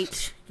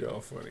fight?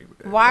 Y'all funny.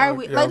 Why are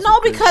we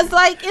because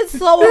like it's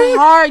so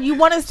hard. You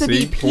want us to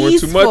be peaceful. Pouring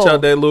too much out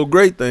that little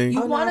great thing.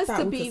 You want us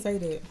to be.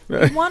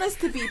 You want us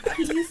to be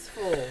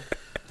peaceful.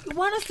 You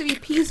want us to be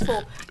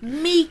peaceful,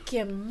 meek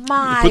and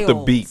mild. Put the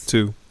beat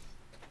too.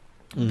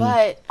 Mm-hmm.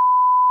 But.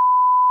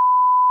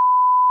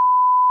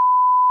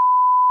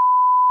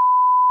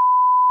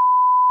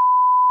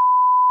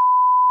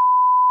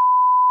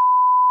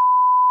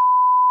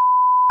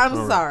 I'm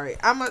sorry.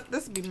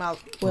 This will be my.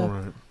 Well,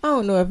 right. I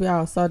don't know if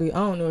y'all saw I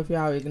don't know if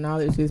y'all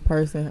acknowledge this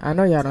person. I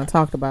know y'all done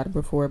talked about it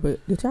before,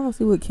 but did y'all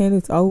see what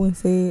Candace Owens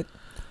said?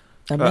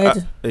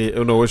 Imagine. I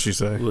don't know what she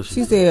said.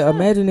 She said,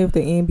 "Imagine if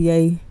the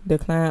NBA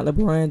declined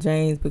LeBron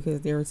James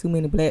because there were too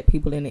many black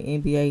people in the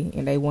NBA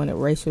and they wanted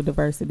racial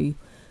diversity,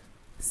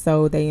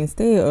 so they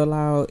instead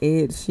allowed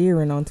Ed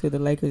Sheeran onto the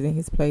Lakers in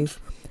his place."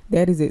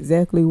 That is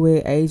exactly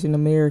what Asian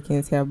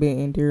Americans have been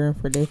enduring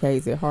for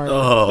decades at Harvard.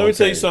 Let me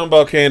tell you something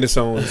about Candace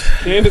Owens.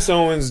 Candace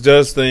Owens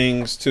does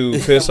things to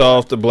piss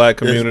off the black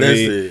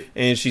community,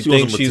 and she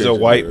thinks she's a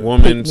white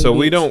woman, so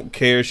we don't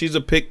care. She's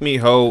a pick-me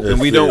hoe, and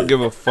we don't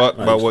give a fuck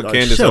about what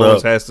Candace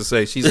Owens has to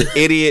say. She's an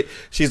idiot,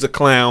 she's a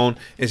clown,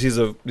 and she's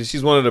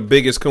one of the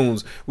biggest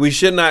coons. We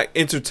should not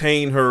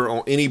entertain her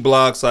on any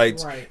blog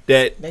sites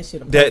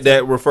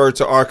that refer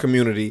to our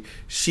community.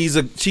 She's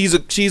a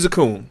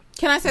coon.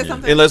 Can I say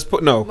something? And let's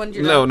put no,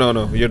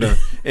 you're done.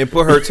 And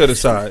put her to the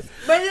side.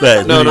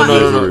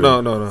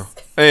 No.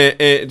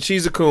 And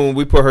she's a coon.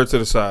 We put her to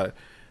the side.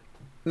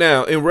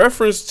 Now, in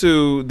reference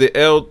to the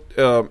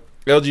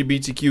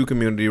LGBTQ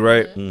community,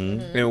 right,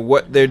 and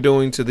what they're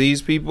doing to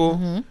these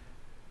people,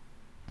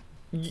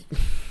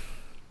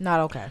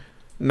 not okay.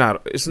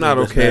 It's not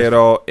okay at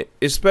all.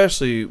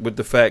 Especially with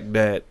the fact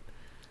that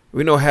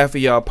we know half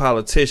of y'all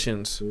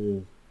politicians.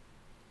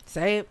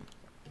 Say it.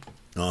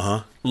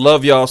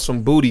 Love y'all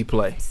some booty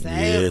play.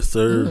 Yes,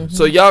 sir. Mm-hmm.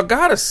 So y'all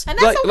gotta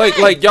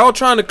like y'all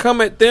trying to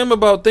come at them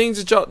about things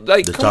that y'all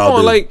like. Come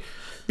on, like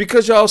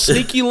because y'all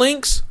sneaky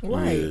links,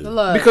 right?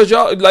 Yeah. Because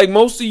y'all like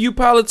most of you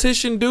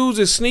politician dudes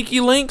is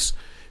sneaky links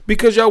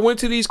because y'all went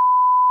to these.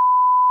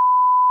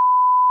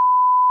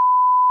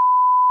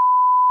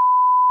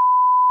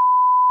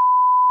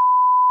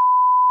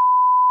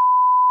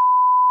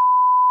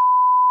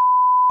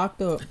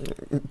 Locked up.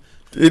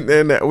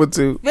 And that one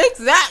too. Fix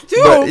that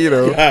too. But, you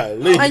know,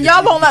 and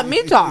y'all won't let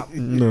me talk.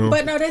 No.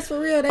 But no, that's for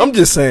real. I'm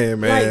just saying,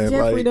 man.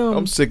 Like,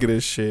 I'm sick of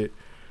this shit.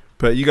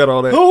 But you got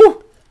all that.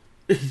 Who?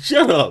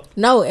 Shut up.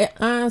 No,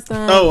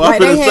 Einstein. Oh,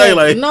 like I'm finna say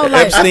like no,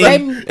 like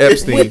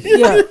Epstein.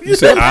 Yeah, you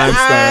said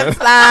Einstein.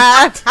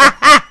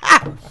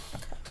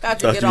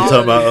 Got you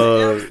talking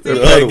about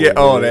get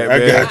all that,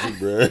 man. I got you,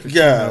 bro.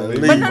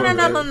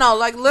 But no.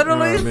 Like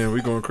literally, man,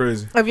 we going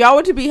crazy. If y'all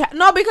were to be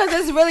because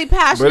it's really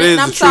passionate.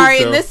 And I'm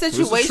sorry, in this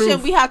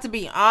situation, we have to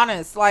be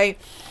honest. Like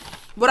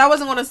what I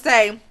wasn't gonna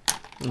say,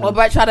 or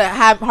Brett tried to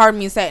have hard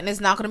me say it, and it's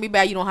not gonna be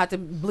bad. You don't have to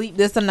bleep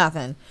this or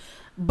nothing.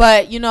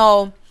 But you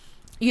know,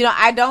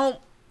 I don't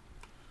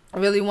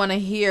really want to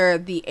hear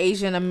the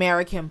Asian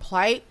American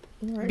plight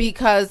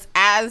because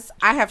as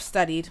I have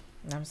studied,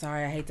 and I'm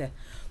sorry, I hate to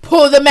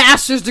pull the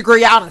master's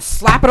degree out and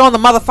slap it on the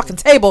motherfucking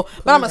table,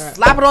 but I'm gonna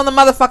slap it on the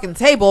motherfucking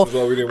table. That's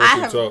why we didn't want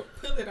you to talk.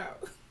 Pull it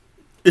out.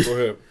 Go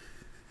ahead.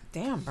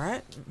 Damn,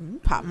 Brett,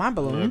 pop my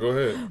balloon. Yeah, go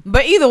ahead.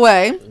 But either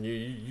way,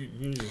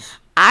 you just...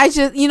 I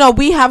just,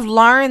 we have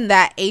learned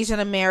that Asian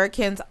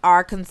Americans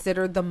are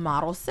considered the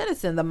model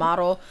citizen, the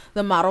model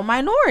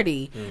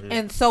minority. Mm-hmm.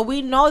 And so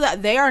we know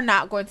that they are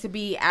not going to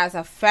be as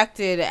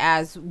affected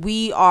as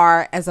we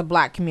are as a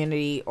black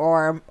community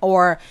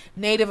or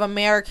Native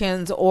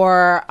Americans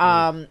or,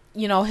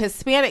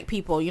 Hispanic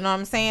people. You know what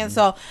I'm saying? Mm-hmm.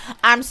 So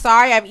I'm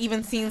sorry. I've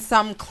even seen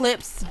some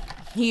clips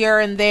here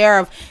and there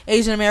of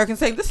Asian Americans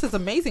saying, this is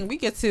amazing. We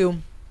get to...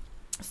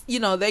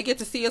 they get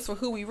to see us for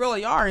who we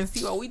really are and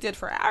see what we did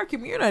for our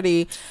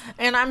community.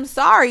 And I'm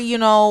sorry,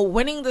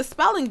 winning the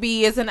spelling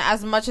bee isn't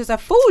as much as a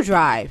food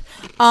drive.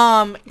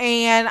 And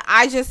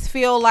I just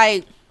feel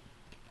like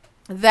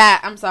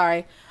that, I'm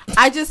sorry.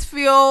 I just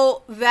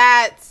feel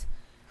that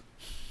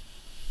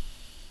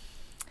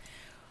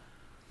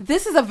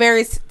this is a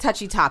very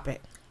touchy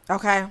topic.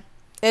 Okay?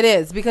 It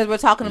is, because we're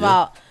talking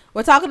about,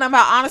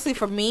 honestly,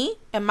 for me,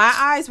 in my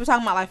eyes, we're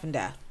talking about life and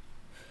death.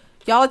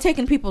 Y'all are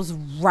taking people's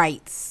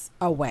rights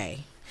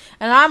away.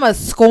 And I'm a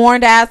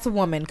scorned ass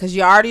woman because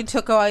you already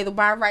took away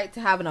my right to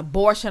have an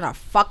abortion or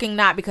fucking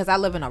not because I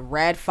live in a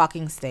red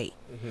fucking state.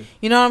 Mm-hmm.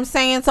 You know what I'm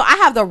saying? So I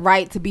have the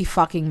right to be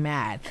fucking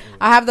mad.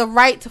 I have the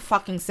right to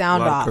fucking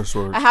sound off.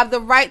 I have the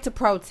right to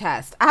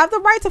protest. I have the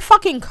right to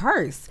fucking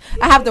curse.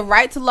 I have the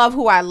right to love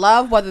who I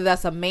love, whether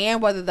that's a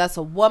man, whether that's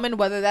a woman,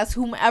 whether that's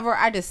whomever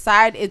I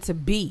decide it to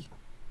be.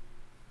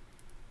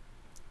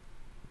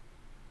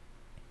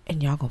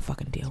 And y'all gonna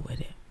fucking deal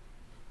with it.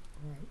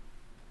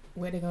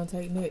 Where they gonna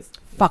take next?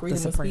 Fuck the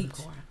Supreme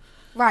Court.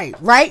 Right.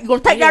 You gonna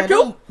take that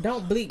too?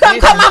 Don't bleep. Come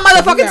cut my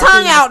motherfucking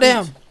tongue out,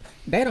 them.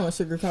 They don't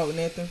sugarcoat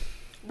nothing.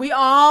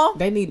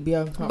 They need to be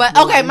uncomfortable. But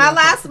okay, my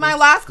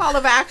last call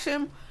of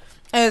action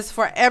is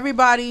for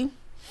everybody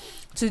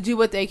to do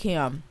what they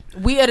can.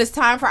 It is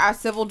time for our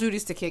civil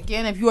duties to kick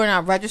in. If you are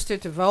not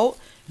registered to vote,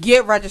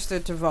 get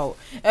registered to vote.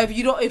 If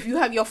you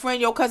have your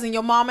friend, your cousin,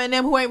 your mama and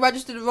them who ain't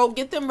registered to vote,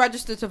 get them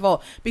registered to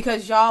vote.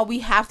 Because y'all, we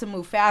have to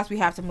move fast, we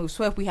have to move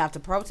swift, we have to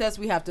protest,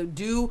 we have to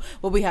do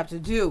what we have to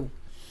do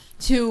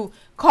to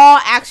call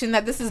action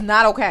that this is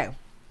not okay.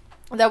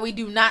 That we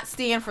do not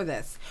stand for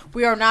this.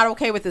 We are not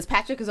okay with this.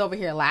 Patrick is over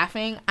here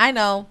laughing. I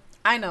know.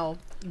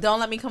 Don't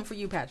let me come for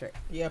you, Patrick.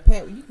 Yeah,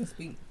 Pat, you can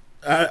speak.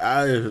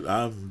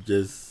 I'm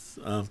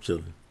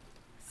chilling.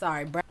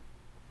 Sorry, bro.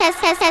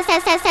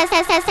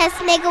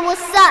 Nigga,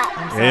 what's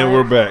up? And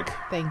we're back.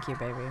 Thank you,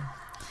 baby.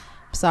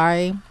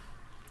 Sorry.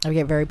 I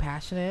get very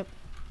passionate.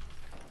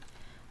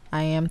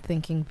 I am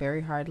thinking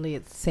very hardly.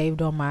 It's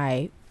saved on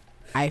my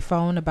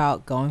iPhone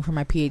about going for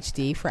my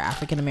PhD for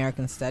African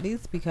American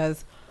Studies,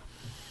 because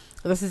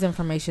this is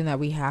information that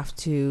we have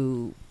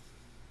to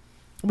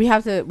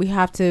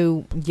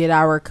get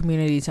our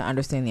community to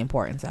understand the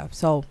importance of.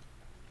 So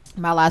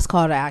my last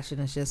call to action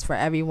is just for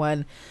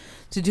everyone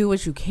to do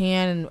what you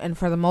can, and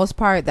for the most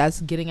part,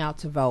 that's getting out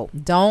to vote.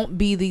 Don't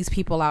be these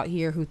people out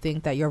here who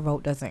think that your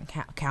vote doesn't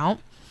count,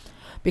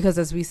 because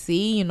as we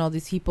see,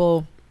 these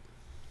people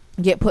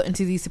get put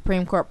into these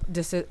Supreme Court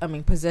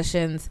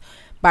positions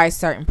by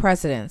certain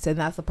presidents, and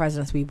that's the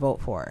presidents we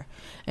vote for.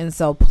 And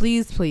so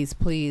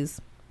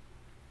please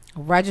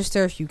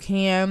register if you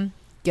can.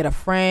 Get a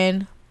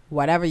friend,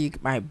 whatever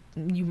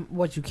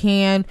what you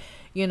can.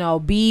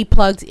 Be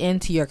plugged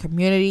into your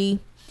community.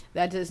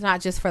 That is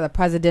not just for the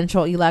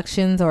presidential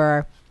elections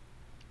or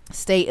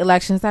state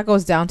elections. That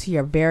goes down to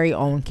your very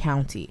own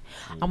county.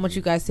 I want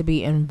you guys to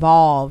be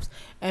involved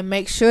and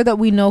make sure that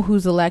we know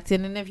who's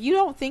elected. And if you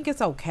don't think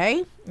it's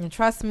okay, and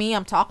trust me,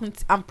 I'm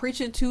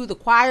preaching to the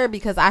choir,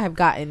 because I have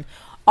gotten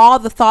all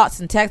the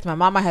thoughts and texts. My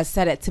mama has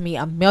said it to me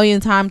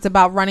 1,000,000 times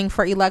about running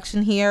for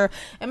election here,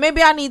 and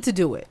maybe I need to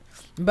do it.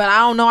 But I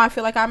don't know. I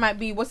feel like I might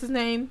be, what's his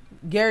name?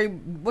 Gary,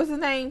 what's his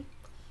name?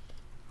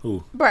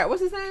 Who? Brett,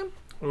 what's his name?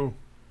 Who?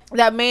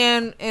 That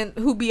man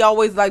who be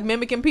always like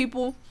mimicking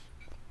people.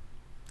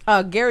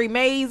 Gary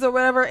Mays or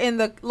whatever in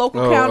the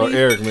local county.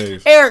 Eric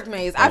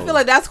Mays. I feel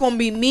like that's going to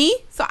be me.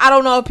 So I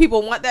don't know if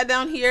people want that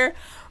down here.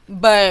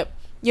 But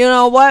you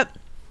know what?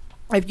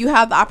 If you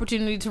have the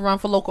opportunity to run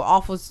for local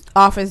office,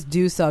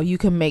 do so. You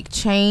can make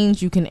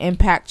change. You can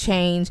impact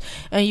change.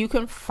 And you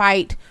can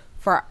fight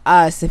for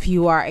us if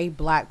you are a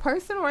black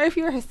person or if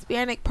you're a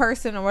Hispanic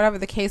person or whatever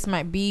the case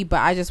might be. But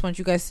I just want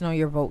you guys to know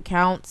your vote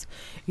counts.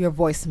 Your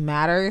voice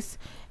matters.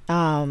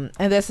 And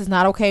this is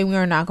not okay. We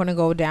are not going to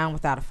go down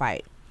without a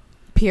fight.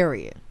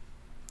 Period.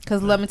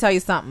 Because let me tell you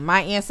something. My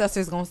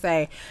ancestors going to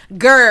say,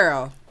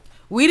 girl,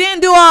 we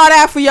didn't do all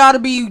that for y'all to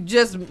be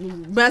just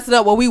messing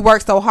up what we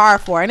worked so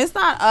hard for. And it's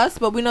not us,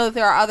 but we know that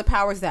there are other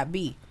powers that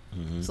be.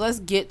 Mm-hmm. So let's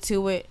get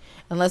to it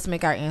and let's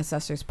make our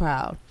ancestors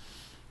proud.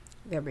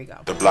 There we go.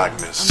 The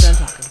blackness. I'm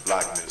done talking.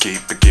 Blackness.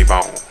 Keep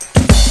on.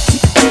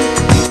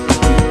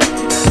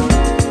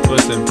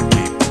 Listen,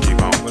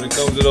 keep on. When it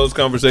comes to those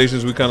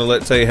conversations, we kind of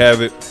let Tay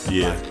have it.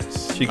 Yeah.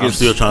 I'm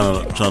still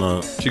trying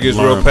to. She gets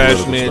real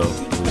passionate.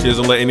 She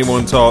doesn't let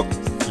anyone talk.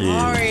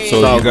 Yeah.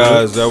 So you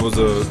guys, that was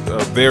a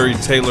very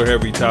Taylor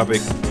heavy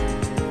topic.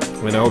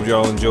 And I hope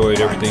y'all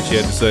enjoyed everything she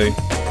had to say.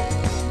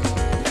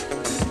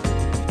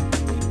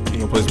 I'm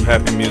gonna play some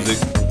happy music.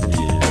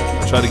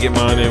 Yeah. I tried to get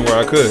mine in where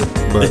I could,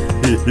 but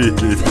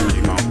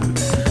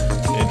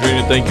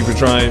Andrina, thank you for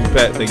trying.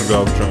 Pat, thank you for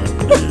all for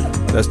trying. Yeah.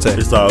 That's Tay.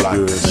 It's all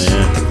good,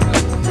 man.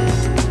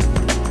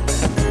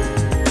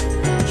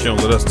 She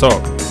don't let us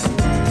talk.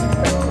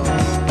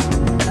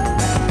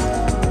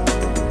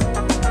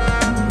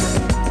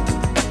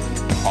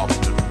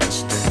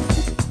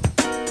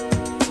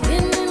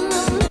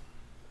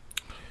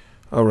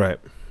 All right.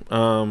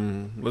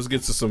 Let's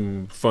get to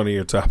some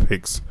funnier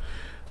topics.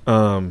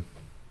 Andrina,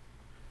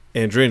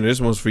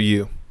 this one's for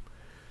you.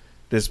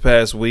 This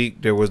past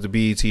week, there was the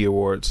BET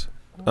Awards.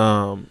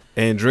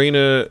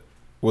 Andrina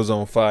was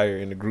on fire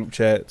in the group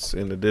chats,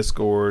 in the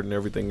Discord, and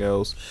everything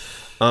else.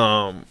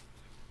 I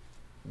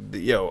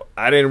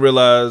didn't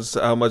realize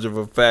how much of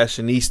a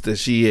fashionista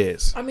she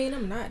is. I mean,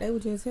 I'm not. They were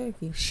just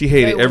tacky. She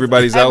hated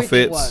everybody's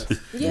outfits.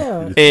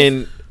 Yeah.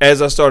 And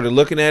as I started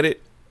looking at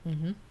it,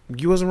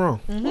 you wasn't wrong.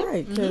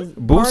 Right.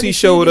 Boosie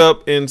showed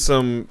up in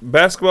some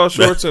basketball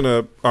shorts and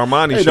a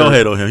Armani shirt. Don't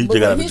hate on him. He just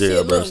got out of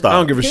jail, bro. Stop. I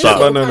don't give a shit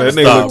about none of that.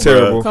 Nigga look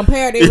terrible.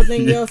 Compared to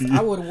everything else,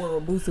 I would have worn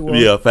what Boosie wore.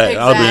 Yeah, fact.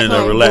 I've been in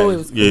there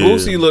relaxed. Yeah.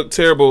 Boosie looked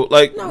terrible.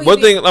 Like, one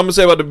thing I'm going to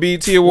say about the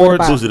BET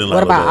Awards.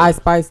 What about Ice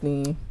Spice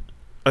then?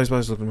 Ice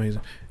Spice looked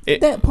amazing.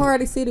 That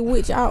Party City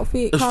Witch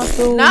outfit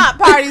costume. Not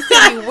Party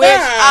City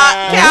Witch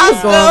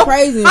costume. Going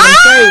crazy.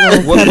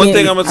 One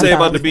thing I'm going to say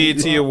about the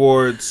BET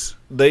Awards,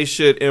 they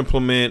should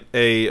implement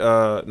a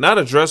not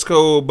a dress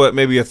code, but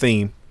maybe a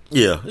theme.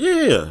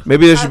 Yeah.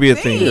 Maybe there should be a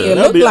theme. It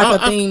looked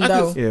like a theme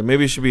though. Yeah,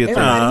 maybe it should be a theme.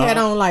 Everybody had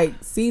on like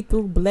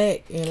see-through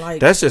black and like.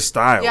 That's just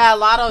style. Yeah, a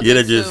lot of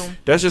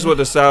that's just what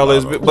the style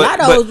is. But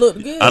Lotto's look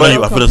good. I know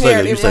you. I feel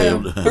like you say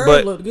it.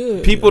 But looked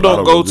good. People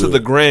don't go to the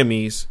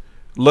Grammys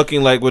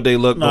looking like what they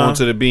look going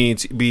to the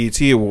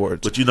BET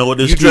Awards. But you know what?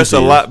 This you dress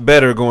a lot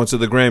better going to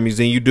the Grammys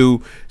than you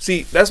do.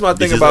 See, that's my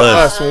thing about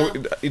us.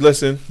 When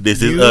listen,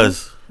 this is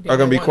us. Are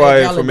gonna be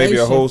quiet for maybe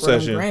a whole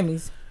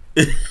session.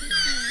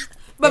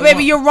 But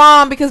baby, you're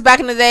wrong because back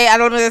in the day, I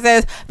don't know what it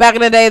says. Back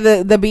in the day,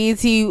 the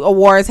BET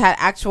Awards had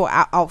actual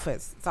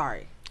outfits.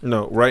 Sorry.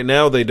 No, right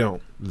now they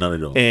don't. No, they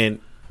don't. And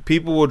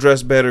people will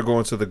dress better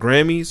going to the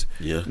Grammys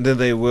than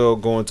they will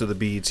going to the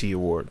BET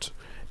Awards.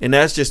 And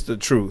that's just the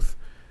truth.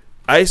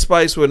 Ice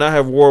Spice would not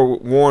have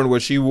worn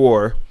what she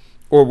wore,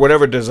 or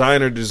whatever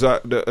designer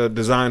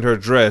designed her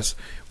dress.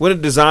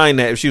 Wouldn't design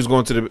that if she was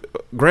going to the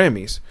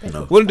Grammys.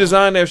 No. Wouldn't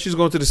design that if she was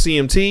going to the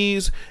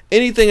CMTs.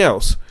 Anything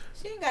else.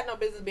 She ain't got no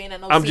business being at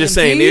no I'm CMTs. just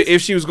saying,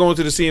 if she was going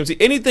to the CMT,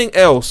 anything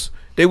else,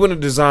 they wouldn't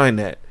have designed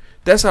that.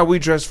 That's how we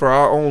dress for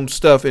our own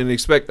stuff and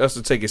expect us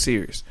to take it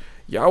serious.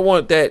 Y'all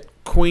want that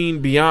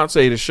Queen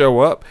Beyonce to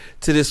show up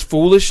to this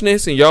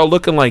foolishness and y'all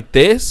looking like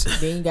this?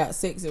 Then you got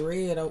Sexy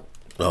Red.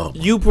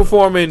 You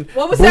performing.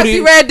 What was Sexy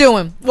Red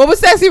doing?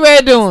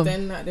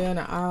 Standing out there in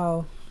the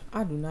aisle.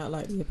 I do not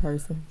like that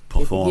person.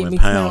 Performing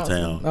Pound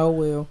Town. Oh,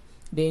 well.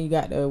 Then you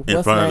got the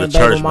in front of the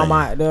church mama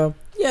out there.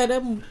 Yeah,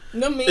 them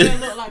men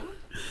look like.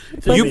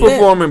 You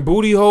performing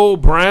Booty Hole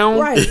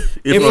Brown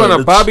in front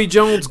of Bobby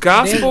Jones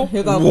Gospel?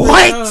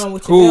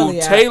 What? Who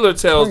Taylor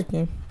tells.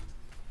 Can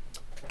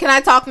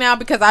I talk now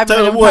because I've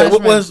been on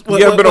punishment?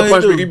 You haven't been on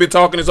punishment. You've been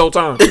talking this whole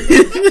time.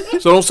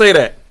 So don't say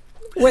that.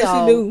 What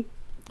she do?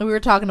 We were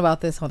talking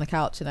about this on the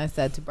couch, and I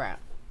said to Brad,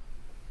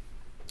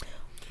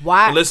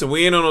 "Why?" Well, listen,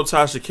 we ain't on no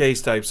Tasha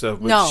Case type stuff,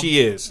 but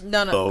she is.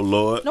 No. Oh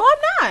Lord. No,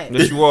 I'm not.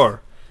 Yes, you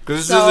are.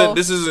 Because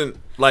this isn't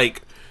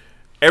like.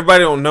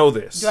 Everybody don't know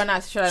this. Should I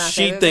not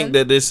she think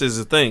that this is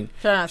a thing.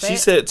 Should I not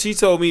say it? She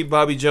told me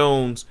Bobby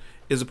Jones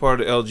is a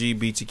part of the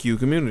LGBTQ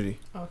community.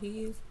 Oh,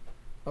 he is.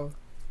 Oh,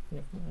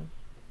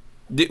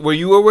 were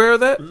you aware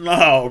of that?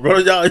 No, bro.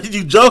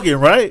 You joking,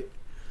 right?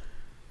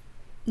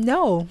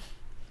 No.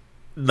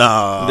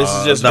 Nah. This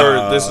is just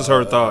her. This is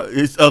her thought.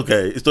 It's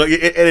okay. It's like,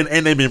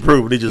 and they've been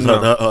proven. It's just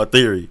her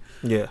theory.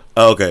 Yeah.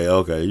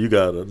 Okay. You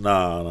gotta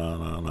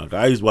nah.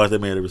 I used to watch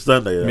that man every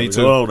Sunday. Me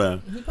too. Go on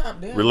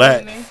now.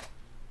 Relax.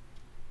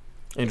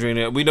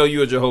 Andrina, we know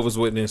you're a Jehovah's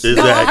Witness.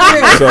 Exactly.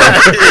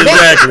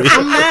 Exactly.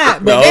 I'm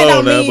not. But that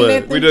don't mean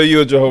nothing. We know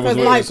you're a Jehovah's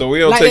Witness, so we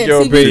don't take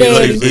your opinion.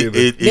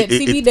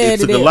 It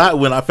took a lot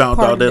when I found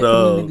out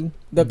that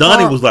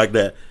Donnie was like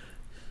that.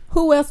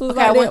 Who else was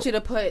like that? I want you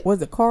to put.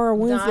 Was it Carl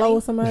Winslow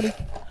or somebody?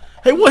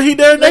 Hey, what he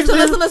there next?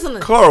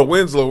 Listen. Carl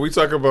Winslow. We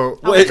talk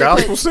about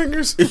gospel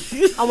singers.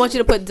 I want you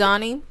to put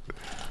Donnie,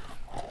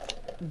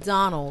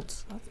 Donald,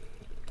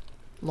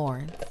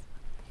 Lawrence,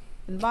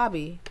 and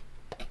Bobby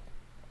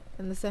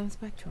in the same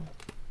spectrum.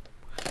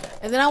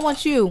 And then I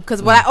want you,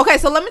 because okay,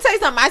 so let me tell you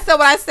something. I said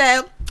what I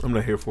said. I'm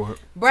not here for it.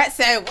 Brett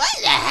said, "What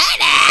the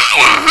heck?"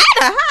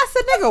 I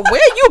said, "Nigga,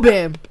 where you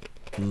been?"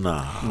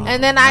 Nah.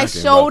 And then I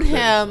showed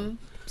him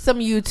some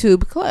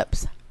YouTube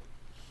clips.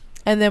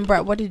 And then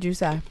Brett, what did you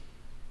say?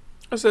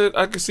 I said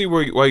I can see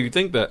why you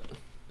think that.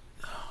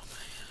 Oh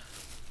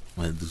man,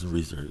 I had to do some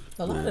research.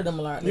 A lot of them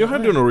are like you don't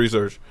have to do no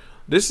research.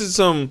 This is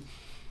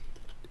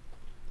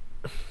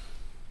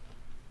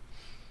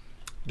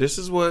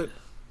what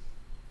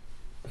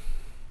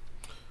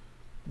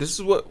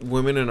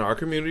women in our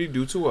community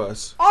do to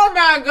us. Oh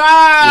my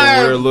God!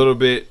 When we're a little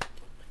bit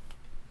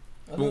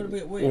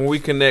weird. When we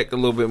connect a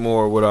little bit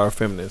more with our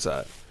feminine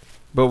side.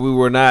 But we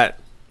will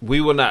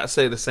not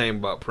say the same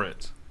about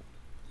Prince.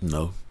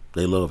 No,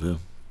 they love him.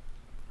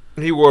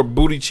 He wore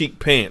booty cheek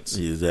pants.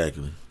 Yeah,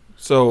 exactly.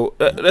 So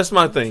that's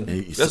my thing.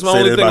 That's my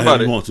only thing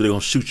about it. They're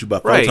gonna shoot you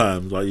about 5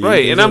 times. Like,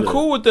 and I'm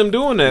cool with them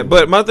doing that.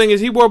 But my thing is,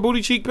 he wore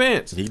booty cheek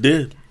pants. He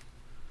did.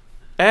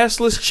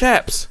 Assless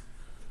chaps.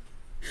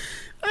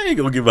 I ain't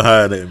gonna give a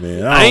high on that,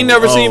 man. I ain't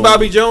never seen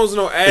Bobby Jones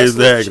no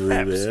assless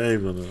chaps.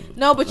 Man.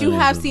 No, but you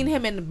have seen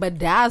him in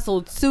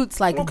bedazzled suits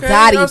like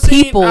Dottie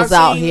Peoples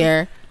out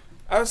here.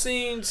 I've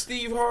seen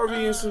Steve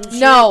Harvey in some shit.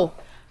 No.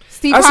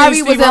 Steve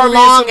Harvey was in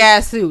long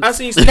ass suits. I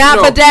seen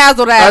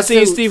bedazzled ass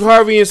suits. I seen Steve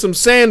Harvey in some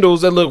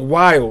sandals that look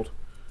wild.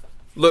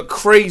 Look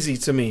crazy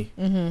to me.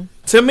 Mm-hmm.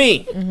 To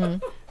me. Mm-hmm.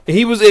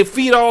 He was at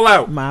feet all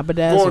out. My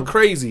bedazzled. Going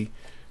crazy.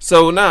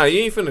 So, you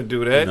ain't finna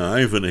do that. I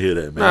ain't finna hear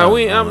that, man.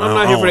 I'm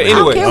not here for that. Anyway, I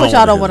don't care what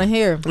y'all don't want to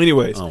hear.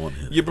 Anyways,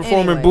 you're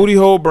performing Booty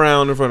Hole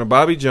Brown in front of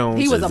Bobby Jones.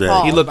 He was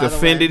appalled. He looked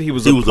offended. He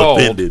was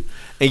appalled.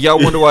 And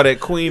y'all wonder why that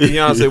Queen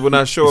Beyonce would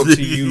not show up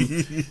to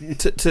you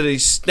to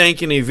these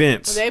stanking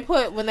events.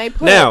 When they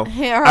put now,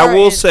 her I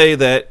will say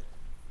that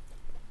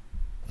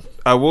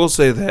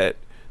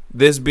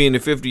this being the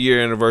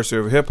 50-year anniversary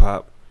of hip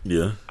hop,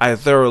 yeah, I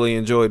thoroughly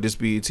enjoyed this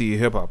BET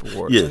Hip Hop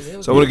Award.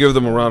 Yes, so I want to give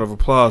them a round of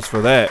applause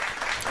for that.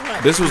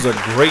 This was a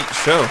great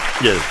show.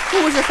 Yes.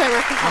 Who was your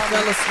favorite? I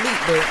fell asleep,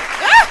 but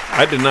I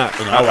I did not.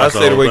 I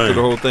stayed awake through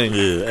the whole thing.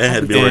 Yeah, it had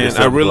to be. And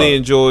I really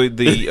enjoyed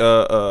the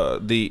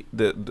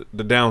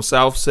down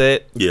south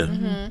set. Yeah,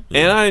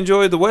 and I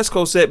enjoyed the West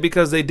Coast set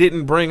because they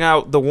didn't bring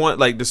out the one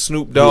like the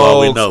Snoop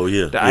Dogg,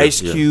 the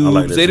Ice Cubes.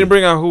 Like they didn't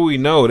bring out Who We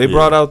Know. They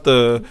brought out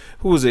the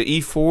who was it,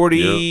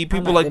 E40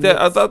 people like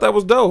that. I thought that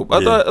was dope.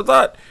 I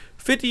thought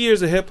 50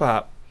 years of hip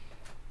hop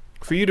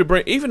for you to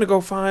bring, even to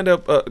go find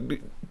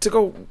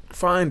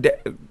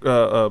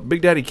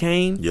Big Daddy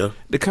Kane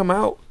to come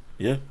out.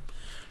 Yeah.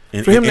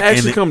 And, for him to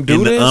actually come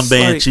do this,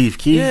 unbanned Chief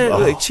Keef,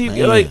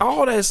 like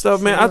all that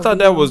stuff, man. I thought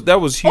that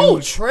was huge. Oh,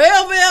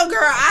 Trailville girl,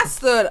 I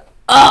stood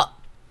up.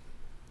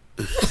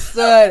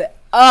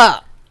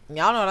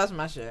 Y'all know that's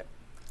my shit.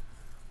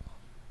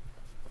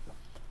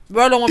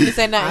 Bro don't want me to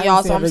say nothing,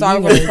 y'all, so I'm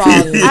sorry for the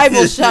pause. I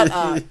will shut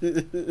up.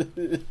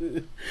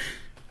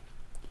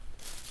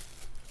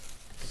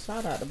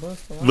 Shout out to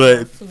Buster.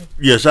 But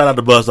yeah, shout out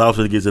to Buster. I was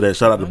going to get to that.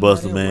 Shout out to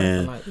Buster,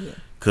 man,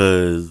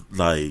 because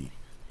like.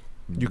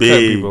 You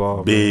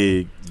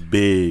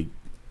big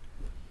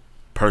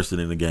person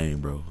in the game,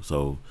 bro.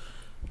 So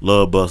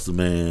love Buster,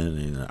 man,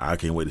 and I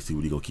can't wait to see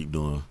what he gonna keep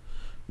doing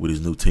with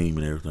his new team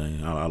and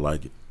everything. I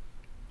like it.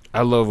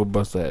 I love what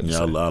Buster had to say.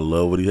 I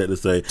love what he had to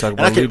say. Talk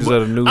about leaders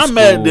of the new I'm school.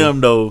 mad at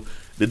them though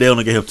that they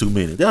only gave him 2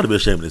 minutes. They ought to be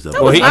ashamed of themselves.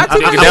 Well, that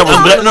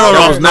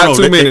was not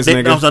 2 minutes,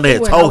 nigga. I'm saying they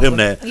had told him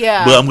that.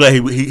 Yeah. But I'm glad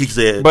he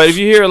said. But if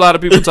you hear a lot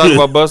of people talk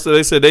about Buster,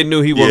 they said they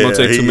knew he wasn't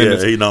gonna take 2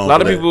 minutes. A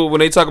lot of people when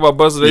they talk about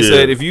Buster, they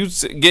said if you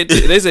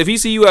they said if he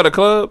see you at a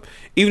club,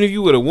 even if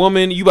you with a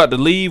woman, you about to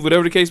leave,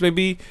 whatever the case may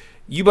be.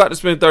 You about to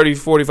spend 30,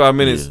 45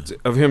 minutes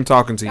of him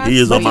talking to you. He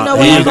is on my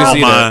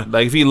mind.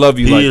 Like if he love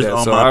you like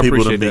that, so I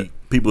appreciate that.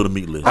 People to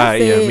meet list.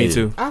 Yeah, me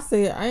too. I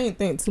said I ain't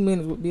think 2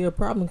 minutes would be a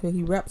problem because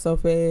he rapped so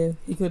fast.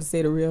 He could have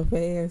said it real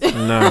fast.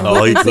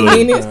 No, he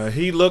couldn't.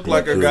 He looked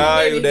like a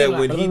guy that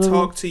when he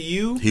talked to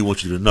you, he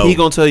wants you to know. He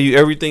gonna tell you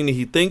everything that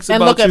he thinks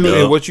about you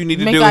and what you need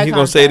to do. And he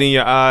gonna say it in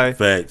your eye.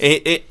 Facts.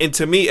 And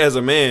to me, as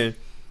a man,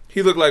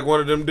 he looked like one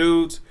of them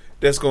dudes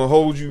that's gonna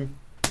hold you.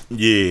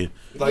 Yeah.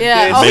 Like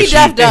he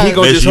definitely does. He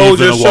gonna just hold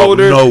your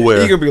shoulder.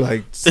 Nowhere. He gonna be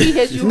like, he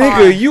hit you nigga,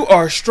 hard. you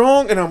are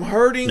strong and I'm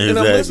hurting and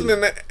I'm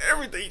listening to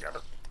everything. You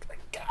gotta,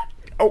 God.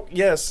 Oh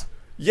yes.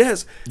 You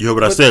heard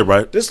what I said,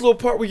 right? This little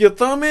part where your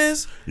thumb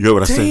is. You heard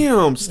what I said?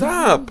 Damn,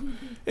 stop.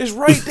 It's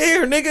right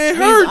there, nigga. It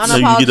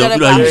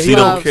hurts. He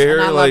don't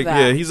care.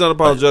 Like, he's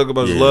unapologetic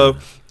about his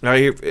love.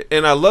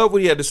 And I love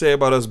what he had to say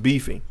about us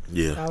beefing.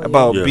 Yeah.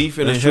 About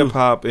beefing in hip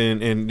hop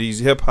and these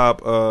hip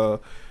hop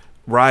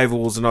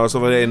rivals and all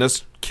stuff like that, and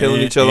us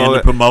killing each other. All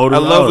that. I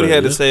love what he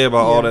had to say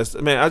about all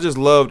that. Man, I just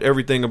loved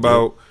everything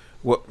about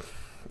what.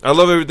 I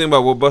love everything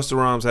about what Busta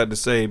Rhymes had to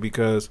say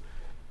because,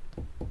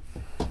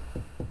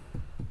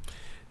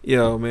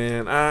 yo,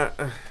 man, let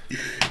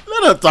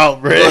her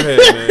talk, man. Go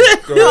ahead, man.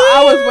 No,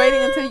 I was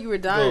waiting until you were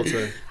done.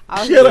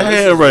 She had a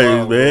hand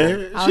raised,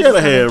 man. She had a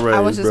hand raised.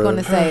 I was just going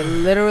to say,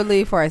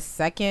 literally for a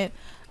second,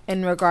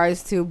 in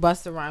regards to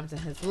Busta Rhymes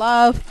and his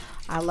love.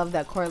 I love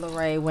that Coi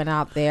Leray went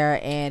out there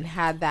and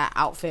had that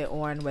outfit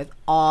on with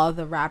all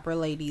the rapper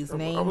ladies'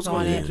 names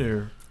on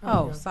it.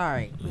 Oh,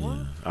 sorry.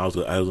 Yeah.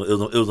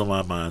 It was on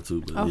my mind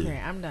too. But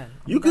okay, I'm done.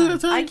 You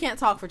good? I can't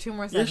talk for 2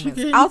 more seconds.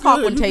 Yes, I'll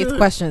talk when Tate's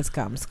questions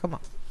comes. Come on.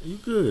 You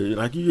good?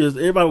 Like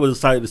everybody was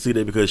excited to see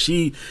that because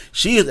she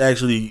is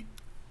actually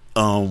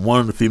one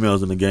of the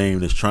females in the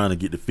game that's trying to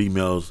get the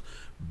females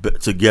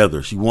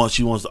together. She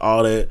wants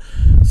all that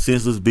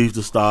senseless beef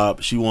to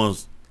stop. She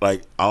wants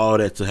like all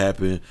that to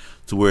happen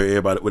to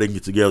where they can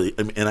get together.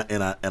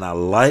 And I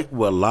like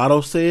what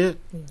Lotto said.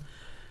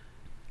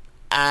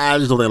 I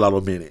just don't think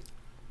Lotto meant it.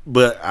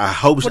 But I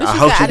hope she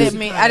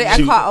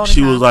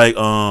was like,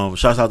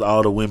 shouts out to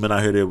all the women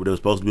out here that were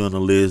supposed to be on the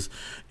list,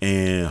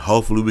 and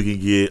hopefully we can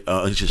get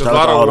shout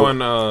out to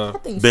all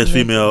the best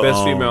female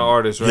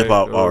artist, right? Hip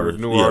hop artist,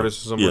 new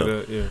artist or something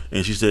like that. Yeah.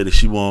 And she said that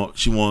she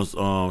wants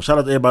shout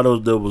out to everybody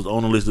that was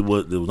on the list that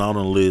was not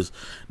on the list.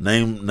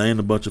 Named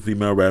a bunch of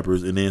female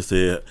rappers, and then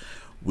said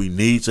we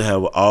need to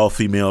have an all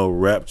female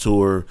rap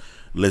tour.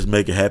 Let's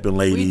make it happen,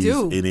 ladies. We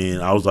do. And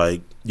then I was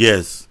like,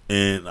 yes,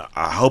 and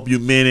I hope you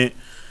meant it.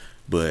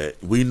 But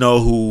we know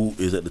who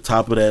is at the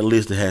top of that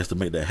list that has to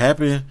make that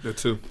happen. The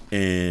two.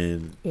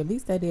 And at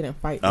least they didn't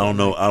fight. I don't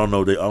know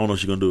if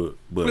she's gonna do it.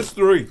 But it's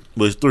three.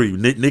 But it's three.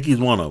 Nicki's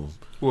one of them.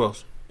 Who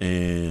else?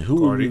 And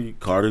who would be?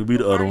 Cardi would be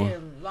the other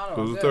one.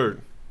 Who's the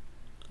third?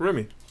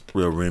 Remy.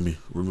 Well, Remy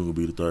will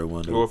be the third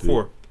one. Or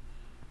four.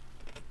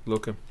 Lil'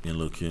 Kim. And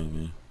Lil' Kim,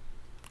 man.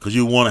 Because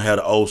you want to have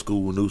the old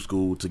school and new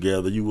school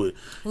together. You would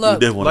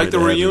look like the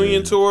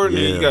reunion tour. And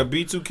then you got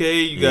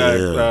B2K. You got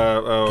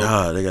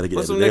God, they got to get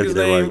what's some niggas'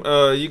 name?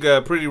 Right. You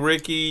got Pretty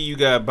Ricky. You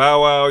got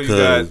Bow Wow. You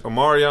got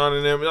Omarion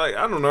and them. Like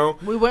I don't know.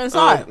 We went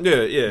inside.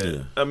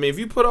 Yeah. I mean, if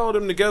you put all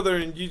them together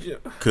and you,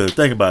 because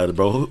think about it,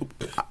 bro.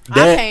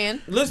 I'm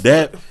paying.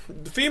 Listen,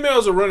 the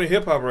females are running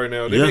hip hop right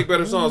now. They make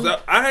better songs. I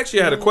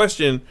actually had a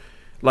question,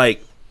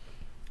 like.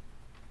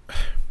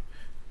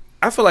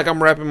 I feel like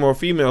I'm rapping more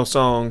female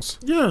songs.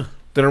 Yeah.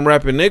 Than I'm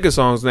rapping nigga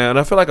songs now, and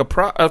I feel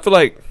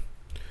like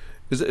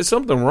is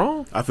something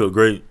wrong? I feel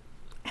great.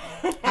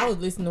 I was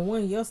listening to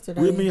one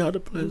yesterday. With me, how to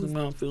play some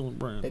I'm feeling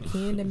brand The new.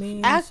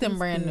 Candyman. Acting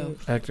brand new.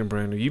 Acting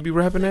brand new. You be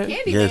rapping that?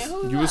 Candyman. Yes.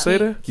 You would say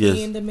that? Yes.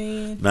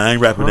 Candyman. Nah, I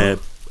ain't rapping that.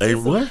 Hey,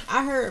 It's a- what?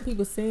 I heard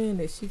people saying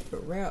that she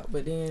could rap,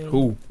 but then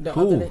Who? The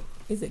Who? other day,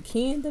 is it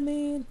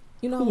Candyman?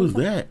 You know Who was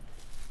that?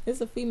 It's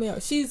a female.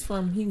 She's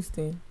from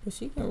Houston, but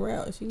she can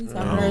rap. She's I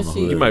on don't her know who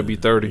shit. You might be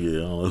 30. Yeah, I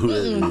don't know who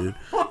that is.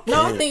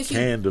 No, I think she.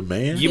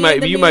 Candyman.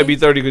 You might be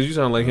 30 because you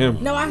sound like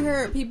him. No, I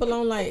heard people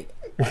on like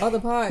other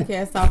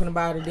podcasts talking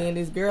about it. Then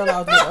this girl I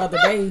was with the other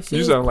day,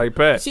 You sound like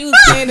Pat. she was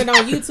playing it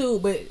on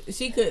YouTube, but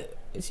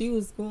she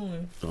was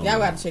going. Y'all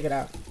got to check it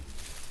out.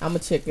 I'm gonna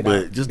check it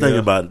out. But just think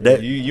about it.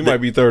 That You might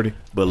be 30.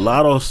 But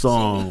Lotto's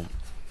song,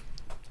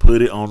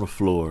 "Put It on the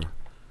Floor,"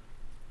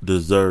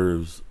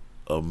 deserves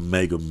a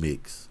mega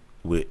mix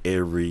with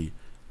every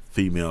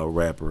female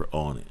rapper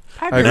on it.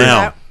 I agree with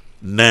that.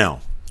 Now,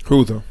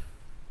 Who though?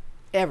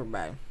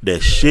 Everybody.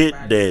 that shit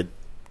that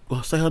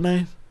say her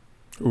name?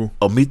 Who?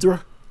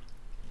 Amitra?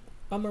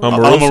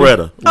 Omarosa?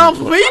 Omaretta. I like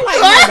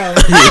her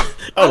though.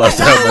 Oh, I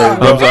said her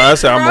name. I'm sorry, I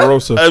said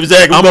Omarosa.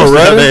 Exactly.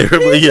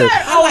 Omaretta? Yeah.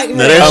 I like her.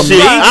 Now that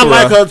shit, I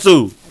like her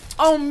too.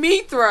 Oh,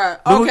 Mithra.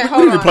 We Okay, need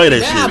hold to on. play that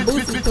That's how shit.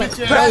 Boosie play.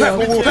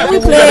 You We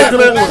play it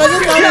because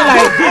it's only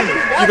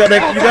like. got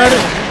that? You got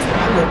it?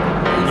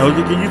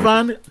 Oh, can you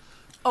find it?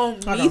 Oh,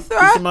 Can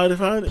Mithra. somebody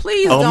find it?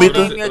 Please Oh, don't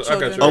Mithra? name your I got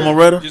children. you.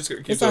 Omaretta? Just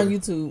keep It's on talking.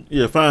 YouTube.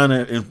 Yeah, find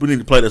it, and we need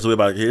to play that so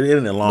everybody can hear it.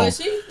 It ain't long. But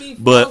she be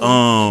But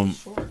flowing.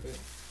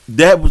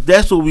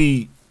 that's what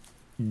we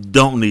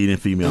don't need in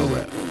female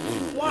rap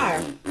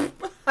Why?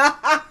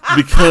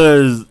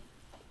 because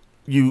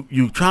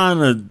you trying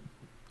to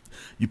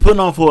you putting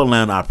on for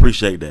Atlanta. I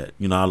appreciate that.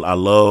 You know, I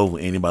love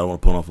when anybody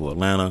want to put on for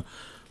Atlanta.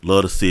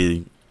 Love the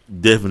city,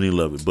 definitely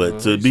love it. But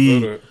to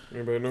be,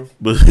 Anybody know?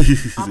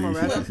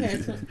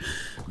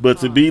 but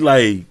to be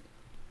like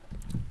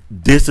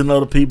dissing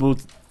other people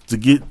to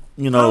get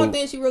I don't know.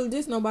 think she really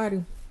dissed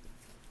nobody.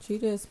 She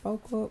just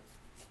spoke up.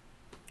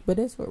 But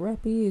that's what rap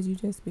is. You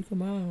just speak your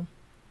mind.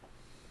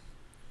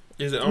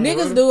 Is it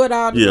Niggas do it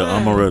all the Yeah,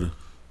 time. I'm ready.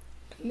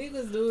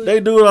 Niggas do it. They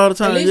do it all the At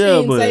time. least she Yeah,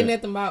 didn't but say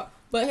nothing about.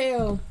 But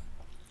hell,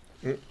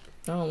 I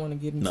don't want to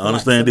get into. now,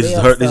 understand this is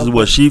her. This is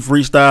what she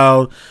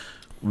freestyled.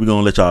 We're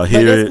gonna let y'all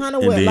hear it, kind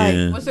and of what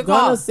then What's it Gunna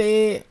called?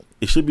 said.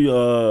 it should be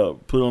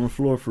put on the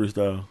floor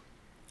freestyle.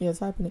 Yeah,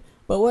 typing it.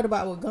 But what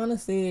about what Gunna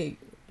said?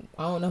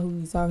 I don't know who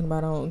he's talking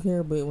about. I don't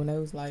care. But when they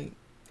was like,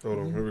 Hold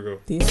on, here we go.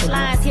 this and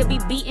that. Lines, he'll be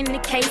beating the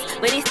case,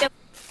 but it's the.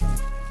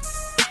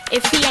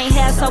 If he ain't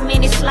had so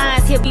many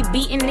slides, he'll be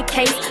beating the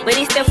case. But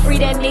it's still free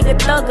that nigga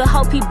thugger,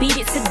 hope he beat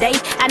it today.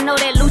 I know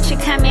that Lucha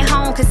coming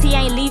home, cause he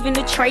ain't leaving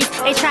the trace.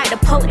 They tried to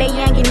poke they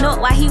youngin' up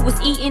while he was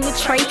eating the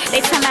tray.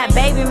 They talking about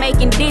baby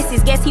making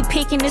disses, guess he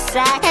picking the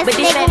side. But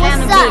this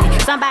Atlanta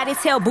business, somebody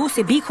tell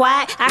Boosie, be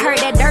quiet. I heard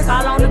that Dirk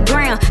all on the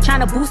ground,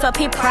 trying to boost up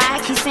his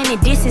pride. He sending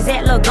disses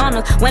at Lil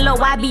Gunna, when Lil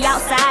Y be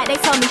outside, they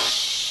told me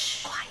shh.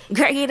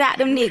 Girl, get out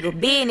them nigga,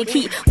 bend and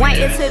keep one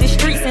ear to the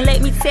streets and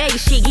let me tell you,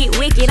 shit get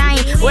wicked. I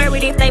ain't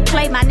worried if they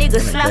play my nigga,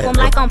 slap them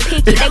like I'm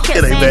picky. They kept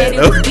saying that it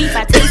was beef,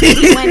 I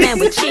tasted it when that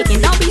with chicken.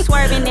 Don't be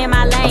swerving in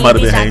my lane,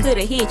 bitch, I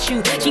could've hit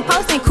you. She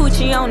posting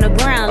coochie on the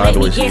ground, let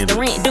me guess the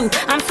rent due.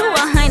 I'm too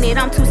 100,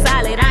 I'm too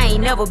solid, I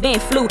ain't never been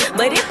flu.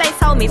 But if they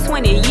told me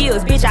 20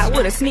 years, bitch, I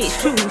would've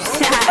snitched too.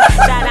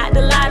 Shout out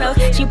to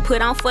Lotto, she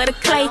put on for the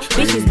clay.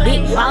 Bitches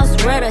big boss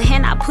rudder,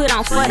 and I put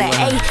on for the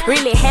A.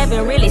 Really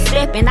haven't really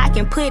stepping, I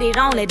can put it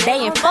on the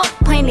day and fuck,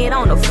 putting it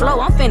on the floor.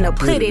 I'm finna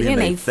put it in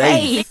they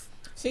face.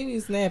 She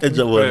be snapping. It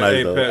just wasn't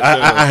nice though. Pat,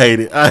 I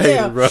hate it. I hate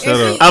it, bro.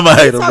 And I'm a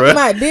hater, talking bro.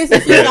 about this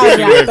and she like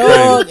a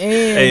thug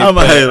and I'm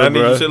a hater, I need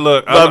bro. you to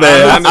look. My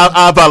bad.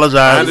 I apologize.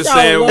 I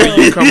understand where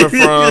you coming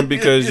from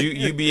because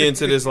you be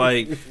into this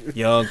like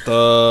young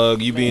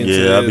thug. You be into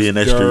Yeah, I this be in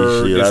that street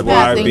Dirk, shit. this I be-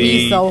 I think YB,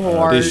 he's so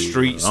hard. this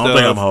street I stuff. don't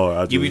think I'm hard.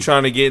 I You be just-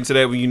 trying to get into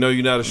that when you know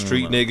you're not a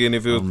street nigga, and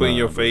if it was I'm put in not.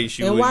 your face,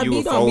 you and would YB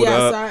don't fold be up.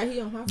 outside. He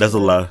don't have That's a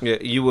lie. Yeah,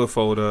 you would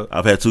fold up.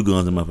 I've had 2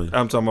 guns in my face.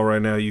 I'm talking about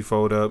right now. You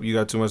fold up. You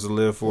got too much to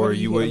live for.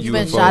 You would. You You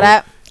been would shot fold.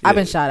 at? I've Yeah,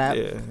 been shot at.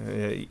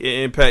 Yeah.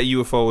 And Pat, you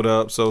would fold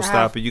up. So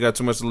stop it. You got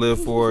too much to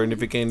live for, and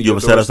if it can't, You ever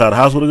sat outside the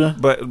house with a gun?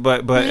 But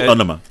Oh,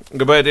 no, man.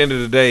 but at the end of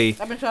the day,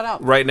 I've been shot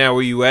out. right now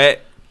where you at,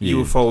 you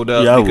Yeah. would fold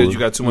up Yeah, I because would. you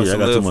got too much Yeah, I to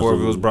got too live much for to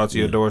if it was live. brought to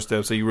your Yeah.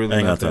 doorstep. So you really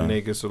Ain't not got that time.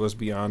 nigga. So let's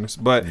be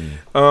honest. But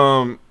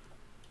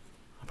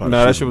Probably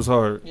that should. shit was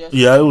hard.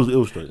 Yeah, it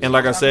was straight. And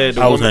like I said,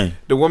 I was hanging.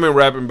 the women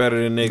rapping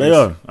better than niggas. They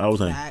are. I was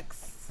hanging. Facts.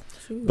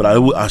 But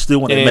I still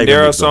want to And make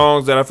there a are mix, though.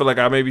 songs that I feel like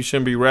I maybe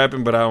shouldn't be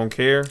rapping, but I don't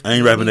care. I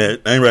ain't rapping that.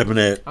 I don't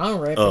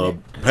rap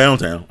it. Pound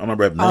Town. I'm not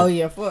rapping that. Oh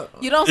yeah, fuck.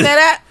 You don't say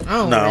that? I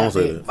don't No, I rap don't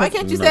say it. that. Why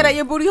can't you No. say that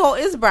your booty hole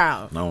is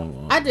brown?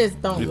 No. I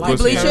just don't His like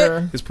pussy,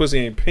 her. his pussy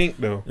ain't pink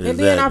though. And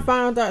then I Exactly.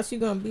 found out she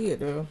gonna be at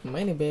the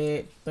money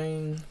bag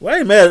thing. Well, I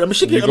ain't mad. I mean,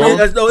 she You can. going?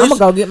 I mean, I'm gonna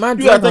go get my You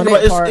drink gotta on think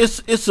that about part.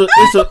 it's a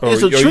Oh,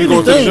 you treaty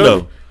going to the thing show?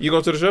 though. You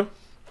going to the show?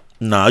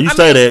 Nah, you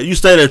say that. You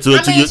say that to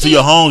mean,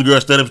 your homegirl.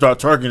 Stand up, start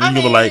twerking, and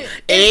you be like,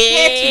 it's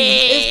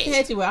catchy. It's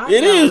catchy. But I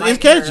it don't is. like It's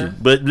catchy. her.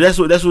 But that's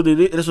what it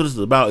is. That's what it's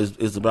about.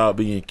 It's about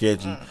being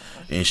catchy.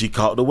 And she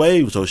caught the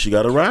wave, so she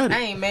got to ride I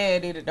it. ain't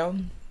mad at it though.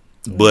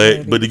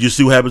 But did you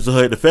see what happens to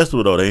her at the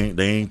festival though? They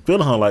ain't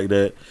feeling her like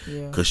that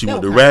because she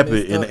went to rap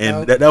it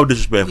and that was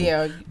disrespectful.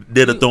 Yeah,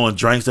 they're throwing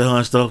drinks at her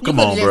and stuff. Come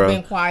on, bro.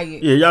 Been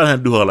quiet. Yeah, y'all had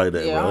to do her like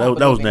that, bro.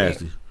 That was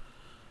nasty.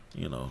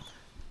 You know.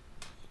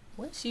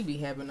 What she be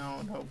having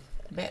on though?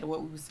 Back to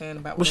what we were saying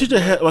about. Well, she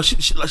just had. Well,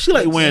 she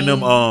like wearing them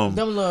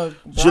little.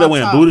 She like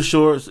wearing booty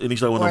shorts and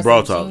she like wearing them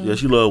bra tops. Yeah,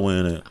 she love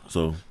wearing it.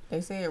 So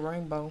they said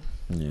rainbow.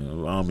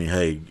 Yeah, I mean,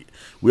 hey,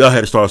 we all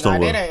had to start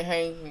somewhere. That ain't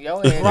hang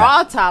your head.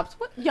 Bra tops.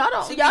 What?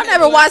 Y'all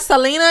never watched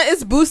Selena?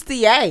 It's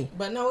bustier.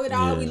 But no, it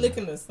all be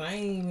looking the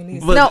same.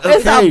 It's a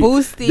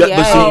bustier.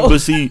 Yeah, but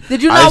see,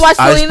 did you not watch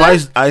Selena?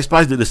 Ice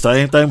Spice did the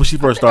same thing when she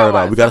first started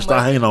out. We got to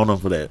start hanging on them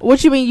for that.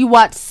 What you mean? You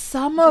watched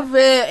some of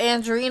it,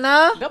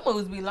 Andrina? Them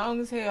movies be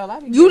long as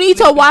hell. You need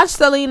to watch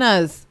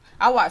Selena's.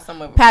 I watched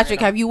some of it. Patrick,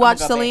 have you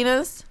watched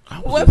Selena's? I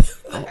was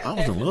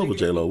in love with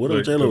J-Lo. What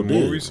did J-Lo do?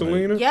 Movie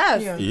Selena?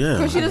 Yes. Yeah.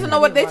 Because she doesn't know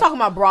what they talking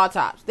about. Bra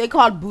tops. They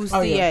called bustiers.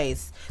 Oh, yeah.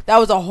 That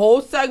was a whole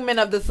segment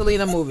of the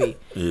Selena movie.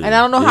 Yeah. And I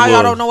don't know how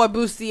y'all don't know what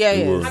bustier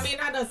is. I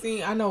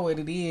mean, I know what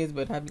it is,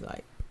 but I'd be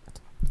like,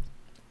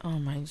 oh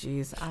my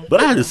jeez.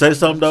 But I had to say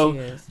something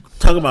though.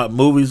 Talking about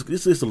movies,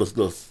 this is a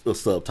little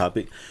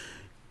subtopic.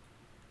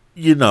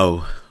 You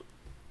know,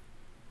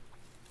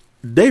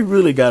 they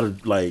really gotta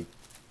like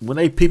when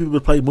they people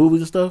play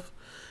movies and stuff.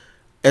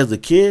 As a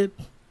kid,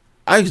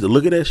 I used to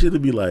look at that shit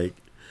and be like,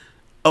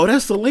 "Oh,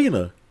 that's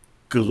Selena."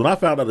 Because when I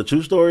found out the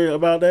true story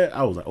about that,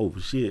 I was like, "Oh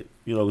shit,"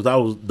 you know, because I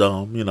was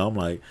dumb. You know, I'm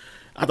like,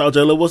 I thought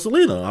J-Lo was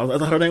Selena. I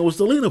thought her name was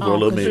Selena for a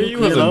little minute. She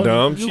wasn't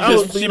dumb. She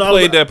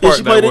played that part.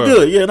 She played it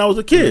good. Yeah, and I was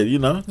a kid. You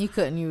know, you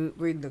couldn't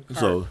read the card.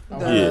 So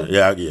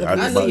yeah.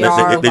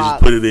 They just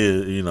put it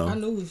in. You know, I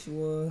knew who she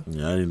was.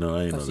 Yeah, I didn't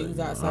know. She was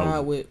outside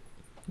with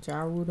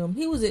Ja Rule.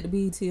 He was at the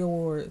BET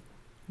Awards.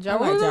 Ja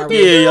Rule?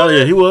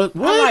 Yeah, he was.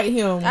 What? I like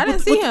him. I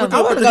didn't see him.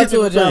 I want to go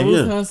to a Ja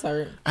Rule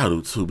concert. I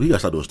do too, but he got to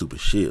start doing stupid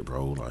shit,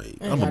 bro. Like,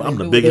 I'm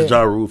the biggest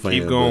Ja Rule fan.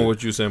 Keep going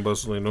what you saying,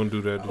 Selena. Don't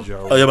do that to Ja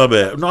Rule. Oh, yeah, my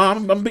bad. No,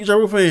 I'm a big Ja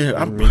Rule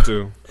fan. Me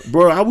too.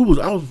 Bro, I was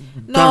trying to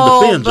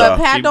defend Ja. But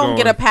Pat don't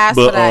get a pass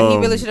for that. He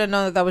really should have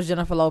known that was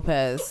Jennifer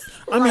Lopez.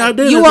 I mean, I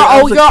did. You're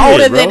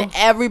older than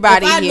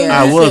everybody here.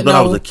 I was, but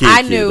I was a kid.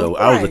 I knew. Though.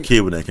 I was a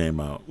kid when that came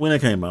out. When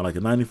it came out, like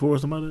in '94 or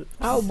something like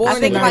that. I was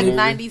born in like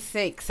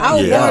 '96. I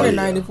was born in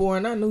 '94,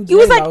 and I knew you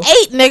was like 8,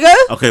 nigga.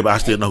 Okay, but I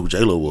still know who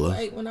J-Lo was.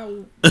 8 when I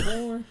was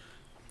born.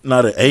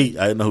 Not at 8.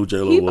 I didn't know who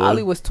J-Lo was. He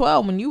probably was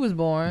 12 when you was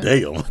born.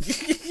 Damn.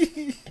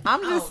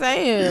 I'm just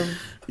saying.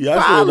 Yeah,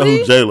 I still know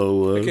who J-Lo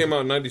was. It came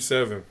out in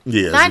 '97.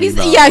 Yeah,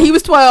 97. Yeah, he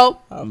was 12.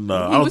 No,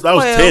 I was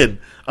 10.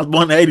 I was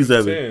born in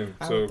 '87.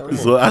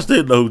 So I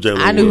still know who J-Lo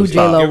was. I knew who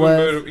J-Lo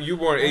was. You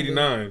born in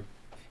 '89.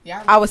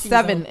 I was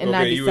 7 in 97.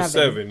 Okay, you were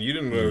 7. You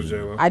didn't know it was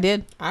J-Lo. I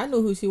did. I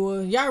knew who she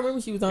was. Y'all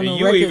remember she was on the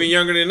record. record. You were even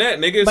younger than that,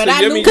 nigga. But so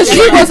I knew because she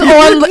was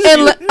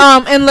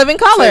on in Living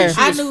Color. She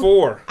was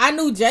 4. I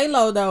knew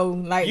J-Lo though,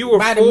 like you were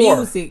by 4. the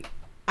music.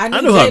 I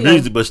knew her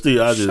music, but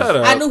still,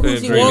 I knew who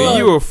she was.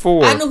 You were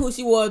 4. I knew who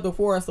she was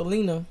before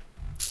Selena.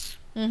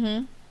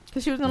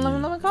 Because she was in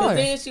Living Color.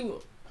 Then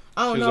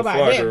I don't know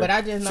about that, but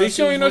I just know. See,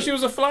 she don't even know she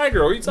was a fly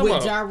girl. What you talking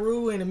about? With Ja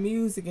Rule and the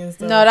music and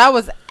stuff. No, that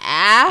was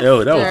after.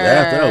 Yo, that was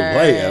after. That was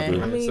way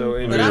after. I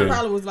mean, but I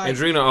probably was like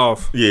Andrina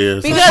off. Yeah.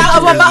 Because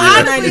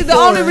honestly, the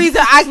only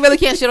reason I really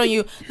can't shit on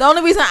you. The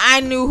only reason I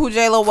knew who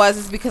J-Lo was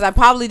is because I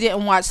probably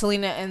didn't watch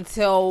Selena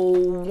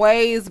until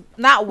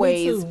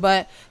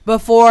but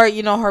before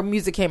her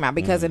music came out.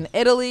 Because in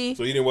Italy,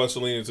 so you didn't watch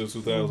Selena until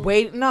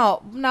 2000.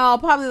 No,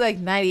 probably like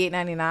 98,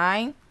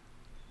 99.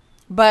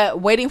 But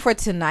Waiting for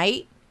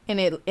Tonight in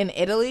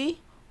Italy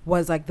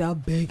was like the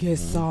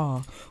biggest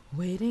song.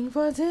 Waiting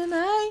for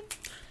Tonight.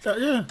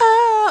 Yeah.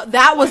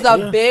 That was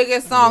the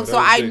biggest song. So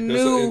I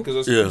knew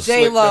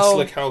J-Lo. That's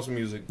slick house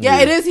music.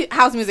 Yeah, it is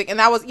house music. And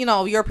that was,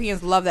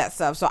 Europeans love that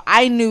stuff. So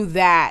I knew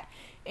that.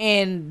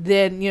 And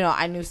then,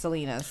 I knew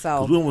Selena.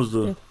 So when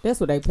was that's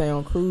what they play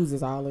on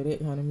cruises, all of that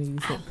kind of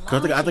music.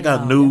 Cause I think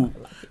I knew,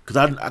 because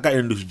I got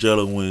introduced to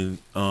J-Lo when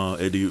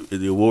at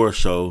the award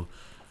show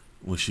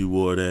when she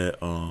wore that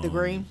the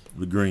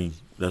green.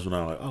 That's when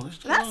I was like,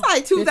 oh, that's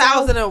like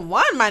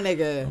 2001, my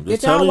nigga.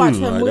 Did y'all watch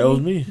her movie? That was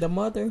me. The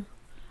Mother.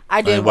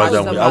 I did watch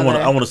The Mother.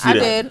 I want to see that. I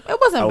did. It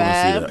wasn't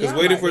bad. Because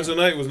Waiting for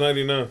Tonight was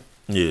 99.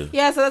 Yeah.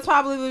 Yeah, so that's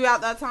probably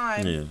about that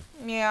time. Yeah.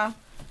 Yeah.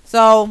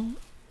 So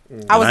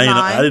I was 9.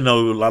 I didn't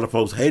know a lot of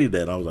folks hated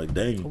that. I was like,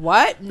 dang.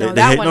 What? No,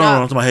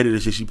 I hated that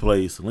shit. She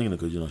played Selena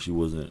because she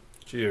wasn't.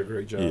 She did a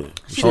great job. Yeah,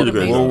 she did a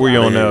great job. What were we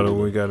on now?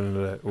 When we got into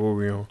that, what were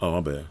we on? Oh, my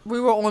bad. We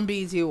were on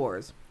BET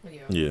Awards.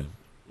 Yeah.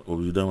 What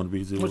was you done with the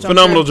BET Awards?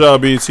 Phenomenal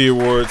job, BET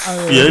Awards.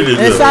 Yeah, they did.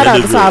 And shout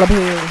out to Tyler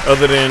Perry.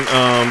 Other than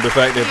the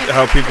fact that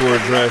how people were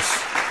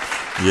dressed,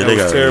 yeah, they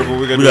got terrible.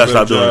 We got to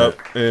stop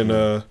doing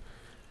that.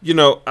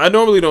 And I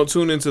normally don't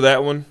tune into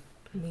that one.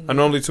 I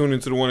normally tune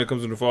into the one that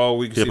comes in the fall.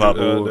 We can see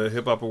the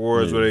Hip Hop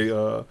Awards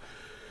where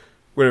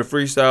they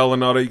freestyle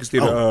and all that. You can see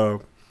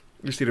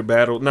you see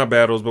the not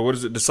battles, but what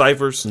is it? The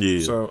ciphers. Yeah.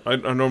 So I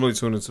normally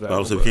tune into that.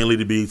 Also, can't leave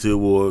the BET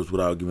Awards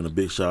without giving a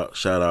big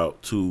shout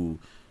out to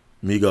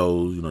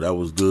Migos, you know, that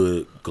was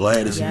good.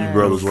 Glad to see you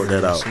brothers work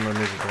that out.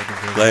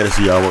 Glad to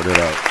see y'all work that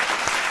out.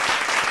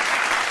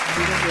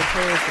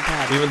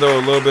 Even though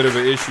a little bit of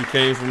an issue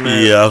came from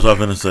that. Yeah, that's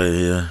what I'm finna say,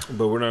 yeah.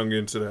 But we're not going to get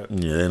into that.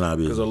 Yeah, they're not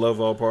because I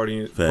love all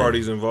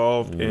parties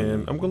involved,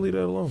 and I'm going to leave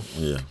that alone.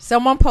 Yeah.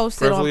 Someone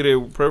posted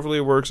Preferably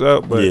it works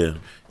out, but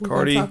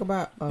Cardi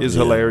is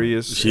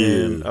hilarious.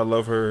 She I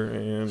love her,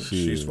 and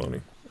she's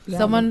funny.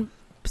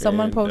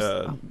 Someone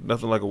posted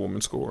nothing like a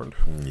woman scorned.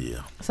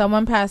 Yeah.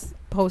 Someone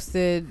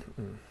posted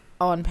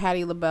on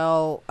Patti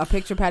LaBelle a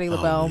picture of Patti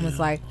LaBelle and was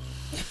like,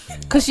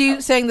 because she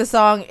sang the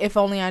song "If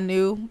Only I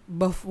Knew"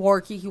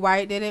 before Keke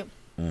Wyatt did it,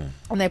 and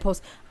they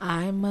post,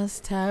 "I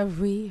must have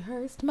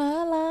rehearsed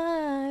my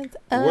lines."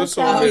 What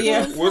song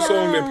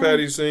did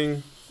Patti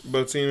sing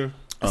about Tina?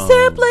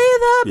 Simply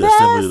the best.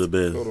 Simply the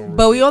best.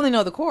 But we only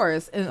know the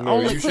chorus, and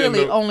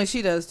only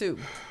she does too.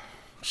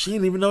 She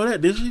didn't even know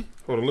that, did she?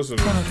 Hold on, listen.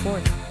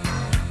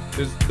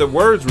 The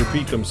words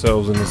repeat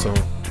themselves in the song.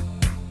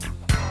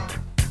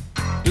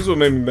 This is what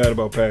made me mad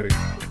about Patti.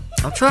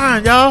 I'm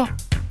trying, y'all.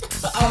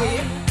 Oh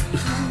yeah.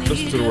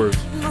 Listen to the words.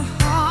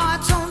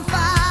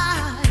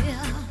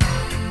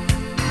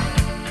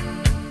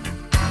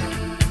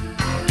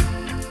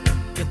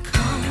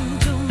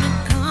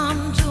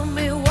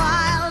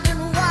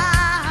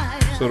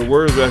 So the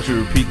words actually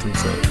repeat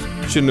themselves.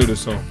 You should know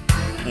this song.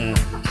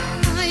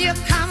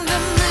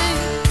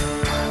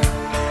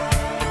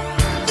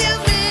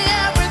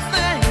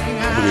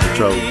 Look at the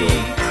trouble, bro.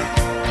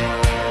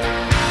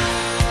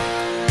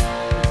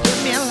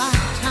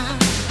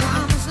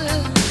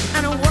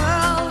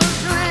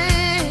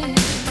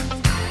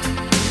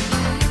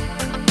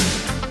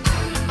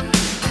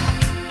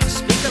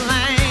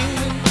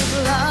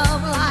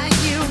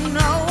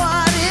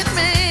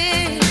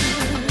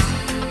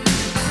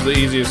 The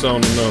easiest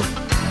song to know.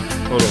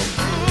 Hold on.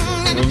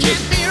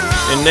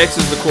 And next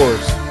is the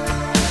chorus.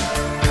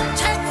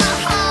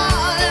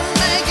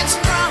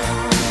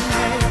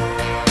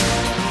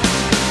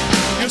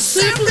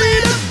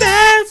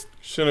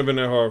 Shouldn't have been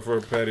that hard for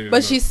Patti.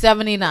 But she's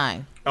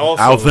 79.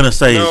 Also, I was finna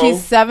say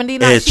she's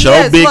 79. At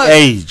your big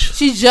age.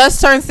 She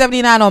just turned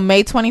 79 on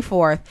May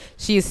 24th.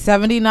 She is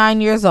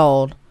 79 years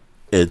old.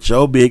 At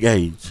your big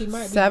age, she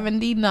might be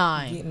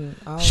 79.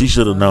 She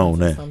should have known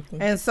that.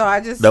 And so I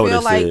just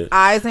feel like said.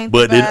 Eyes ain't the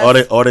best. But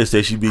then all they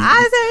said she be eyes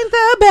ain't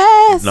the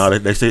best. No,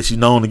 they said she's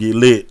known to get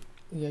lit.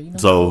 Yeah, you know.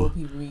 So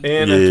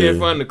and I can't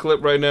find the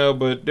clip right now,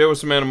 but there was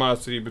some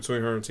animosity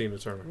between her and Tina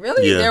Turner.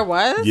 Really, there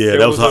was. Yeah,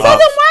 that was her. So then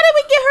why did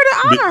we get her to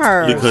honor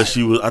her? Because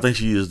she was. I think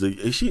she is the.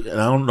 Is she? And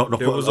I don't know.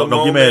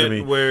 Don't get mad at me.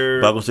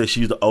 But I'm gonna say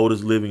she's the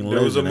oldest living legend.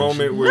 There was a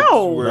moment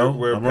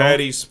where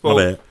Patti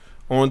spoke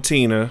on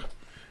Tina.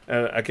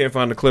 I can't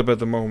find the clip at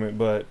the moment,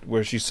 but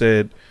where she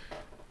said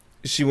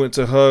she went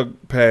to hug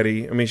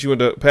Patti. I mean,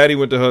 Patti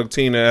went to hug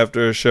Tina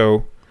after a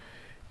show,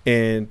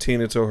 and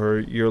Tina told her,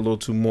 "You're a little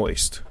too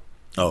moist."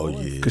 Oh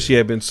yeah, because she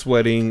had been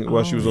sweating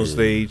while she was on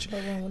stage,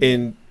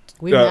 and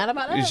we mad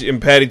about that.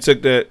 And Patti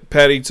took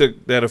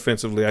that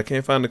offensively. I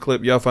can't find the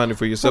clip. Y'all find it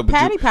for yourself. Well,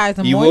 Patti pies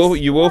and you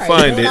moist. will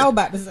find it. I was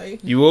about to say.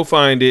 You will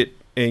find it,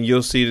 and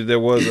you'll see that there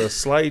was a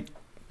slight.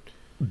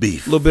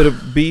 Beef, little bit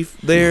of beef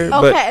there,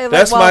 okay, but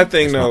that's my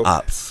thing though.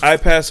 I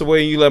pass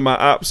away and you let my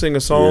op sing a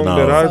song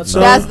that I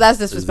sung. That's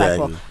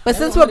disrespectful. Exactly. But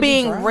since we're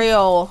being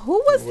real, who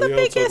was the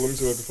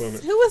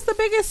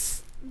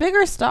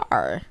bigger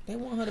star? They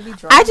want her to be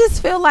drunk. I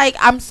just feel like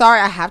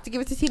I have to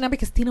give it to Tina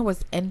because Tina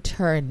was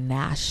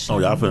international.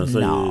 Oh, y'all finna say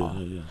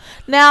yeah.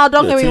 Now,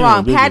 don't get me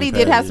wrong, Patti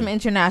did have some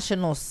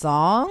international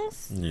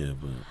songs. Yeah,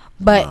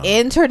 but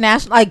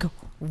international like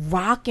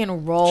rock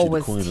and roll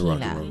was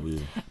Tina.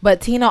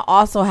 But Tina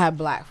also had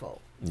black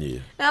folk. Yeah.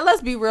 Now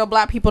let's be real.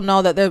 Black people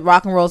know that there's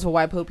rock and rolls for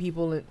white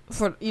people.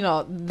 For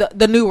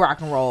the new rock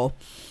and roll.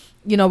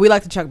 We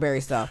like the Chuck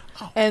Berry stuff,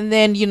 and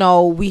then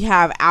we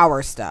have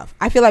our stuff.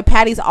 I feel like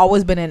Patti's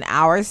always been in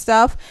our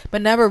stuff,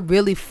 but never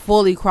really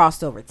fully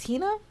crossed over.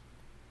 Tina,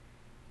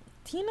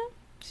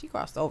 she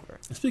crossed over.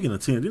 Speaking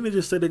of Tina, didn't they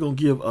just say they're gonna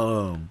give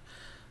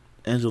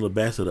Angela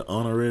Bassett an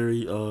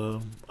honorary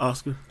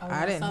Oscar?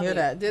 I didn't hear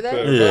that. Did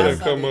they? That'll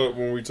come up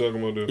when we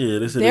talking about that. Yeah,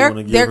 they said they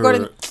want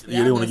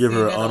to give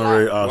her an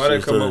honorary Oscar. Why they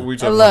come up?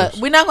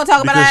 Look, we're not gonna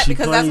talk about that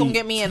because that's gonna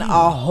get me in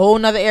a whole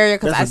nother area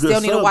because I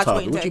still need to watch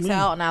Waiting to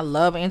Exhale, and I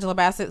love Angela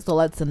Bassett, so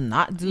let's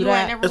not do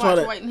that.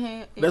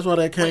 That's why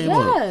that came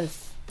up.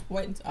 Yes.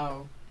 Waiting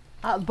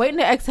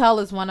to Exhale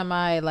is one of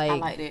my I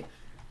liked it.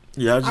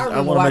 Yeah,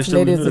 I want to make sure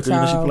we knew that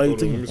she played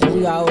too.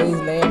 We always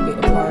laughed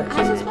at the part.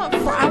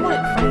 I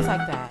wanted friends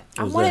like that.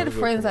 I wanted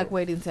friends like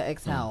Waiting to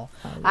Exhale.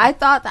 I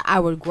thought that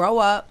I would grow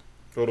up.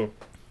 Hold on.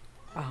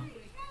 Tell us,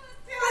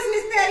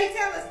 Miss Patty.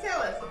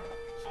 Tell us.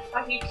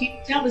 You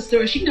can't tell the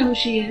story. She knows who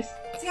she is.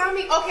 Tell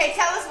me. Okay,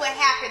 tell us what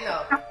happened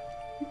though.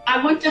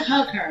 I went to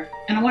hug her,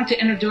 and I wanted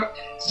to introduce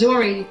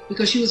Zori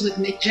because she was with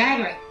Mick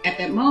Jagger at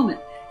that moment.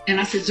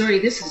 And I said, Zori,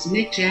 this is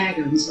Mick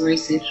Jagger. And Zori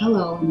said,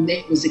 hello. And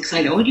Mick was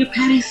excited. Oh, you're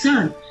Patty's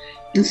son.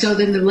 And so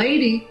then the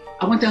lady,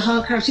 I went to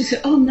hug her. She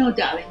said, oh, no,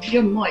 darling,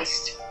 you're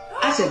moist.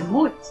 I said,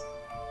 moist?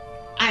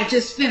 I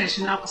just finished,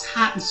 and I was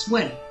hot and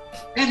sweaty.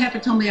 That heifer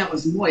told me I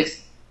was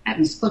moist. I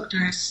haven't spoke to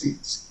her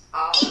since.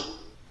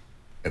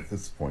 At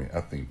this point,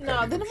 I think.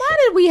 No, then why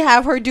did we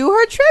have her do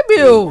her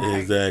tribute?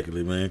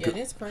 Exactly, man. Yeah,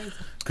 that's crazy.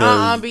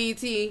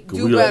 BT,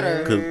 do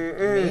better.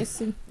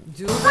 Messy.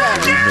 Do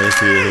better.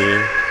 Messy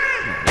here.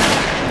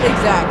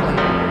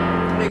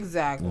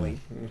 Exactly.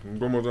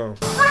 One more time.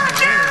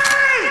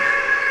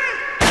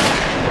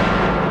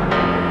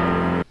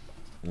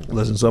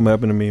 Listen, something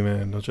happened to me,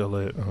 man. Don't y'all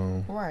let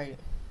Right.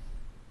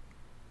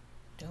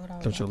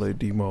 Don't y'all let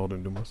D-Maul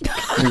and do my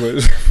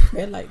stuff.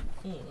 They're like,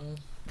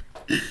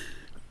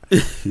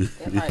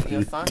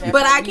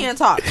 But I can't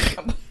talk.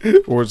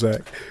 Or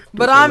Zach.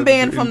 But I'm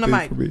banned from the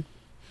mic.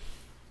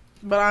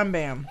 But I'm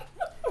banned.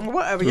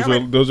 Whatever.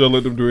 Don't y'all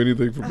let them do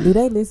anything for me? do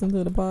they listen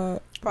to the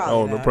pod?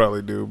 Probably they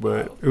probably do,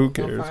 but who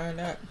cares? Find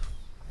out.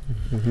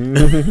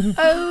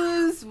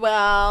 Oh,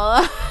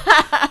 well.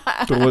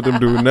 Don't let them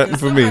do nothing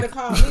for me. Somebody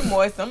call me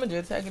moist. I'm gonna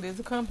just take it as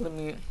a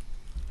compliment.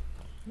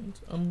 I'm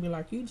gonna be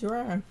like, you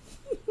dry.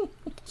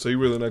 So you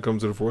really not coming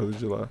to the 4th of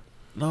July?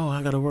 No,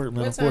 I gotta work,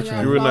 man. What time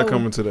Unfortunately, You really not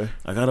coming today?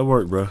 I gotta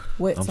work, bro.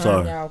 What I'm time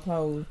sorry. y'all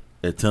close?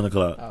 At 10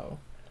 o'clock. Oh,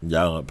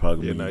 Y'all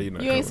probably. Yeah, now you're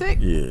not. You ain't coming.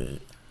 sick?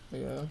 Yeah.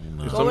 yeah.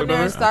 No. Go in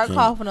there and start I can't.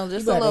 coughing on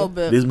just a little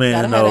bit. This man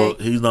Got a know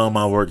headache? he's known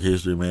my work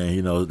history, man.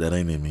 He knows that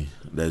ain't in me.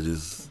 That's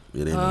just it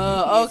ain't in me.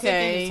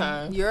 Okay.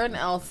 anytime. You're an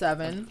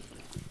L7.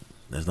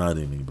 That's not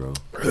in me, bro.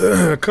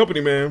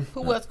 Company man.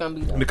 Who else gonna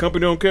be there? The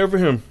company don't care for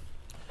him.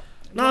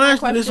 No,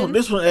 actually,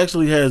 this one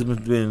actually has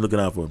been looking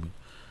out for me.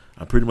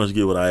 I pretty much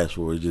get what I asked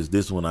for. It's just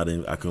this one I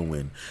couldn't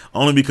win.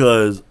 Only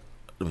because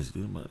let me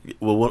see.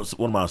 Well, one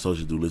of my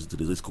associates do listen to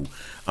this. It's cool.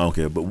 I don't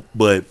care.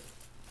 But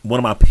one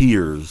of my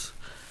peers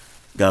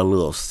got a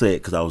little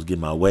upset because I was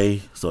getting my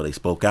way, so they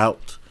spoke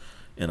out,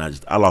 and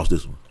I lost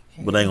this one.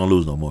 But I ain't gonna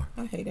lose no more.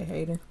 I hate a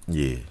hater.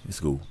 Yeah, it's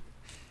cool.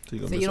 So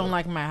you don't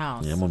like my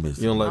house? Yeah, I'm gonna miss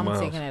it. You don't like I'm my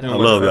taking house. it I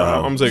love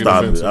y'all. I'm taking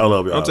Stop offense. it. I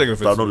love y'all. I'm taking offense.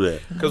 Stop, don't do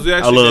that. Because we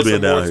actually love did being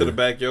some more down to the here.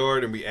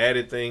 backyard and we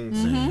added things.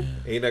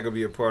 Mm-hmm. Ain't not gonna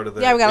be a part of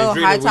that. Yeah, we got a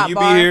little Adrena, high will top you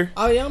bar. be here?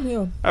 Oh yeah, I'm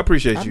here. I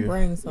appreciate I'm you.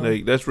 bringing some.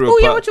 Like, that's real. Oh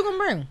yeah, what you gonna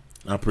bring?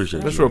 I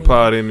appreciate That's you. real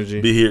pod energy.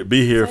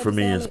 Be here for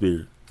me in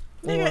spirit.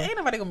 Nigga, ain't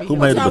nobody gonna be Who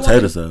here. made the What potato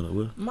y'all salad?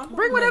 What? want?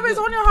 Bring whatever is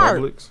on your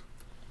heart. Publix.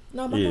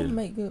 No, my Yeah. mama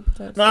make good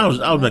potatoes. No,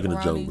 I was making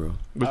a joke, bro.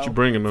 What you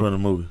bringing From though? the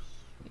movie.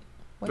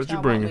 What you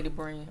y'all bringing? want me to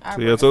bring?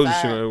 See, I told you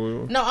she bring a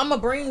not. side. No, I'm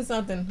gonna bring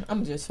something. I'm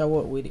gonna just show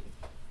up with it.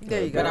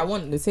 There you But go. I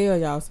wanted to tell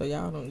y'all so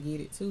y'all don't get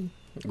it too.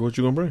 What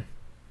you gonna bring?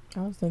 I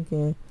was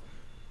thinking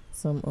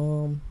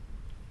some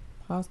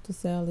pasta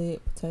salad,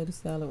 potato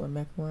salad with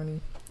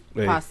macaroni.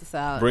 Hey, Pasta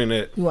salad. Bring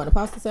that. You want a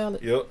pasta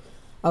salad? Yep.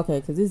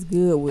 Okay, cause it's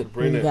good with.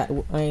 Bring when you that.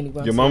 got, I ain't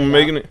even. Your mama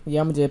making it? Yeah,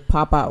 I'ma just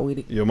pop out with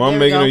it. Your mom There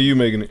we making it go. or you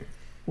making it?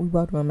 We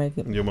both gonna make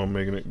it. Your mom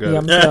making it. Yeah, Got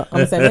I'm it.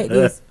 gonna say make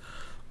this.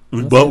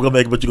 We both gonna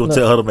make it, but you gonna Look,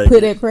 tell her to make Put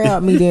it. that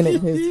crab meat in it.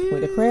 'Cause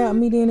with the crab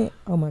meat in it,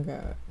 oh my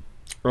god.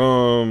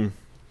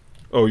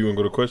 Oh, you wanna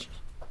go to questions?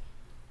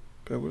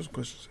 Where's the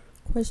questions?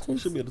 It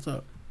Questions? should be at the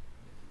top.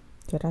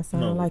 Did I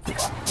sound No. like it?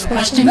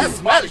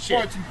 That's my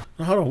shit.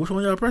 Now, hold on, which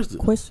one y'all pressed it?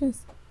 Questions?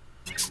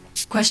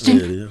 Yeah,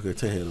 it is. Okay,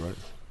 take it right.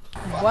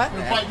 What?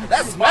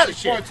 That's my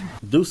shit.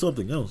 Do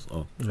something else.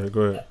 Oh, Yeah,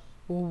 go ahead.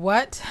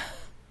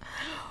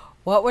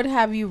 What would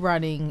have you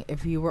running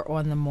if you were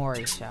on the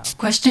Maury show?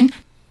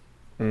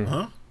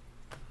 huh?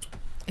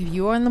 If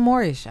you were on the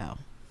Maury show,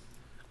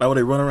 Like when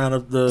they run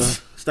around the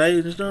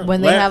stage and stuff.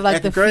 when they have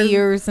like the acting crazy?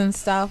 fears and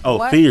stuff. Oh,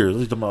 what, fears.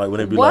 You talking about like when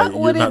they be What like,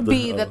 would you're it not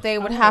be the, that they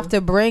would have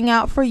to bring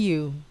out for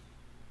you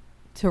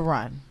to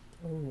run?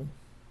 Ooh.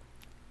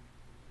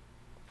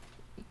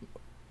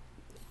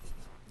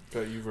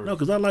 No,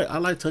 because I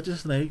like touching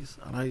snakes.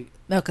 I like.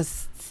 No,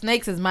 because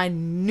snakes is my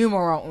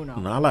numero uno.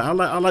 No,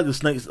 I like the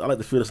snakes. I like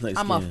to feel the snake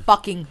I'm skin. a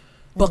fucking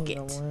book You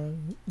know, it.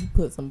 when you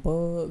put some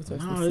bugs or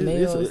No, some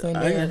snails in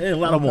there. ain't a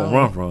lot of them won't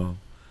run from.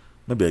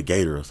 Maybe a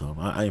gator or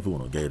something. I ain't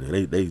fooling no gator.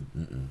 They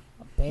mm-mm.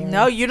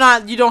 No, you're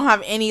not. You don't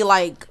have any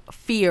like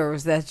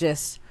fears that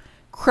just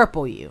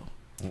cripple you.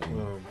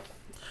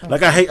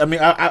 Like I hate. I mean,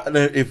 I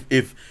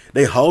if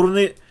they holding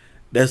it,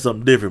 that's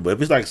something different. But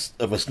if it's like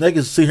if a snake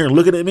is sitting here and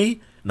looking at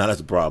me, no,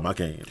 that's a problem. I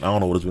can't. I don't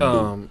know what it's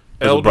gonna do.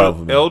 That's a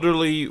problem for me.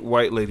 Elderly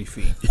white lady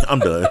feet. I'm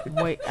done.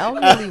 Wait,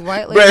 elderly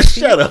white lady. Brad,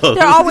 feet? shut up.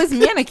 They're always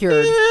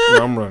manicured, No,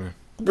 I'm running.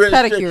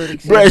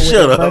 pedicured. Brad,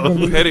 shut up.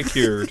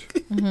 Pedicured,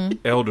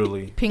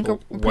 elderly, Pink or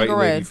white or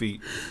lady red?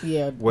 feet,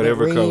 Yeah,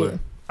 whatever red. color.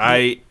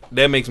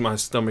 That makes my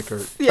stomach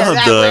hurt. I'm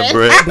done,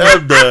 Brad.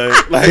 I'm done.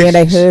 Like, Then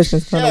they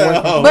husbands from the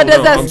work. But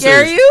does that I'm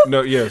scare serious. you?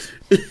 No, yes.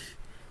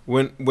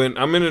 When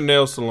I'm in a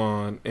nail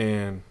salon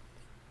and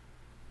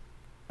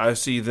I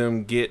see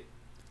them get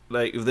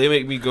like if they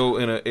make me go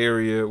in an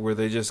area where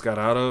they just got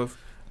out of,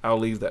 I'll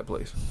leave that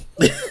place.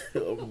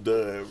 I'm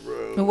done,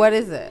 bro. What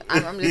is it?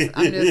 I'm just.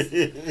 I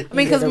mean,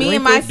 because me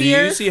and my Do you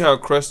fears. see how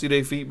crusty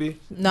they feet be?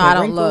 No, I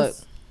don't look.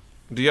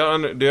 Do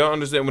y'all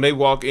understand when they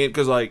walk in?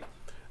 Because like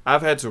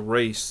I've had to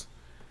race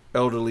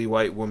elderly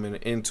white women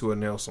into a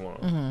nail salon.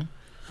 Mm-hmm.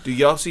 Do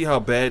y'all see how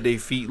bad their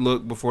feet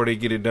look before they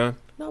get it done?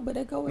 No, but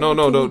they go.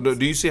 No.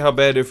 Do you see how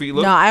bad their feet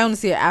look? No, I only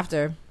see it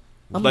after.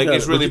 Like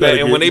it's really bad.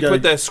 And when they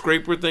put that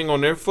scraper thing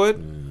on their foot,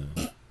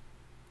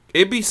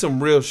 it be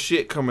some real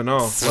shit coming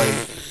off, like,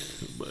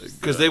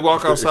 because they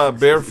walk outside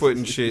barefoot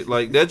and shit.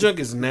 Like, that junk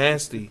is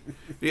nasty.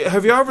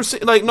 Have you ever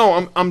seen, like,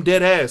 no, I'm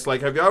dead ass.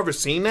 Like, have you ever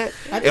seen that?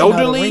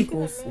 Elderly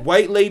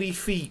white lady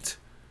feet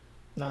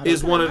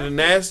is one of the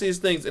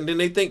nastiest things. And then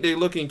they think they're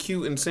looking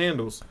cute in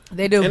sandals.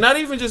 They do. And not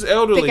even just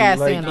elderly, like,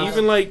 sandals.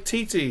 even like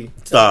TT.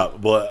 Stop,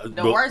 boy.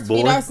 The worst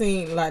feet I've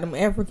seen, like, them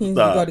Africans,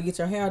 Stop. you go to get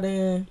your hair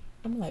done.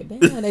 I'm like,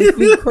 damn, they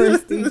feet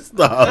crusty.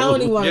 Stop. I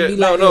don't even want to be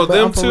like no, that,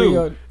 them but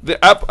too.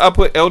 I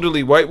put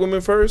elderly white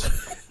women first,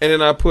 and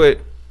then I put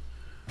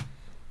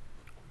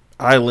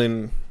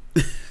island.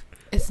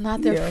 It's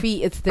not their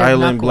feet; it's their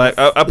island knuckles.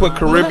 black. I put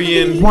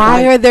Caribbean.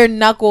 Why are their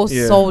knuckles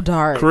so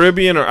dark?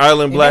 Caribbean or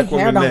island black their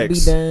hair women don't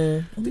necks. Be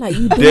done. I'm like,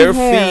 you do Their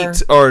hair.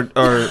 feet are.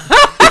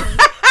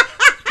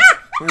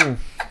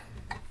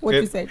 What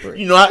you say,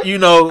 Chris?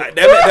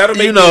 That'll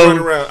make me run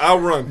around. I'll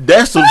run.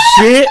 That's some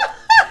shit.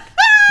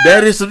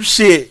 That is some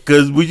shit.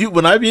 Cause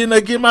when I be in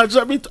there getting my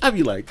job, I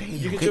be like, damn,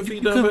 you get your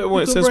feet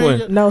done since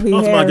when? No, he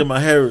I get my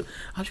hair.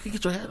 How you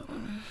get your hair?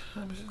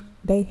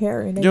 They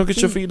hair and you don't get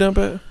your feet done,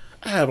 Pat?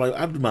 I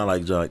do mine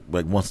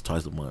like once or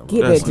twice a month.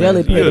 Get that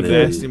jelly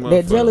pedicure.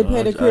 That jelly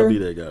pedicure. I'll be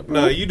that guy,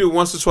 bro. No, you do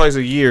once or twice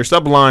a year.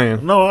 Stop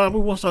lying. No, I do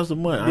once or twice a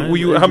month.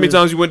 How many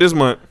times you went this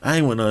month? I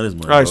ain't went none this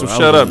month. All right, so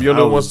shut up. You don't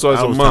do once or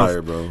twice a month.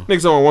 Tired, bro.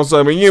 Niggas on once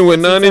time, and you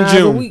went none in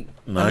June.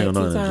 No, I ain't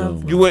none in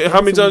June. You went. How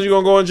many times you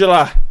gonna go in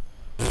July?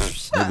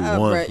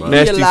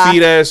 Nasty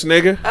feet ass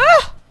nigga.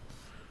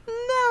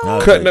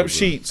 Cutting up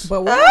sheets.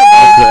 But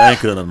I ain't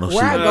cutting up no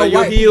sheets.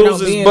 Your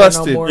heels is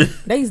busted.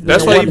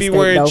 That's why you be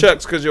wearing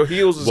Chucks, because your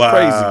heels is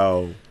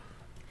crazy.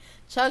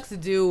 Chucks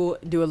do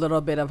a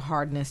little bit of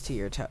hardness to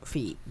your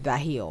feet.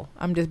 That heel.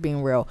 I'm just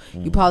being real.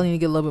 You probably need to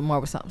get a little bit more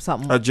with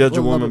something. I judge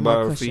a woman by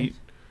her feet,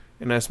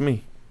 and that's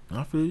me.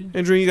 I feel you.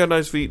 Andrew, you got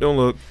nice feet. Don't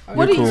look.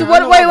 Wait.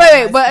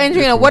 But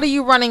Andrina, what are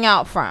you running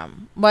out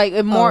from?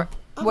 Like more.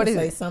 What is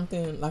it?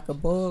 Something like a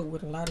bug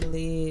with a lot of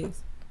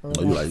legs. Oh,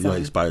 you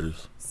like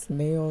spiders?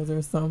 Snails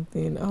or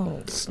something.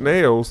 Oh,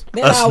 snails.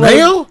 A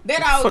snail?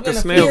 That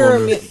always been a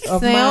pyramid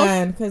of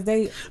mine because I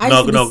used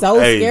to be so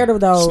scared of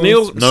those.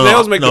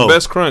 Snails make the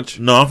best crunch.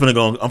 No, I'm finna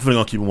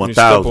go keep it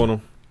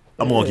 1,000.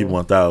 I'm gonna keep it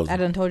 1,000. I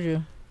done told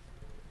you.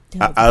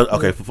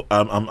 Okay,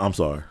 I'm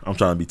sorry. I'm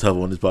trying to be tough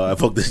on this part. I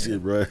fuck this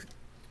shit, bro.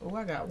 Oh,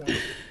 I got one.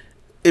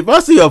 If I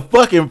see a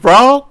fucking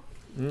frog,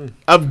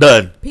 I'm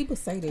done. People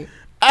say that.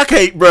 I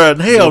can't, bro.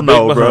 Hell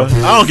no, bro. I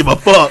don't give a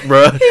fuck,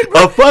 bro.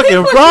 A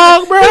fucking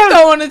frog, bro. He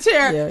throwing the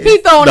chair. Yeah. He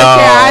throwing the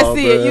chair. I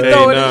see it. You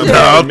throwing the chair. No,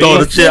 I'm throwing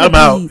the chair. I'm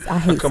out.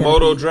 A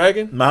Komodo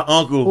dragon? My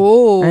uncle.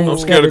 Ooh. I'm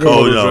scared of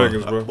Komodo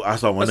dragons, bro. I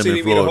saw one of them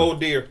in Florida. I seen him eat a whole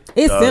deer.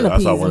 It's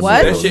centipedes.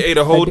 What? That shit ate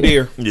a whole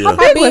deer. Yeah. How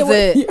big was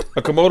it?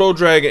 A Komodo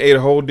dragon ate a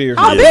whole deer.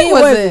 How big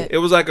was it? It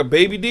was like a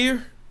baby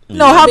deer.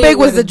 No, how big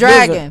was the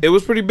dragon? It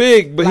was pretty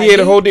big, but he ate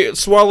a whole deer,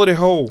 swallowed it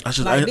whole.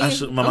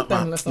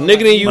 Nigga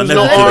didn't use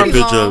no arms.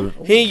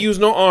 He ain't use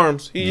no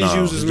arms. He just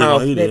used his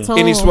mouth,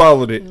 and he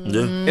swallowed it.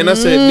 And I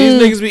said,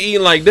 these niggas be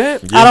eating like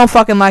that? I don't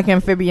fucking like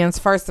amphibians,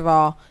 first of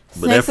all.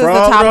 Snakes is the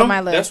top of my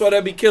list. That's why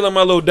that be killing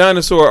my little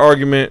dinosaur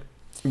argument.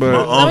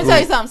 But let me tell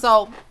you something.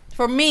 So,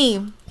 for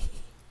me,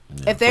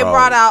 if they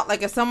brought out,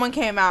 like, if someone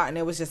came out and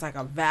it was just like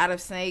a vat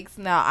of snakes,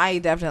 no, I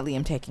definitely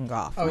am taking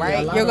off,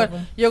 right?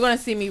 You're gonna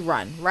see me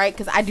run, right?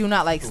 Because I do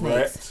not like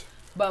snakes.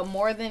 But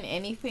more than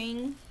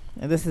anything,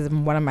 this is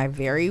one of my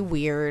very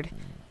weird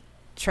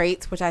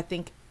traits, which I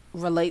think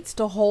relates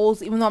to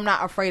holes, even though I'm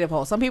not afraid of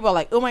holes. Some people are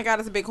like, oh my God,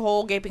 it's a big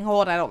hole, gaping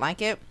hole, and I don't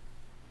like it.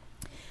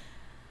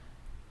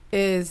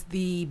 Is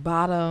the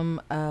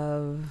bottom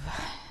of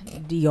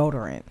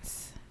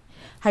deodorants.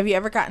 Have you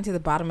ever gotten to the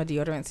bottom of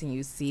deodorants and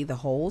you see the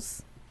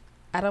holes?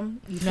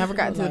 Adam, you've never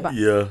gotten to the bottom.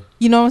 Yeah.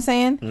 You know what I'm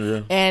saying?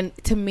 Yeah. And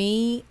to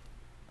me,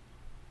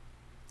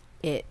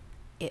 it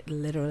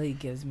literally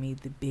gives me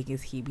the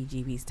biggest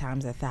heebie-jeebies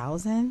times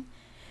 1,000,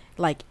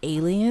 like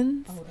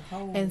aliens. Oh, the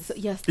holes. And so,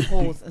 yes, the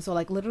holes. And so,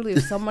 like, literally,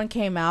 if someone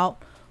came out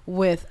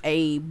with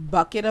a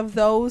bucket of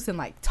those and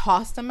like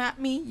tossed them at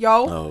me,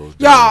 y'all,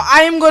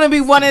 I am gonna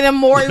be one of them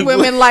Maury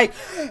women, like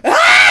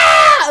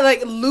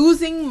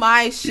losing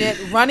my shit,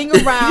 running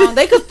around.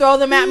 They could throw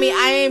them at me.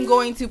 I am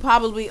going to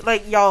probably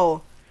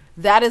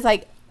that is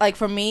like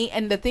for me.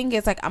 And the thing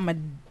is, like,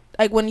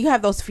 when you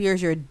have those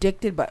fears, you're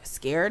addicted but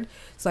scared.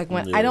 So like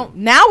when I don't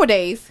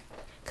nowadays,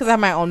 because I have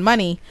my own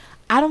money,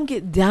 I don't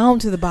get down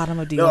to the bottom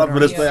of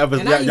deodorant.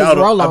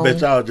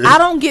 I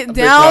don't get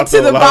down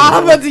to the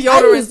bottom of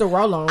deodorant. I use the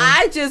roll-on.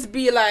 I just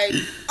be like,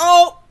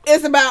 oh,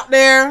 it's about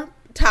there.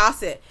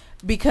 Toss it.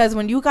 Because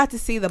when you got to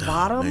see the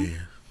bottom,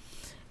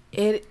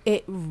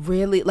 it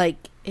really, like,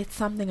 it's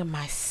something in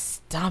my stomach.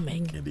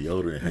 And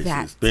deodorant is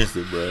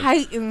expensive, bro.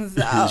 Heightens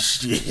up.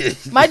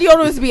 My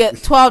deodorant used to be at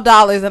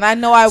 $12, and I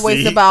know I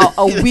waste about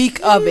a week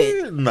of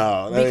it.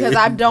 No, because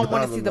I don't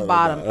want to see the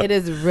bottom. It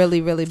is really,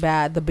 really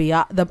bad.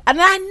 And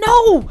I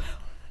know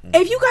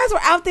if you guys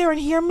were out there and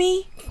hear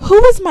me,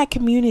 who is my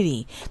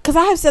community? Because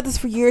I have said this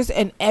for years,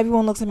 and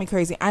everyone looks at me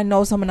crazy. I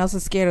know someone else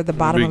is scared of the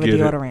bottom of a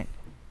deodorant.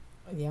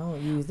 Yeah, I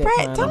don't use that.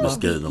 Brett, kind I'm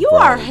scared of them you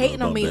are frogs,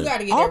 hating on me. You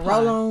gotta get all that roll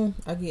time. on.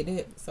 I get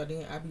that. So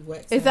then I be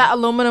waxing. Is that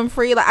aluminum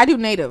free? Like I do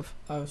native.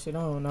 Oh shit, I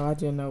don't know. I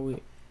just know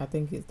it. I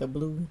think it's the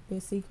blue.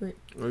 That secret.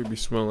 Or you be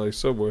smelling like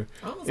Subway.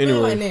 I don't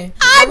Anyway. smell like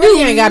that. I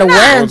really ain't gotta I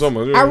wear. was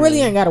almost- I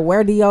really ain't gotta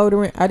wear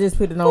deodorant. I just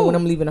put it on when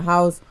I'm leaving the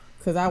house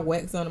because I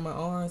wax under my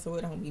arm so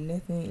it don't be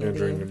nothing. You're And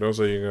drinking. then- Don't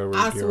say you got.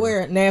 I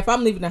swear. Now if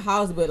I'm leaving the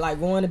house, but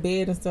like going to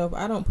bed and stuff,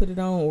 I don't put it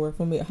on or if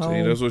I'm at home.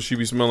 See, that's what she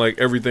be smelling like.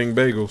 Everything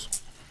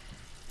bagels.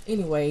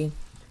 Anyway.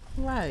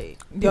 Right.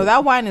 Yo,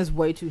 that wine is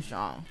way too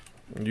strong.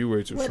 You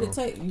way too What strong. it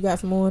take? You got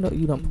some more?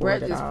 You don't pour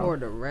Brett it just all.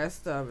 poured the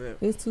rest of it.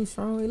 It's too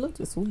strong. It looks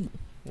too sweet.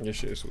 Your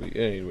shit sweet. It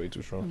ain't way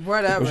too strong.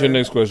 Whatever. What's your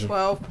next question?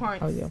 12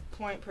 points. Oh, yeah.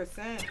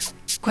 Point%.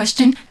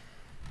 Question.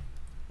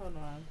 Hold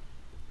on.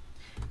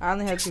 I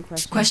only have 2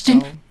 questions.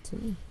 Question. so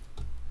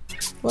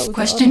What was the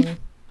Question. other one?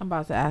 I'm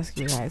about to ask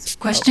you guys.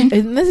 Question.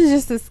 And this is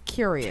just this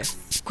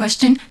curious.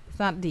 Question. It's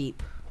not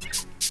deep.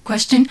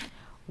 Question.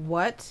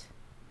 What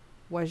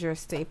was your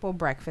staple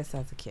breakfast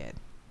as a kid?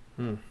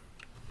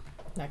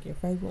 Like your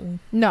favorite one?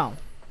 No.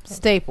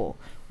 Staple.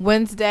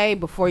 Wednesday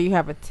before you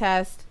have a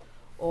test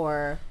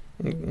or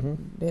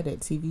That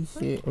TV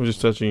shit. I'm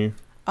just touching you.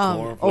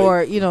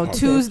 or you know,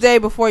 Tuesday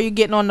before you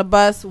getting on the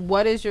bus.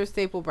 What is your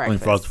staple I mean,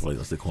 breakfast? Frosted Flakes.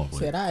 I say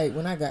cornflakes. Shit, I ate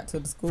when I got to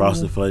the school.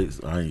 Frosted Flakes.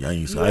 I You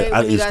eat ate when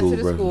I you eat got school to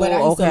the breakfast. school. But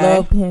I used to Okay.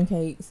 love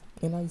pancakes.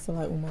 And I used to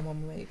like when my mama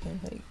made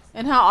pancakes.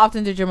 And how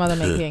often did your mother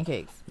make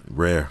pancakes?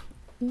 Rare.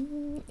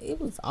 It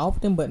was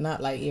often, but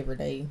not like every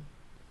day.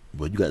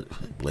 But you got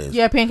blessed.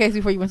 You had pancakes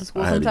before you went to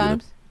school I had to get a-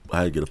 sometimes? I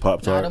had to get a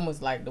Pop Nah, Tart. them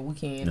was like the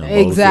weekend. Yeah,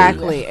 days.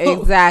 Exactly.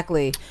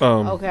 Exactly.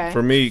 Okay.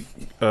 For me,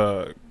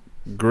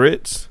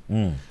 grits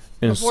and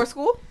Before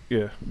school?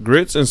 yeah,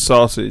 grits and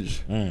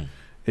sausage Mm.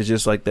 is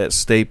just like that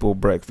staple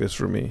breakfast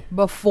for me.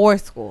 Before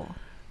school.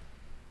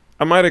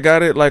 I might have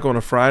got it like on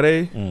a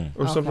Friday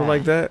or something Okay.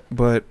 like that,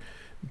 but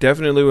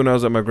definitely when I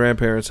was at my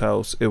grandparents'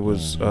 house, it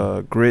was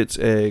grits,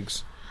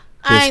 eggs.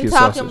 I ain't biscuit,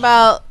 talking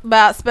sausage.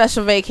 about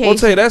special vacation. Well,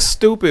 tell you that's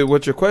stupid.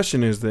 What your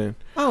question is then?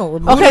 Oh,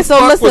 Okay, so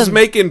Fuck was listen.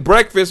 making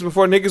breakfast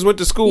before niggas went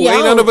to school. Yeah,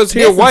 Ain't none of us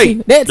here that's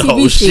white. That TV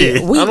Oh, shit.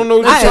 shit. I don't know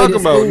what I you're ate talking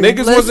at about. school. Niggas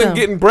Listen. wasn't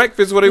getting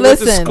breakfast when they went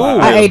to Listen. school.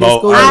 I ate at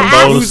school. I had a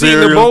bowl You of was eating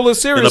a cereal bowl of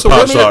cereal. and a So Pop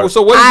what is Tart.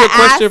 your I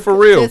question asked for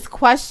real? This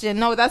question.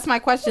 No, that's my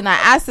question. I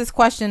asked this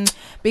question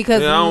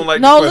because Yeah, I don't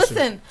like no, the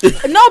question.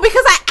 listen. No,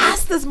 because I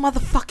asked this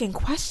motherfucking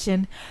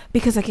question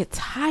because I get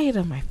tired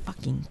of my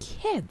fucking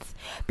kids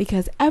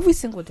because every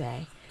single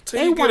day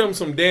Till you get them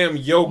some damn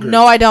yogurt.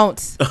 No, I don't.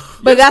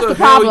 But that's the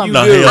hell problem. you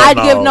do? I'd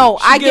No, give no.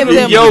 I give Give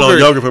them yogurt.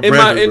 Yogurt for and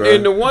breakfast,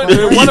 and the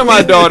one of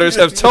my daughters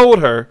have told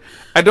her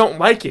I don't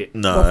like it.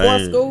 No, Before I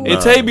ain't- school?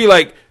 And Tay be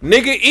like,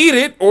 nigga, eat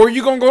it, or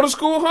you gonna go to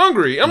school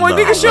hungry. I'm like,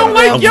 Nah, nigga, she don't I'm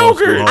like going to yogurt.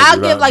 school I'll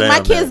hungry. give like my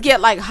Damn kids that.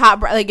 get like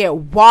they get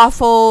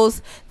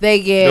waffles. They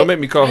get. Don't make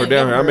me call her ain't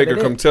down never here. I make her heard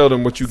of come it. tell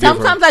them what you give her.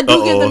 Sometimes I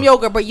do give them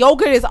yogurt, but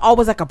yogurt is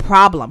always like a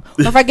problem.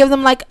 Or if I give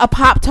them like a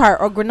Pop Tart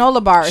or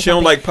granola bar, or She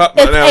don't something, like pop.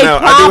 it's Now, a I do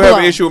have problem.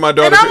 an issue with my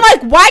daughter. And I'm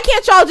like, why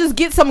can't y'all just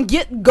get some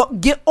get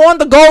on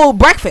the go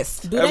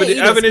breakfast? Do I have, they eat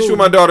I have at an issue school? with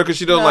my daughter because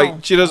she No.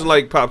 doesn't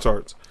like Pop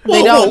Tarts.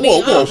 They don't.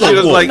 She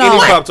doesn't like No. any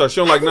Pop Tarts. She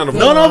don't like none of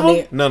them. None of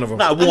them? None of them.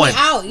 Not I mean, one.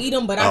 I'll eat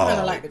them, but I kind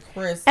Oh. of like the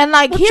crust. And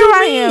like What here you I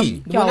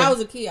mean? am. When I Yo, was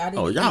a kid, I didn't.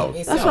 Oh, eat y'all. them.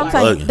 It that's smelled what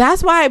I'm like saying. bugging.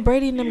 That's why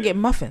Brady and them get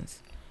muffins.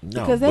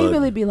 No, Because they bugging.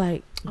 really be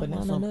like, I Banana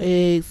want some nut.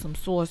 eggs, some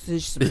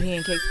sausage, some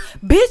pancakes.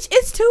 Bitch,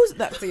 it's Tuesday.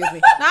 No, excuse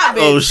me. Not bitch.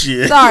 Oh,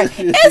 shit. Sorry.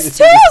 It's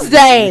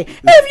Tuesday.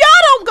 If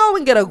y'all don't go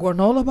and get a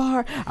granola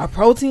bar, a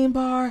protein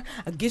bar,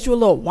 get you a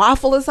little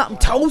waffle or something,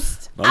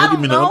 toast. No, I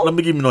don't know. let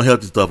me give me no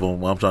healthy stuff on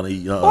what I'm trying to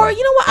eat. Or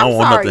you know what? I I'm don't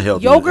want sorry. nothing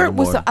healthy Yogurt in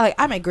the with morning. like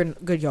I make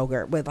good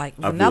yogurt with like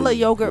I feel vanilla you.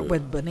 yogurt Good.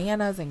 with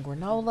bananas and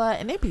granola,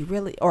 and they be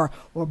really or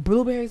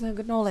blueberries and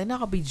granola, and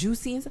that'll be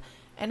juicy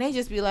and they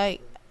just be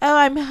like, "Oh,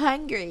 I'm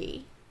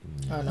hungry.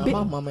 Oh, no,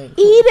 my mama ain't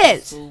Eat cook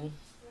it." food.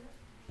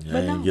 Yeah, I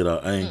ain't get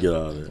all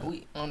that.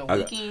 On the I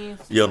got-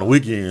 weekends. Yeah, on the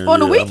weekends. On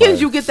the yeah,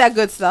 weekends, you get that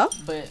good stuff.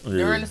 But Yeah.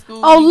 during the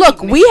school. Oh, week,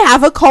 look, you we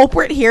have a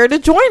culprit here to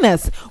join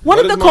us. One What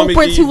of the does mommy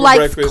culprits give you who for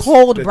likes breakfast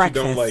cold that you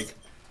breakfast. don't like?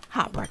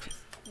 Hot breakfast.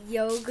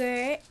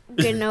 Yogurt,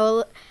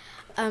 granola,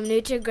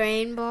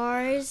 Nutri-Grain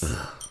bars,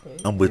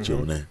 I'm with you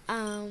on that.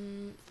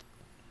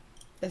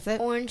 That's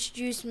it. orange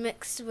juice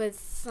mixed with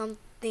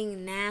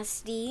something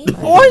nasty.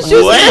 Orange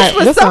juice What? mixed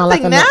with That sound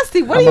like something a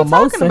nasty. What a are you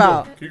mimosa. talking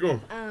about? Keep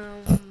going.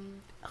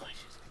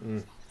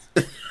 Um,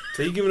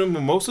 So you giving them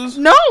mimosas?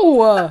 No.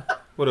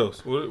 What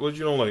else? What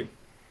you don't like?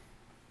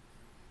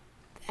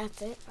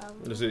 that's it.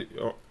 Probably. Is it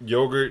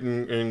yogurt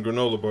and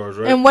granola bars,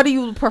 right? And what do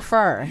you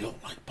prefer? You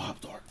don't like Pop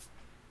Tarts.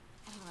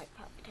 I don't like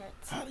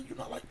Pop-Tarts. How do you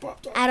not like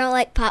Pop Tarts? I don't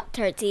like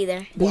Pop-Tarts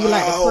either. Do you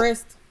like the Wow.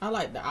 crust? I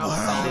like the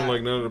outside. I don't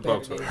like none of the better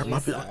Pop than Tarts. Hurt my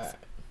the feelings. inside.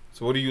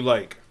 So what do you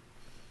like?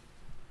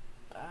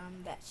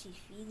 That she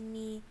feeds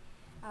me.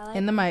 I like,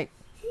 In the mic.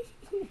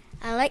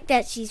 I like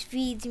that she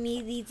feeds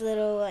me these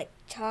little like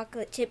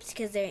chocolate chips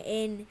because they're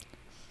in,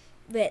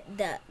 but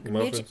the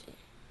Muffins?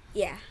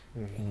 yeah,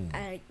 Mm-hmm.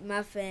 I like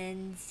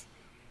muffins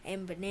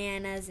and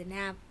bananas and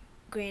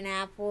green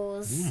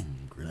apples.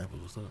 Green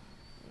apples, what's up?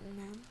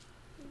 No.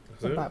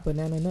 That's What it? about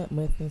banana nut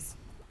muffins?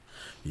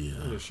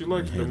 Yeah, she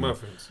likes the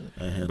muffins.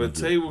 But But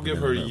Tay will give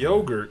her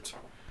yogurt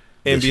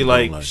and be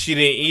like, she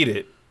didn't eat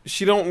it.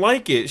 She don't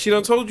like it. She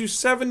done told you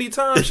 70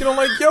 times she don't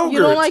like yogurt. You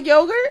don't like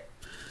yogurt?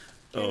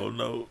 Oh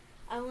no.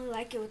 I only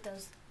like it with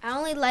those. I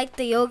only like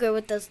the yogurt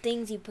with those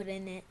things you put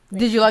in it. Like,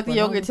 did you like the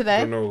yogurt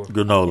today?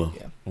 Granola.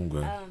 Yeah.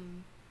 Okay.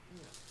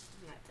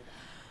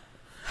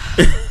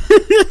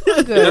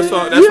 That's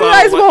why you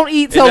guys won't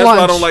eat till lunch. That's why I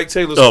lunch. don't like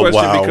Taylor's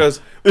question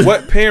because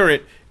what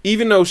parent,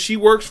 even though she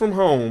works from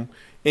home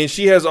and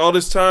she has all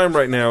this time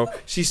right now,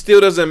 she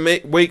still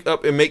doesn't wake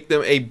up and make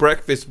them a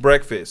breakfast.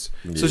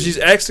 Yeah. So she's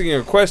asking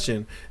a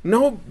question.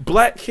 No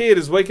black kid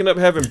is waking up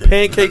having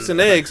pancakes and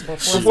eggs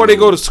before they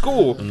go to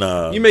school.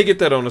 Nah. You may get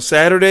that on a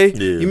Saturday.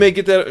 Yeah. You may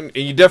get that, and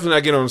you definitely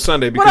not get it on a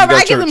Sunday because whatever, you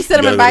got I get church. them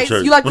cinnamon bites.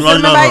 You like the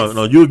cinnamon bites?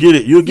 No, you'll get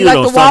it. You'll get it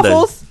on Sunday. You like the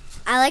waffles?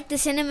 I like the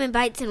cinnamon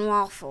bites and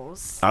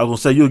waffles. I was gonna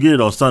say you'll get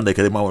it on Sunday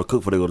because they might want to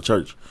cook before they go to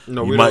church.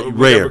 No, we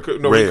never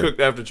cook. No, we cooked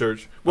after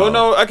church. Well,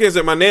 no, I can't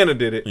say my nana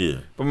did it.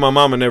 Yeah, but my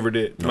mama never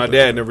did. My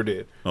dad never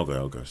did.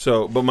 Okay.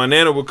 So, but my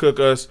nana would cook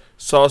us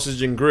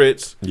sausage and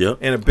grits. Yep.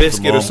 And a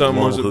biscuit or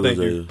something. Thank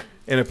you.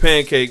 And a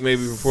pancake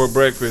maybe before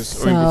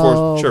breakfast or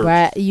before church.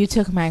 Brett, you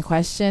took my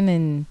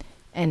question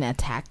and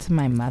attacked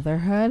my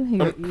motherhood.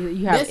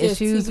 You have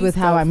issues with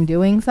how I'm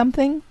doing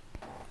something.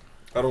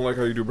 I don't like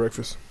how you do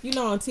breakfast. You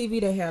know, on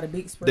TV they have a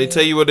big spread. They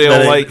tell you what they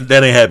don't like.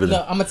 That ain't happening.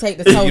 Look, I'm gonna take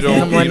the toast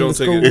and I'm running to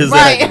school.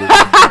 Exactly.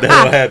 That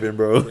don't happen,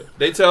 bro.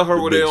 They tell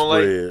her what they don't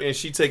like, and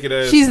she take it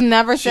as. She's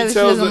never said she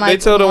doesn't like.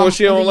 They tell them what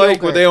she don't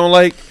like, what they don't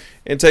like,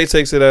 and Tay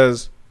takes it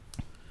as.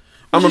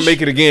 I'm gonna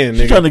make it again.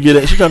 She's trying to get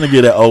that. She's trying to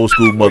get that old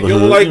school motherhood.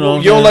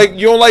 You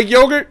don't like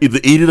yogurt. Either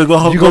eat it or go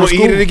home. You gonna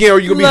eat it again, or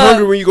you gonna be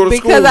hungry when you go to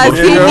school. Because I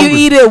seen you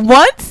eat it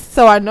once,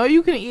 so I know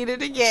you can eat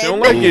it again. She don't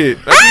like it.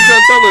 That's what you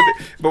trying to tell her.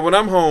 But when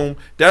I'm home,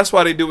 that's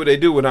why they do what they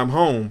do when I'm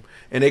home.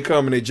 And they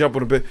come and they jump on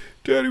the bed.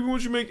 Daddy, we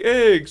want you to make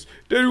eggs.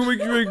 Daddy, we want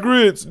you to make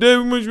grits.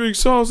 Daddy, we want you to make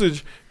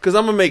sausage. Because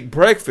I'm going to make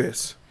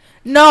breakfast.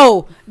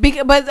 No,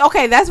 but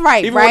okay, that's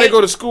right. Even when they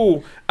go to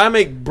school, I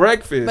make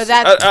breakfast. But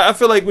I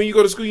feel like when you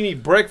go to school, you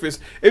need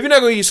breakfast. If you're not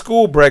going to eat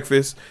school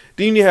breakfast,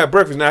 then you need to have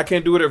breakfast. Now, I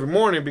can't do it every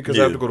morning because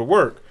I have to go to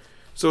work.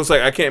 So it's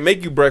like I can't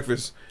make you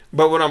breakfast.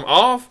 But when I'm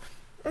off,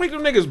 I make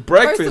them niggas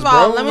breakfast, First of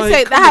all, bro. let me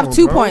say, I have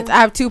 2 points. I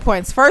have 2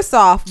 points. First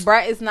off,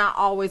 Brett is not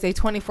always a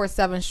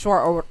 24/7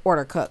 short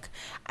order cook.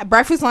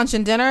 Breakfast, lunch,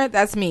 and dinner,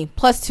 that's me.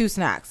 Plus 2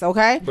 snacks,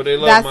 okay? But they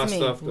love that's my me,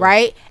 stuff, though.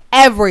 right?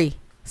 Every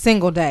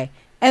single day.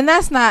 And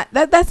that's not,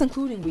 that's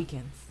including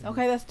weekends.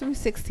 Okay, that's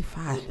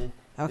 365.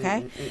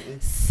 Okay?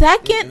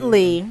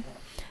 Secondly,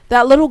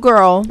 that little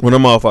girl. When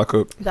I'm off, I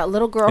cook. That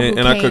little girl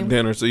and I cook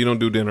dinner, so you don't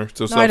do dinner.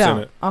 So stop saying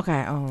it.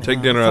 Okay.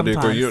 Take dinner out there,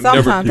 girl. You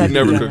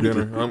never cook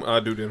dinner. I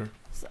do dinner.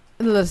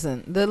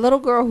 Listen, the little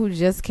girl who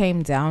just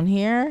came down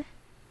here,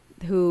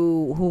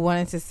 who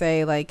wanted to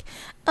say like,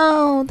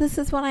 "Oh, this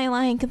is what I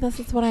like, and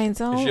this is what I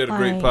don't." She had a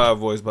great pie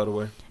voice, by the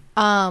way.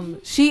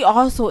 She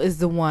also is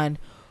the one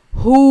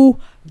who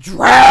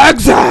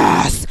drags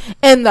us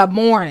in the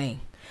morning.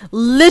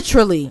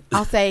 Literally,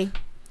 I'll say,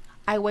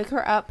 I wake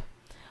her up.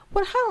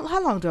 What?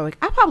 How long do I wake?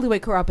 I probably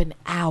wake her up an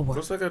hour.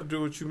 What's that got to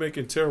do with you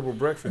making terrible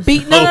breakfast?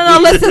 No.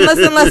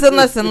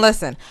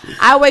 Listen.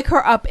 I wake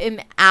her up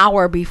an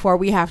hour before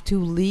we have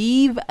to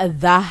leave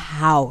the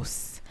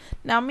house.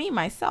 Now, me,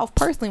 myself,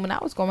 personally, when I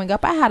was growing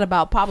up, I had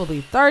about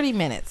probably 30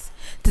 minutes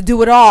to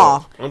do it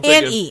all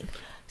and eat.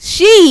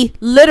 She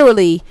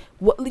literally,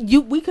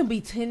 we can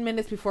be 10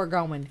 minutes before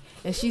going,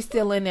 and she's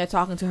still in there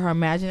talking to her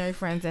imaginary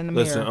friends in the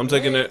mirror. Listen,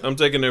 I'm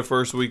taking their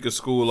first week of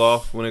school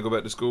off when they go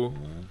back to school.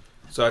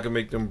 So I can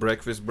make them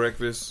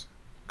breakfast,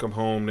 come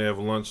home, they have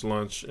lunch,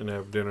 and they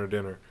have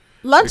dinner.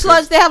 Lunch,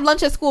 they have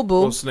lunch at school,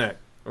 boo. Well, snack,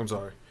 I'm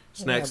sorry.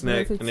 Snack,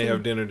 and they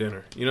have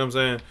dinner. You know what I'm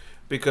saying?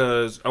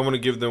 Because I want to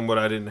give them what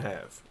I didn't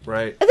have,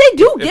 right? They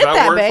do get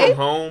that, babe. If I work from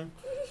home,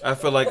 I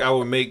feel like I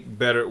would make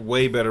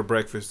way better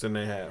breakfast than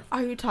they have.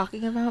 Are you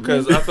talking about me?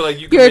 Because I feel like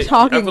you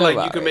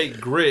can make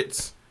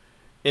grits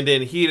and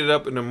then heat it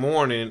up in the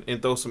morning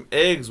and throw some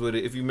eggs with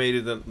it if you made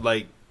it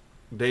like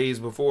days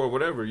before or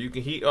whatever. You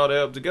can heat all that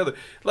up together.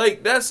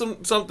 Like, that's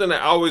something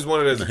that I always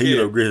wanted as a kid. Heat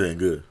up grits ain't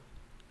good.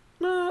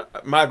 Nah,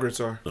 my grits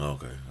are. Oh,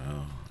 okay.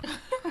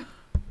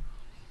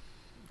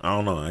 I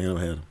don't know. I ain't never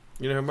had them.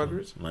 You never had my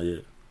grits? Not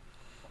yet.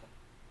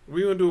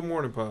 We gonna do a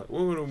morning pot.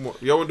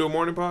 Y'all wanna do a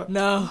morning pot?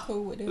 No.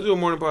 Let's do a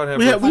morning pot.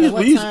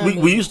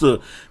 We used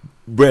to.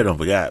 Brett don't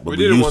forgot, but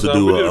we used to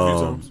do we did a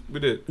few times. We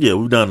did. Yeah,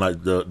 we've done like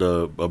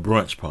a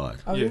brunch pod.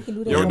 Oh, yeah, we can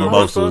do that.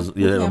 Mimosas,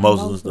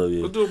 mimosas and stuff.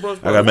 Yeah, let's do a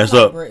brunch pod. I got messed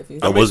up.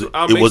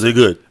 It wasn't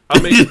good.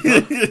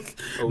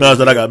 No, I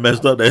said I got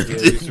messed up.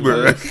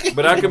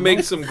 But I can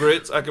make some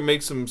grits. I can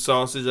make some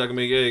sausage. I can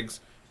make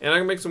eggs. And I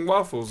can make some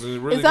waffles.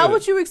 And really is that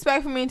what you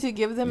expect for me to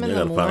give them in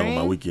the morning? I gotta find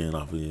my weekend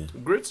off. Yeah.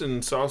 Grits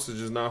and sausage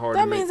is not hard.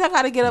 That means I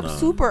gotta get up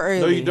super early.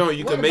 No, you don't.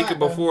 You can make it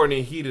before and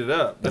then heat it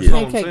up. That's all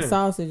I'm saying. Pancake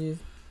sausages.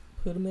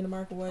 Put them in the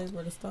microwave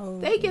or the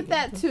stove. They get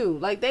that too.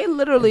 Like, they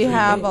literally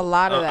have a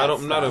lot of that.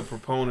 I'm not a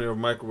proponent of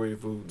microwave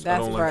foods.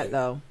 That's right, like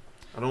though.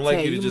 I don't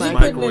like you to just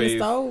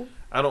microwave.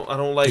 I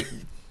don't like.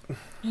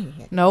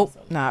 Nope,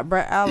 not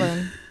Brett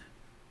Allen.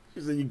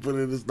 You said you put it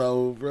in the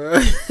stove, bro.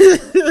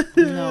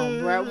 No,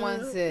 Brett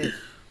wants it.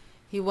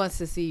 He wants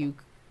to see you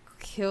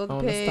kill the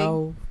on pig the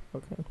stove.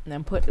 Okay. and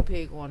then put the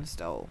pig on the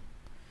stove.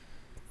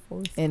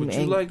 And, Would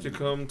you like to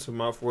come to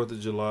my 4th of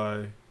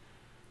July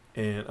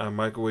and I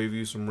microwave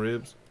you some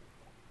ribs?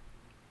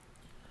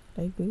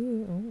 They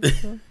good.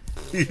 Oh,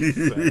 You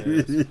fat.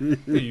 Is you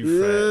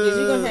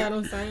gonna have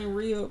them same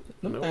ribs?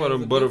 Them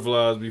them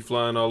butterflies be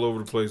flying all over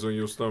the place on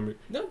your stomach.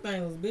 Them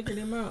things was bigger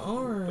than my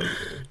arm.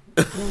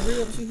 The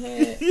ribs you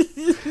had.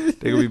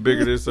 They gonna be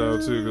bigger this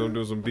time too, because I'm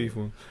doing some beef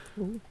ones.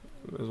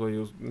 That's why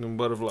them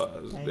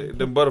butterflies.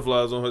 Them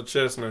butterflies on her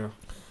chest now.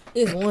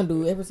 It's one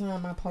dude, every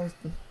time I post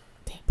that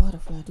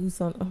butterfly do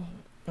something,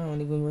 I don't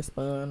even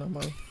respond no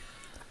more.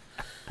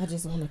 I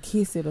just want to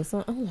kiss it or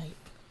something. I'm like,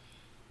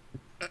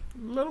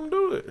 let them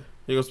do it.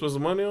 You gonna spend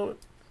some money on it?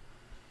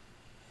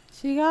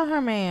 She got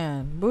her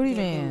man, booty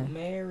man.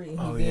 Married.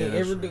 Oh yeah,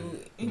 every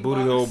right. dude.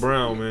 Booty hole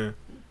Brown, man.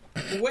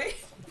 What?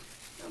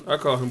 I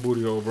call him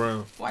Booty hole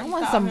Brown. I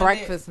want some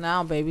breakfast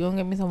now, baby. You gonna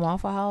get me some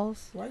Waffle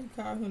House? Why you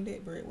call him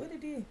that bread? What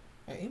it is?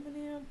 An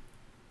M&M?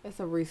 It's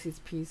a Reese's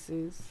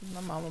Pieces. My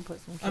mama put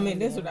some. I mean,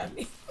 that's what I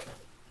mean.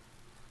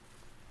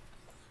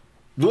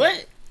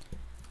 What?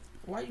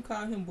 Why you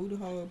call him Booty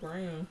Hole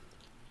Brown?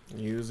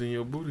 You was in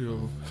your booty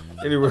hole.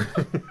 Anyway.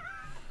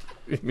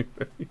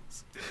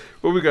 Anyways.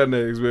 What we got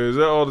next, man? Is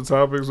that all the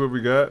topics what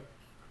we got?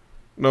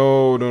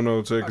 No,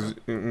 check.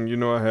 You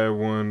know I have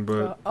one,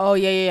 but oh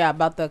yeah,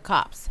 about the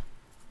cops.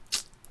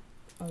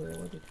 Oh yeah,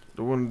 what did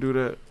I want to do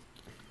that.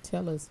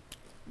 Tell us.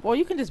 Well,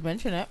 you can just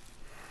mention it.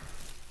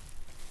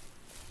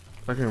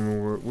 I can't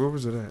remember where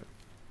was it at.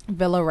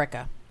 Villa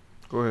Rica.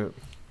 Go ahead.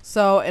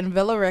 So in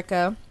Villa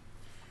Rica,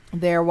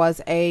 there was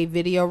a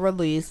video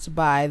released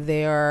by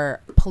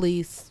their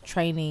police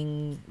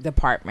training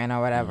department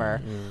or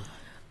whatever. Mm-hmm.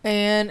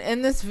 And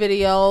in this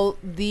video,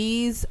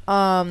 these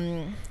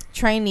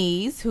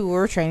trainees who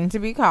were training to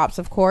be cops,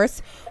 of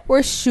course,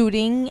 were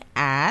shooting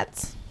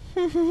at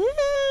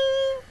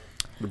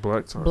the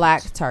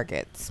black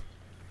targets.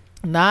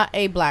 Not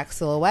a black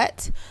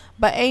silhouette,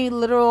 but a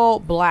literal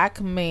black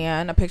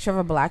man, a picture of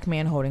a black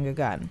man holding a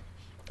gun.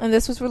 And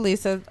this was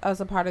released as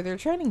a part of their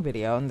training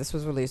video, and this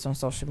was released on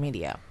social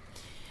media.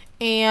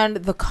 And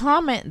the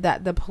comment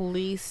that the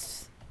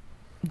police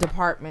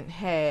department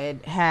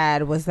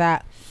had was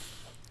that,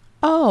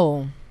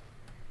 oh,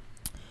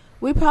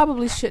 we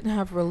probably shouldn't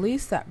have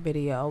released that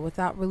video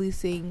without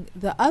releasing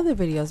the other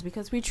videos,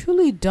 because we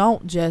truly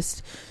don't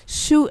just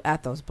shoot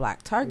at those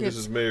black targets.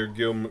 This is Mayor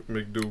Gil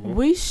McDougal.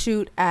 We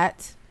shoot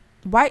at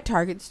white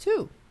targets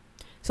too.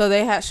 So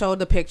they had showed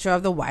the picture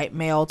of the white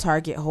male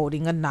target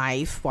holding a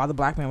knife while the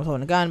black man was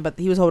holding a gun, but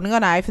he was holding a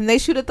knife, and they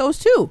shoot at those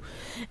too.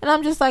 And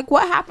I'm just like,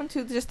 what happened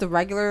to just the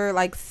regular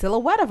like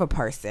silhouette of a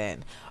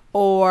person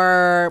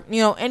or,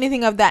 you know,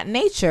 anything of that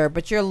nature?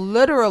 But you're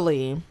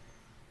literally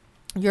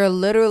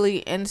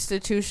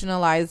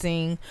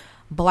institutionalizing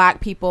black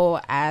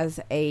people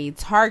as a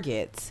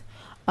target,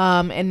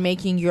 and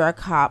making your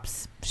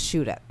cops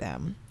shoot at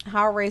them.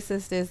 How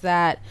racist is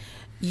that?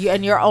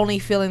 You're only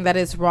feeling that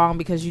it's wrong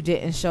because you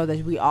didn't show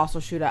that we also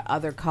shoot at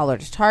other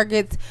colored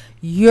targets.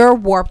 You're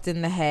warped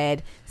in the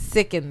head,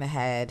 sick in the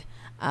head.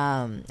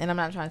 And I'm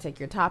not trying to take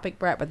your topic,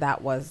 Brett, but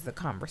that was the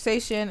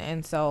conversation.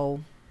 And so,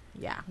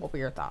 yeah, what were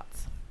your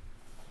thoughts?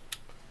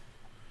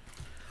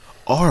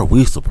 Are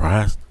we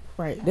surprised?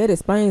 Right. That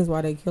explains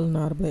why they killing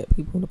all the black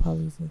people in the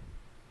police.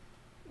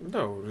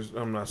 No,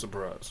 I'm not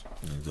surprised.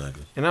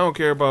 Exactly. And I don't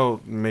care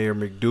about Mayor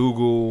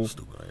McDougal.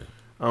 Stupid.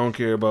 I don't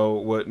care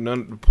about what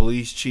the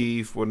police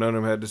chief, what none of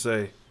them had to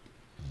say.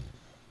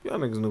 Y'all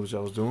niggas knew what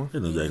y'all was doing. They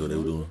knew exactly what they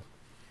were doing.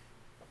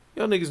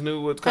 Y'all niggas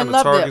knew what kind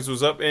of targets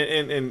was up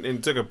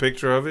and took a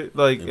picture of it,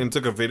 like, and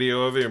took a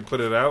video of it and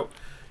put it out.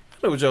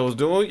 Y'all knew what y'all was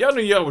doing. Y'all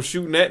knew y'all was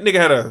shooting at. Nigga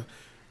had a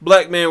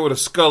black man with a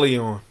Scully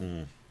on.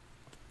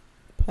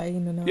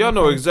 Y'all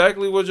know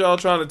exactly what y'all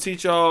trying to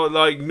teach y'all,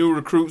 like, new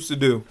recruits to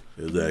do.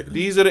 Exactly.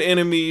 These are the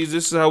enemies.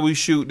 This is how we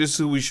shoot. This is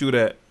who we shoot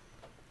at.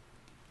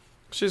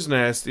 Shit's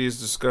nasty. It's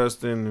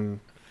disgusting.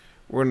 And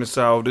we're in the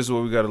South. This is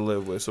what we got to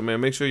live with. So,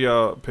 man, make sure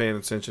y'all paying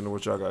attention to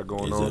what y'all got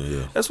going on.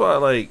 Yeah. That's why,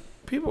 like,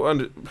 people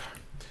wonder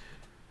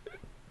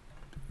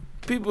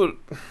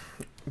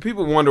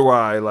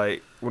why,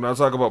 like, when I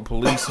talk about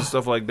police and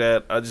stuff like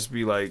that, I just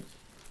be, like,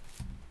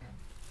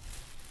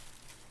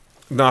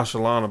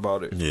 nonchalant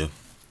about it. Yeah.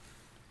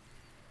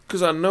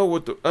 Because I know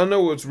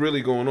what's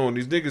really going on.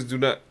 These niggas do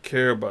not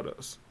care about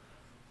us.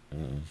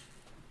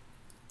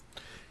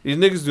 These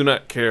niggas do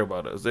not care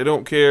about us. They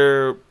don't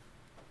care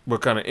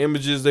what kind of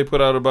images they put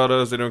out about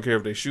us. They don't care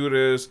if they shoot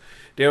us.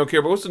 They don't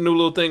care. But what's the new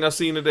little thing I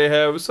seen that they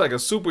have? It's like a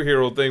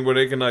superhero thing where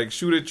they can, like,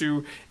 shoot at you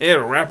and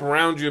it'll wrap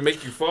around you and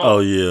make you fall. Oh,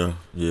 yeah.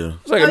 Yeah.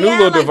 It's like a new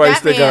little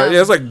device they got.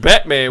 Yeah, it's like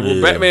Batman. Where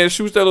Batman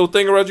shoots that little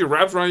thing around you,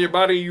 wraps around your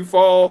body, and you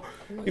fall.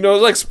 You know,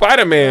 it's like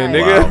Spider-Man,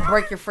 Right. nigga. Wow.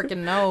 Break your freaking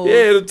nose.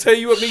 Yeah, it'll tear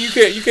you up.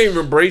 Nigga, you can't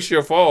even brace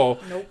your fall.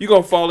 Nope. You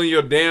gonna fall in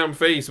your damn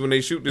face when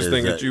they shoot this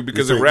thing at you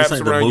because it wraps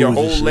around your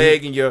whole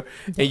leg and your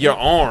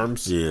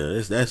arms.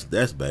 Yeah,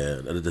 that's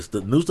bad.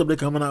 The new stuff they're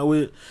coming out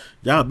with,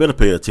 y'all better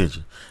pay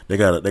attention. They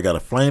got a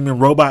flaming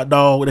robot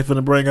dog they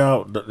finna bring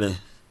out.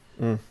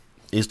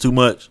 It's too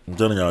much. I'm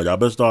telling y'all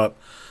better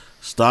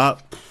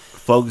stop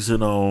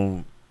focusing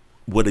on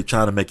what they're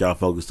trying to make y'all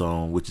focus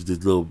on, which is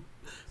this little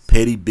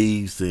petty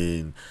beefs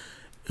and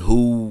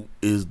who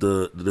is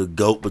the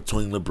GOAT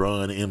between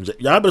LeBron and MJ.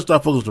 Y'all better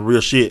start focusing on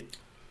real shit.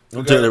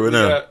 I'm telling you right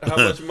now. How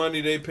much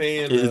money they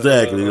paying?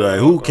 Exactly. Like,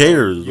 who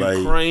cares?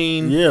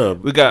 Ukraine. Like, yeah.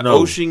 We got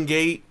Ocean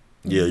Gate.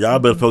 Yeah, y'all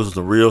better focus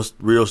on real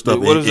stuff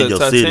what is in your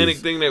Titanic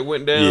cities. thing that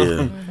went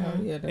down?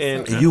 Yeah.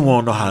 And you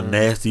want to know how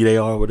nasty they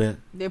are with that?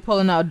 They're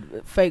pulling out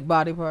fake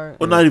body parts.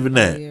 Well, not even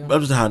that. I'm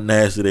just how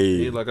nasty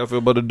they is. Like I feel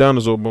about the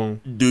dinosaur bone.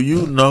 Do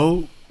you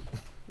know?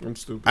 I'm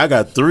stupid. I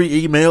got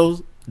 3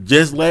 emails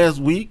just last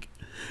week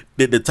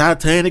that the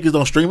Titanic is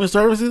on streaming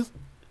services.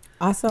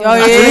 I saw.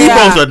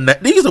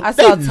 These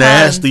are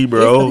nasty,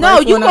 bro. No,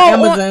 you go on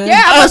Amazon.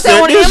 Yeah, I was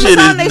saying on this shit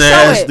Amazon is they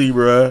nasty, show it.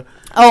 bro.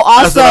 Oh,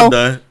 also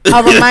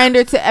a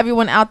reminder to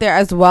everyone out there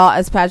as well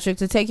as Patrick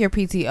to take your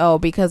PTO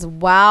because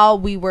while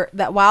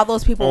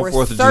those people on were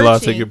 4th of searching, July,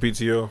 take your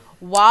PTO.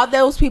 While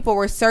those people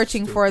were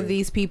searching for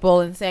these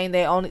people and saying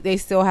they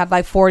still had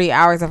like 40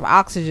 hours of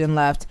oxygen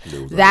left,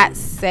 that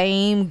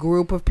same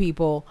group of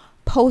people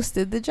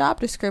posted the job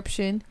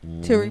description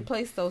to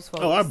replace those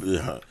folks.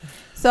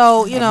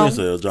 So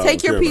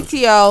take your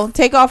PTO,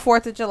 take off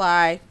 4th of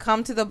July,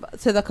 come to the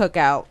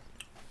cookout.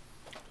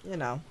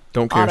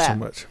 Don't care so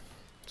much.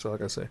 That's all I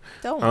gotta say.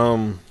 Don't.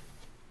 I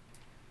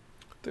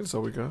think that's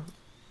all we got.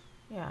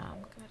 Yeah,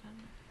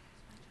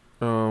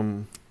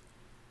 I'm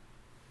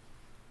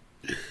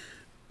good.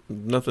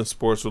 Nothing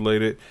sports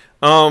related.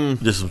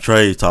 Just some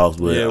trade talks.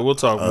 But yeah, we'll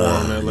talk more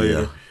on that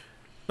later.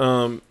 Yeah.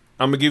 I'm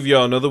gonna give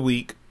y'all another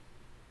week.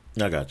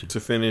 I got you to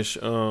finish.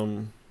 What's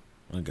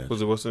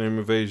the name?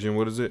 Invasion.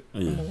 What is it?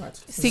 Yeah.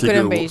 Secret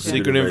Invasion.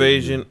 Secret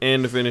Invasion,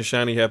 and to finish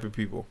Shiny Happy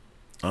People.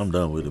 I'm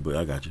done with it, but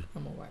I got you.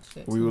 I'm gonna watch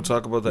that. We will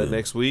talk about that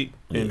next week.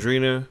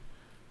 Andrina,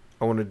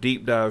 I want to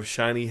deep dive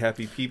Shiny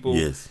Happy People.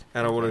 Yes.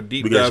 And I want to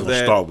deep dive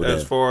that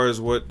as far as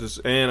what this,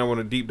 and I want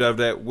to deep dive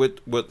that with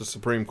what the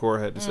Supreme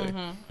Court had to say.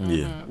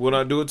 Yeah. We'll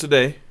not do it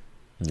today.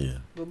 Yeah.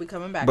 We'll be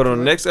coming back. But on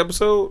the next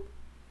episode,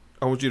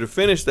 I want you to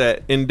finish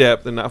that in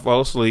depth and not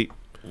fall asleep.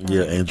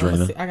 Yeah,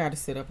 Andrina. I got to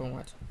sit up and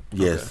watch.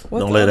 Yes. Okay.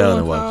 Don't lay down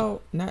and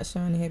watch. Not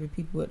Shiny Happy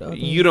People. With the other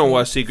you don't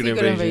watch Secret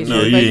Invasion.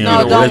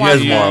 No, don't watch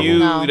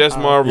that. That's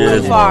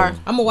Marvel. Too far.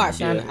 I'm gonna watch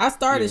Shiny. I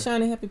started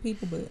Shiny Happy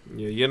People, but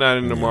you're not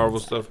into Marvel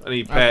stuff. I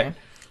need Pat. Okay.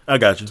 I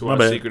got you. To My watch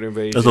bad. Secret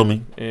Invasion. That's on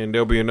me. And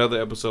there'll be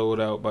another episode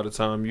out by the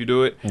time you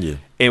do it. Yeah.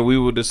 And we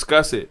will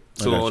discuss it.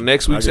 So on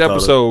next week's get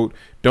episode,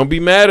 don't be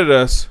mad at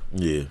us.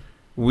 Yeah.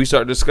 We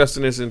start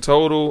discussing this in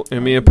total,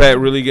 and me and Pat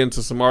really get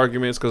into some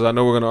arguments because I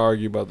know we're going to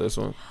argue about this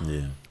one.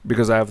 Yeah.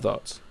 Because I have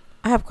thoughts.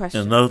 I have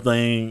questions. Another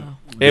thing.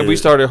 And we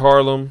started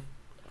Harlem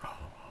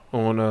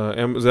on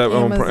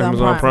Amazon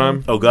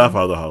Prime. Oh,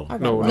 Godfather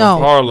Harlem. No.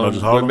 Harlem. No,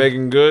 just Harlem. With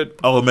Megan Good.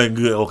 Oh, Megan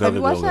Good. Okay. Have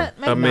you watched that?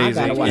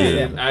 Amazing.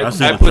 Yeah.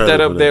 I put that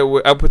up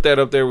there. I put that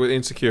up there with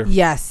Insecure.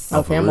 Yes.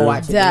 Okay, I'm gonna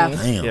watch it.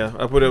 Damn. Yeah,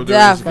 I put it up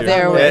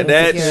there with Insecure.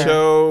 That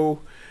show.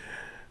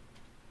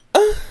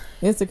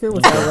 Insecure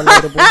was so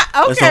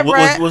relatable. Okay,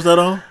 Brett. What's that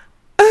on?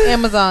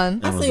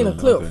 Amazon. I seen a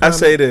clip. I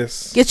say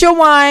this. Get your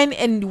wine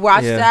and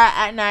watch that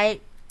at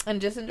night and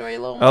just enjoy your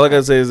little. All I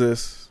gotta say is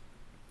this.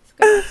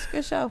 It's a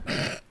good show.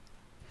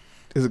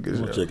 It's a good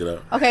show. Check it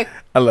out. Okay.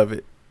 I love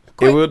it.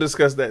 Quick. And we'll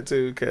discuss that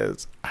too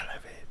because I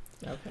love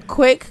it. Okay.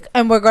 Quick,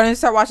 and we're going to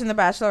start watching The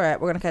Bachelorette.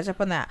 We're going to catch up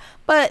on that.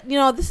 But,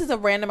 this is a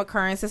random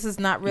occurrence. This is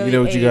not really You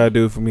know what you gotta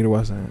do for me to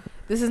watch that?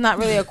 This is not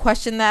really a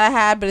question that I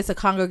had, but it's a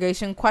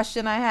congregation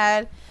question I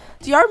had.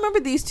 Do y'all remember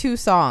these two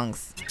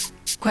songs?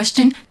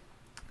 Question.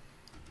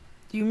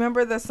 Do you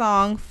remember the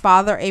song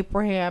Father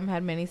Abraham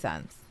Had Many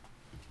Sons?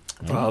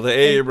 Father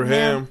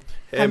Abraham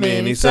had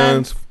many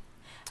sons.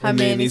 How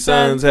many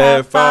sons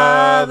had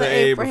Father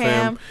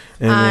Abraham?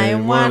 And I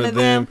am one of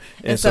them,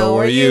 and so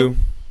are you.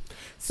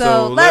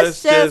 So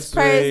let's just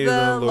praise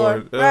the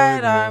Lord.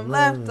 Right arm,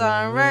 left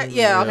arm, right.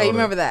 Yeah, okay, you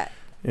remember that.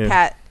 Yeah.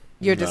 Pat,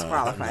 you're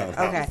disqualified.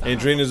 Okay.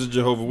 Andrina's a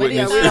Jehovah's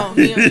Witness.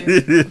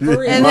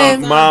 And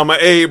then Mama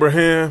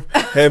Abraham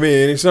had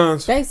many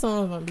sons. They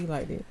songs gonna be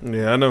like that.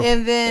 Yeah, I know.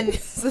 And then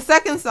the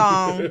second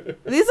song,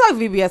 these are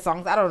like VBS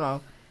songs. I don't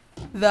know.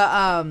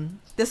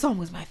 This song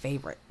was my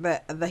favorite.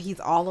 The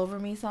He's All Over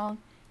Me song.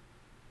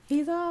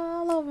 He's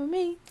all over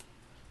me,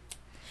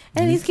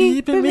 and he's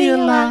keeping me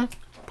alive.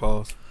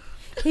 Pause.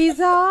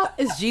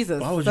 It's Jesus,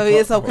 so you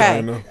it's Oh,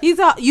 okay. He's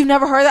all. You've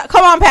never heard that?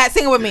 Come on, Pat,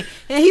 sing it with me.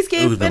 And he's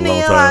keeping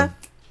me alive.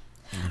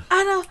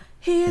 I know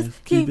he is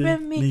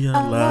keeping me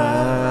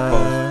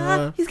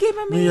alive. He's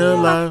keeping me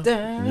alive.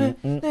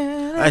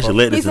 I should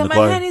let this he's in at the my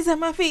choir. head, he's at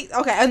my feet.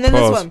 Okay, and then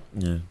Pause. this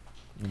one.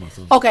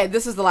 Yeah. Okay,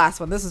 this is the last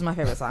one. This is my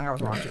favorite song. I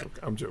was wrong.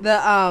 I'm joking.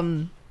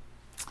 The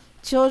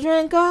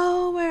Children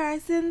go where I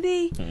send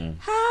thee. Mm-mm.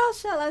 How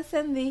shall I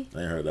send thee? I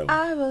ain't heard that one.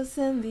 I will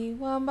send thee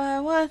one by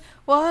one.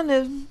 One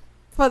is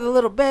for the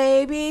little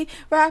baby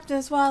wrapped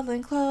in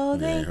swaddling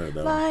clothing, Yeah, I ain't heard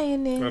that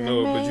lying in I a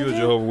know, but you a manger,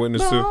 Jehovah's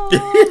Witness too.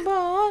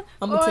 born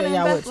I'm gonna tell in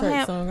y'all what Bethlehem.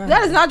 church song.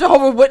 That is not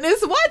Jehovah's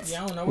Witness. What?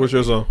 Yeah, I don't know. What's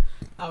your song?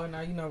 Oh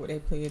no, you know what they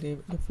play at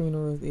the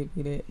funerals? It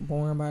be that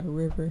 "Born by the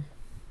River."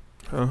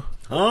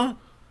 Huh?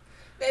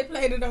 They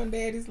played it on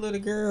Daddy's Little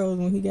Girls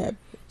when he got.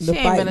 She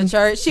ain't been to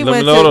church. She Let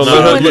went me to know, she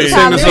went to sing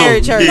Tyler the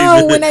Perry song. church.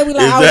 No, when they be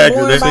like,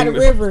 Exactly, I they was born by sing the the-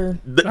 river.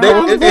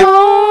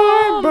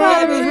 Born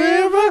by the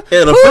river.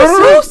 Yeah, the Who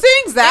funeral.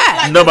 sings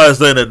that? Nobody's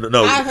saying that.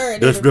 No, I heard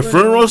the, that the the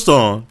funeral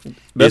song.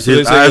 That's Is what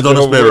his they say eyes at on a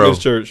Jehovah's sparrow. Witness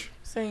church.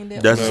 Sing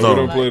that. That's No, the we song.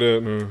 don't play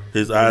that. No.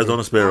 His eyes on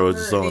a sparrow is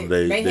the Heard song. it.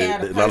 They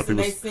had a a lot of person,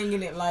 people they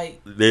singing it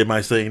like they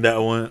might sing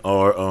that one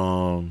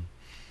or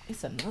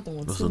it's another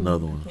one. What's too.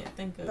 another one? I can't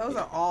think of Those it.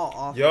 are all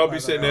awful. Y'all by be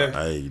the sitting way. there.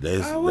 hey,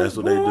 that's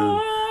what they do.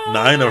 No,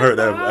 I ain't never heard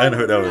that. I ain't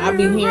heard that one. I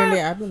be hearing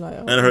that. I be like, I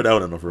ain't heard that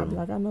one in the I be funeral.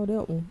 like, I know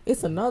that one.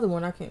 It's another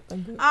one. I can't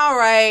think of. All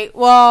right.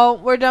 Well,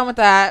 we're done with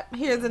that.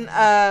 Here's an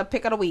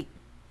pick of the week.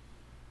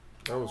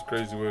 That was a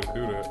crazy way to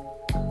do that.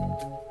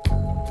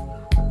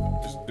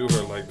 Just do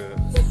her like that.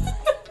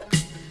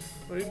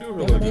 Why you do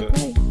her That's like what they that?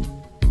 play.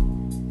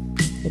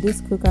 It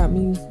is cookout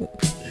music.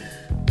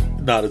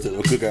 Nah, it's a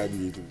cookout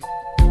music.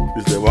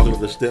 Is that walking up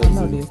the steps? I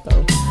know this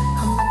though.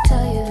 I'ma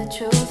tell you the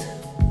truth.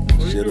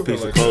 She had a piece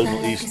of like clothes that?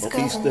 on each step.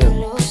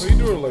 Why you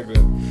do her like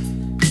that?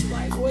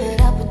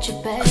 Put up with your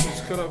babe.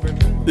 Just cut up and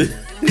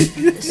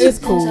It's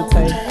cool,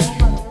 Tay.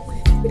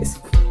 It's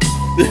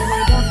Baby,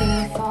 don't feel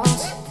me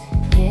false.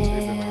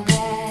 Yeah,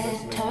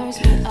 that turns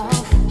me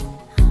off.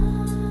 I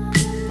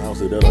don't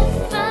say that.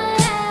 If I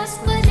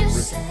ask what you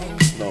say,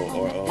 No,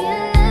 or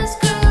let's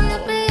girl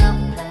up in your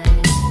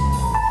place.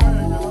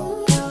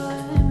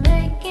 You're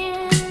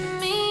making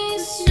me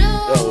so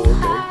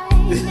high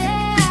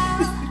now.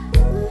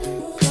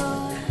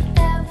 You're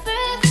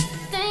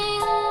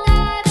everything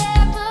I'd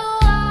ever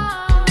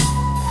want.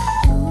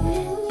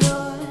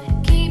 You're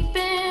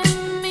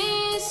keeping me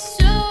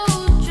so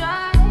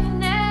dry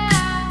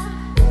now.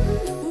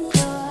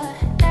 You're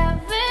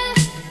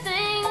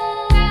everything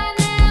I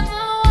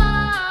never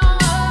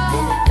want.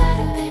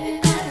 Baby, baby,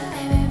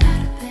 baby,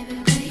 baby,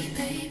 baby,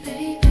 baby,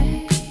 baby.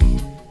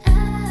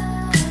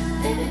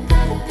 Baby,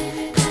 baby,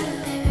 baby,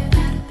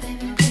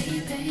 baby,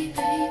 baby,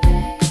 baby.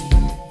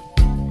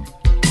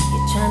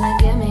 You're tryna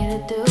get me to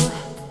do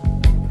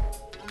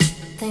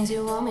things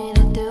you want me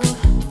to do.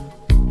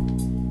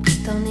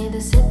 Don't need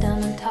to sit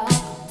down and talk.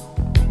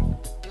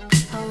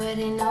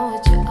 Already know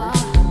what you are.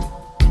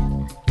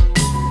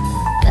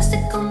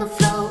 Plastic on the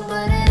floor,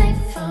 but it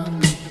ain't from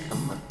me.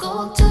 I'ma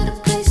go to the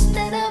place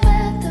that I'd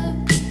rather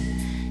be.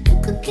 You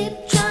could keep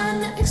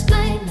trying to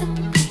explain to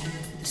me.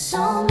 There's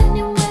so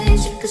many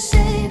ways you could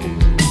say to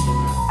me.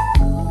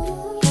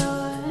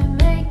 You're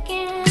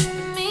making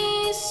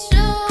me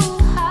so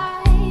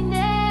high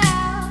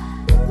now.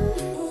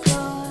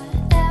 You're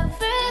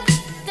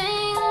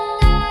everything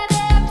I'd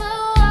ever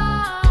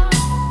want.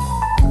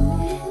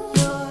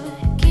 You're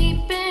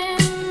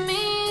keeping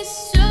me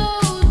so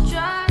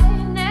dry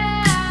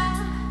now.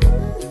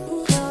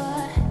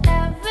 You're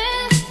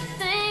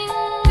everything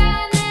I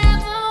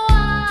never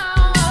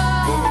want.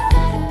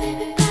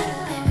 Baby,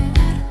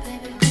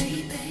 baby,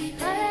 baby, baby,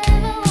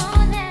 I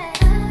want it.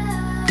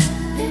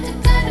 You're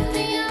cutting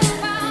me off.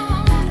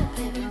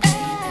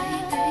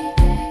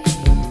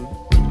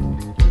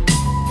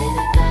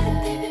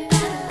 Baby,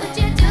 what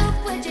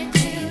you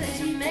do is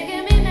you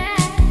making me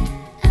mad.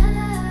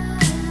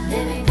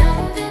 Baby,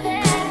 don't do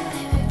that.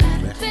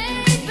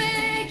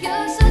 Baby,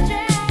 you're so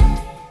dry.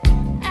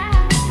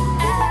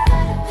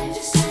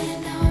 Just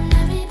saying, don't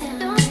let me down.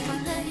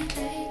 Don't let me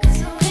down.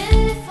 'Cause I'm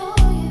ready for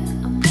you.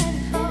 I'm ready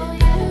for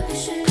you. You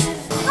should live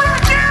for me.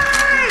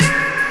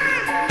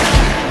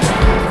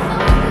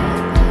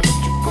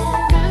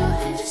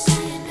 Just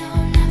saying,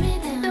 don't let me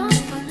down.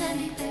 Don't let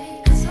me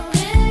down. 'Cause I'm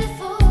ready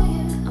for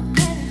you. I'm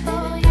ready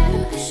for you.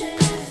 You should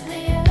lift me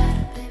up,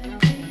 baby,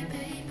 baby,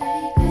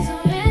 baby. 'Cause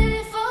I'm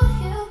ready for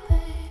you,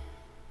 baby.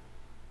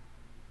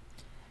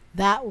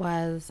 That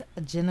was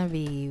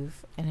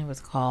Genevieve, and it was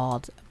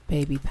called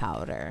Baby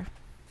Powder.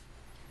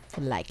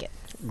 I like it.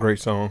 Great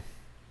song.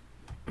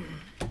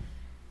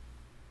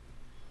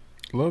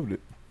 Loved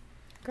it.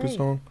 Good Great.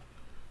 song.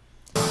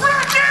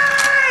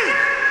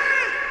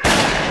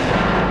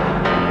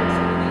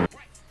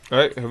 All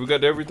right, have we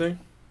got to everything?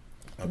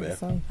 My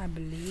bad. I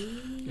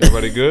believe.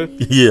 Everybody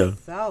good? Yeah.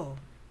 So,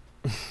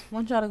 I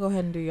want y'all to go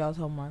ahead and do y'all's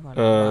homework on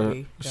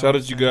Bobby Shout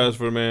out Jones. you guys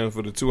for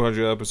the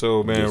 200th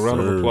episode, man. Yes,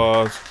 Round of sir.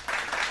 applause.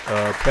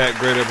 Pat,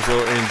 great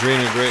episode.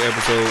 Andrina, great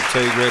episode.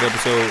 Tay, great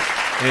episode.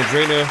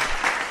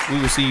 Andrina,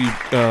 we will see you,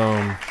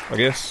 I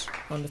guess.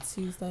 On the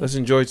Tuesday. Let's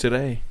enjoy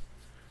today.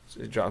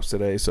 It drops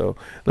today, so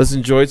let's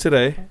enjoy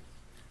today.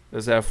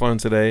 Let's have fun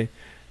today.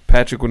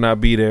 Patrick will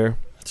not be there.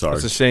 Sorry.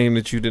 It's a shame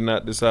that you did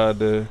not decide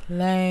to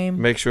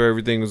Lame. make sure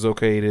everything was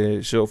okay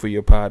to show up for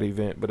your pod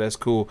event, but that's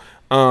cool.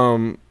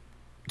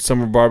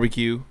 Summer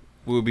barbecue,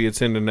 we'll be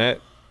attending that.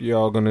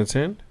 Y'all gonna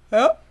attend?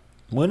 Yep.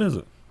 When is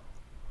it?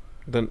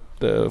 The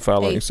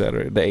following 8th.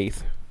 Saturday, the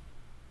 8th.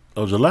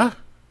 Oh, July?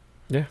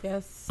 Yeah.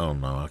 Yes. Oh,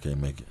 no, I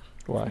can't make it.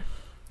 Why?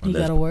 You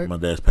gotta work. My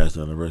dad's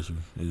pastor anniversary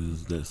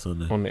is that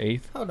Sunday. On the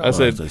 8th? Hold on. I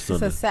said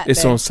Sunday.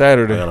 it's on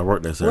Saturday. I gotta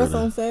work that Saturday. What's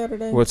on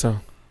Saturday? What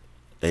time?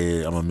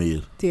 Hey, I'm a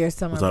mid. Dear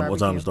summer What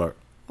time to start?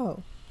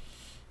 Oh.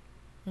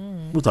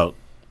 We'll talk.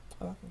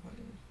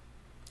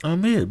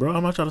 I'm mid, bro.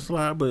 I'm not trying to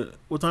slide, but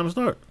what time to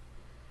start?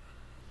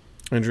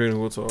 Andrea,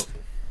 we'll talk.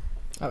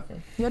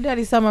 Okay. Your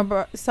daddy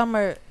summer.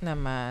 Never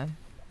mind.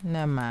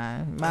 I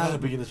gotta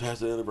be getting this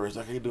past the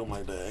anniversary. I can't do them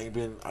like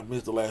that. I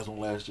missed the last one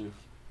last year.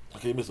 I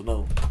can't miss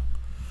another one.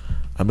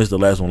 I missed the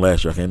last one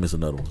last year. I can't miss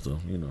another one. So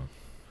you know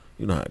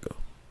how it go.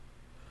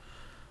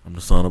 I'm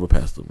the son of a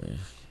pastor, man.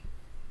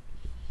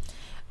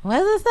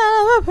 Was the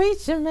son of a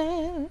preacher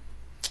man.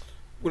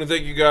 I want to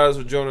thank you guys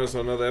for joining us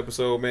on another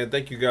episode, man.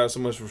 Thank you guys so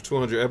much for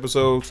 200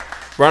 episodes.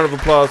 Round of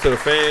applause to the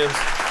fans.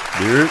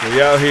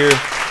 We out here.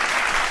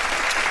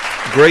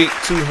 Great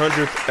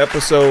 200th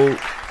episode.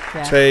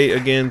 Yeah. Tay,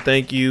 again,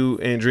 thank you.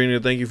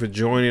 Andrina, thank you for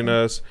joining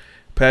us.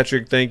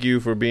 Patrick, thank you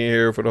for being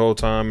here for the whole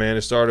time, man.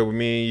 It started with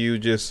me and you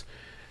just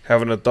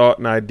having a thought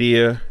and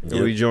idea,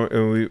 and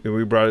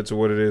we brought it to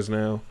what it is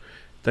now.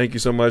 Thank you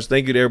so much.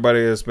 Thank you to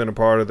everybody that's been a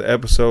part of the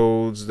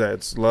episodes,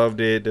 that's loved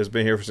it, that's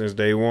been here since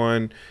day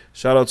one.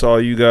 Shout out to all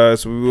you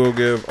guys. We will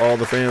give all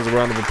the fans a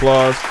round of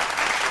applause.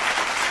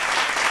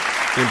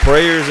 And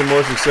prayers and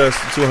more success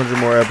to 200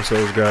 more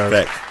episodes, guys.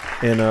 Back.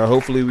 And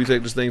hopefully we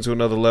take this thing to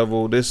another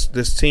level. This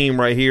team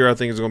right here, I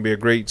think, is going to be a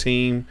great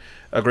team,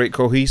 a great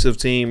cohesive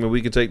team, and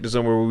we can take this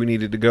somewhere where we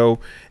need it to go.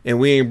 And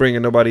we ain't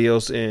bringing nobody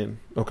else in,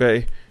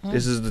 okay?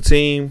 This is the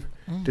team.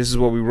 This is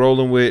what we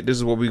rolling with. This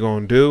is what we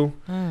going to do.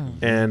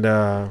 And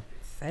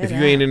if you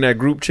ain't in that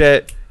group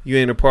chat, you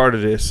ain't a part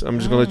of this. I'm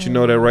just going to let you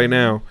know that right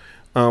now.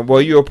 Well,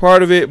 you're a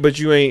part of it, but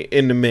you ain't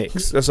in the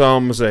mix. That's all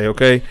I'm going to say,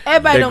 okay?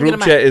 Everybody that don't group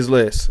get a chat mic. is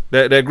lit.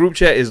 That group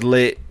chat is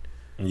lit.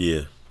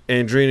 Yeah.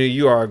 Andrina,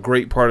 you are a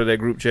great part of that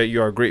group chat.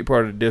 You are a great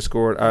part of the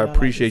Discord. I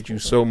appreciate you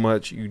so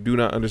much. You do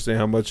not understand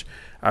how much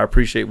I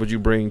appreciate what you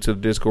bring to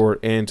the Discord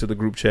and to the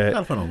group chat.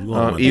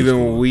 Even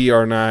when we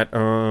are not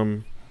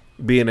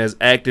being as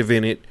active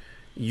in it,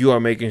 you are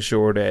making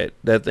sure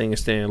that thing is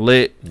staying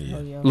lit. Yeah.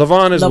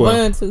 Levon as well.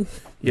 Levon too.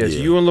 Yes,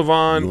 you and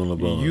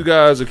Levon. You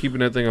guys are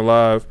keeping that thing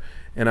alive.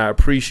 And I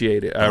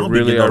appreciate it. I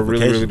really do. For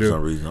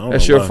some reason.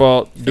 That's your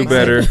fault. Do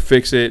better.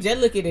 Fix it. Just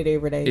look at it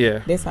every day. Yeah.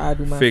 That's how I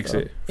do my Fix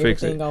stuff. it.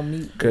 Fix Everything it. on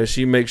mute. Because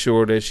she makes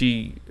sure that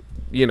she,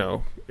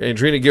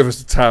 Andrina give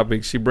us the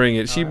topic. She bring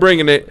it. She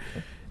bringing it.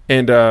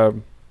 And I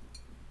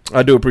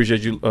do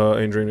appreciate you,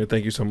 Andrina.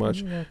 Thank you so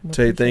much.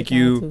 Tay, thank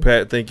you.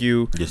 Pat, thank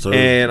you. Yes, sir.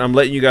 And I'm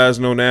letting you guys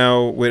know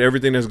now, with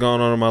everything that's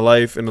gone on in my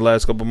life in the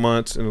last couple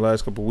months, in the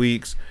last couple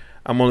weeks,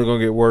 I'm only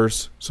going to get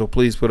worse. So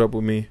please put up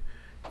with me.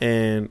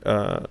 And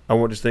I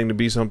want this thing to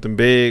be something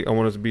big. I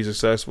want it to be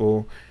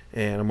successful.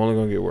 And I'm only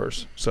going to get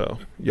worse. So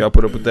y'all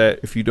put up with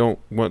that. If you don't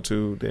want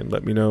to, then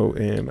let me know,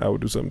 and I will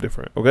do something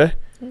different. Okay?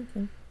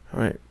 Okay. All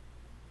right.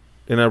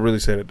 And I really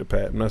said it to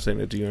Pat. I'm not saying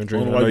it to you,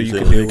 Andrea. I I know you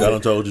can it. deal with I it.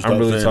 done told you I'm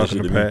really stop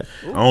talking saying to that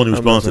shit Pat. me. I don't even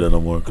respond to that no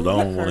more because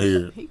I don't want to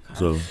hear it.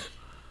 So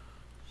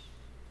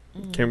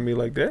Can't be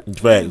like that. in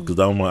fact, because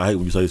I hate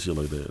when you say shit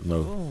like that.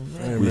 No,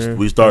 man.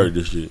 we started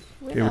this shit.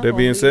 Yeah, with that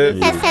being said,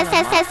 Podcast,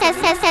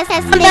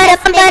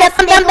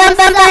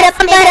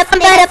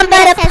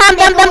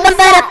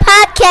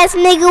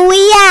 nigga,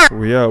 we out.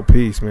 we out.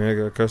 Peace, man. I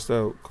got cussed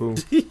out. Cool.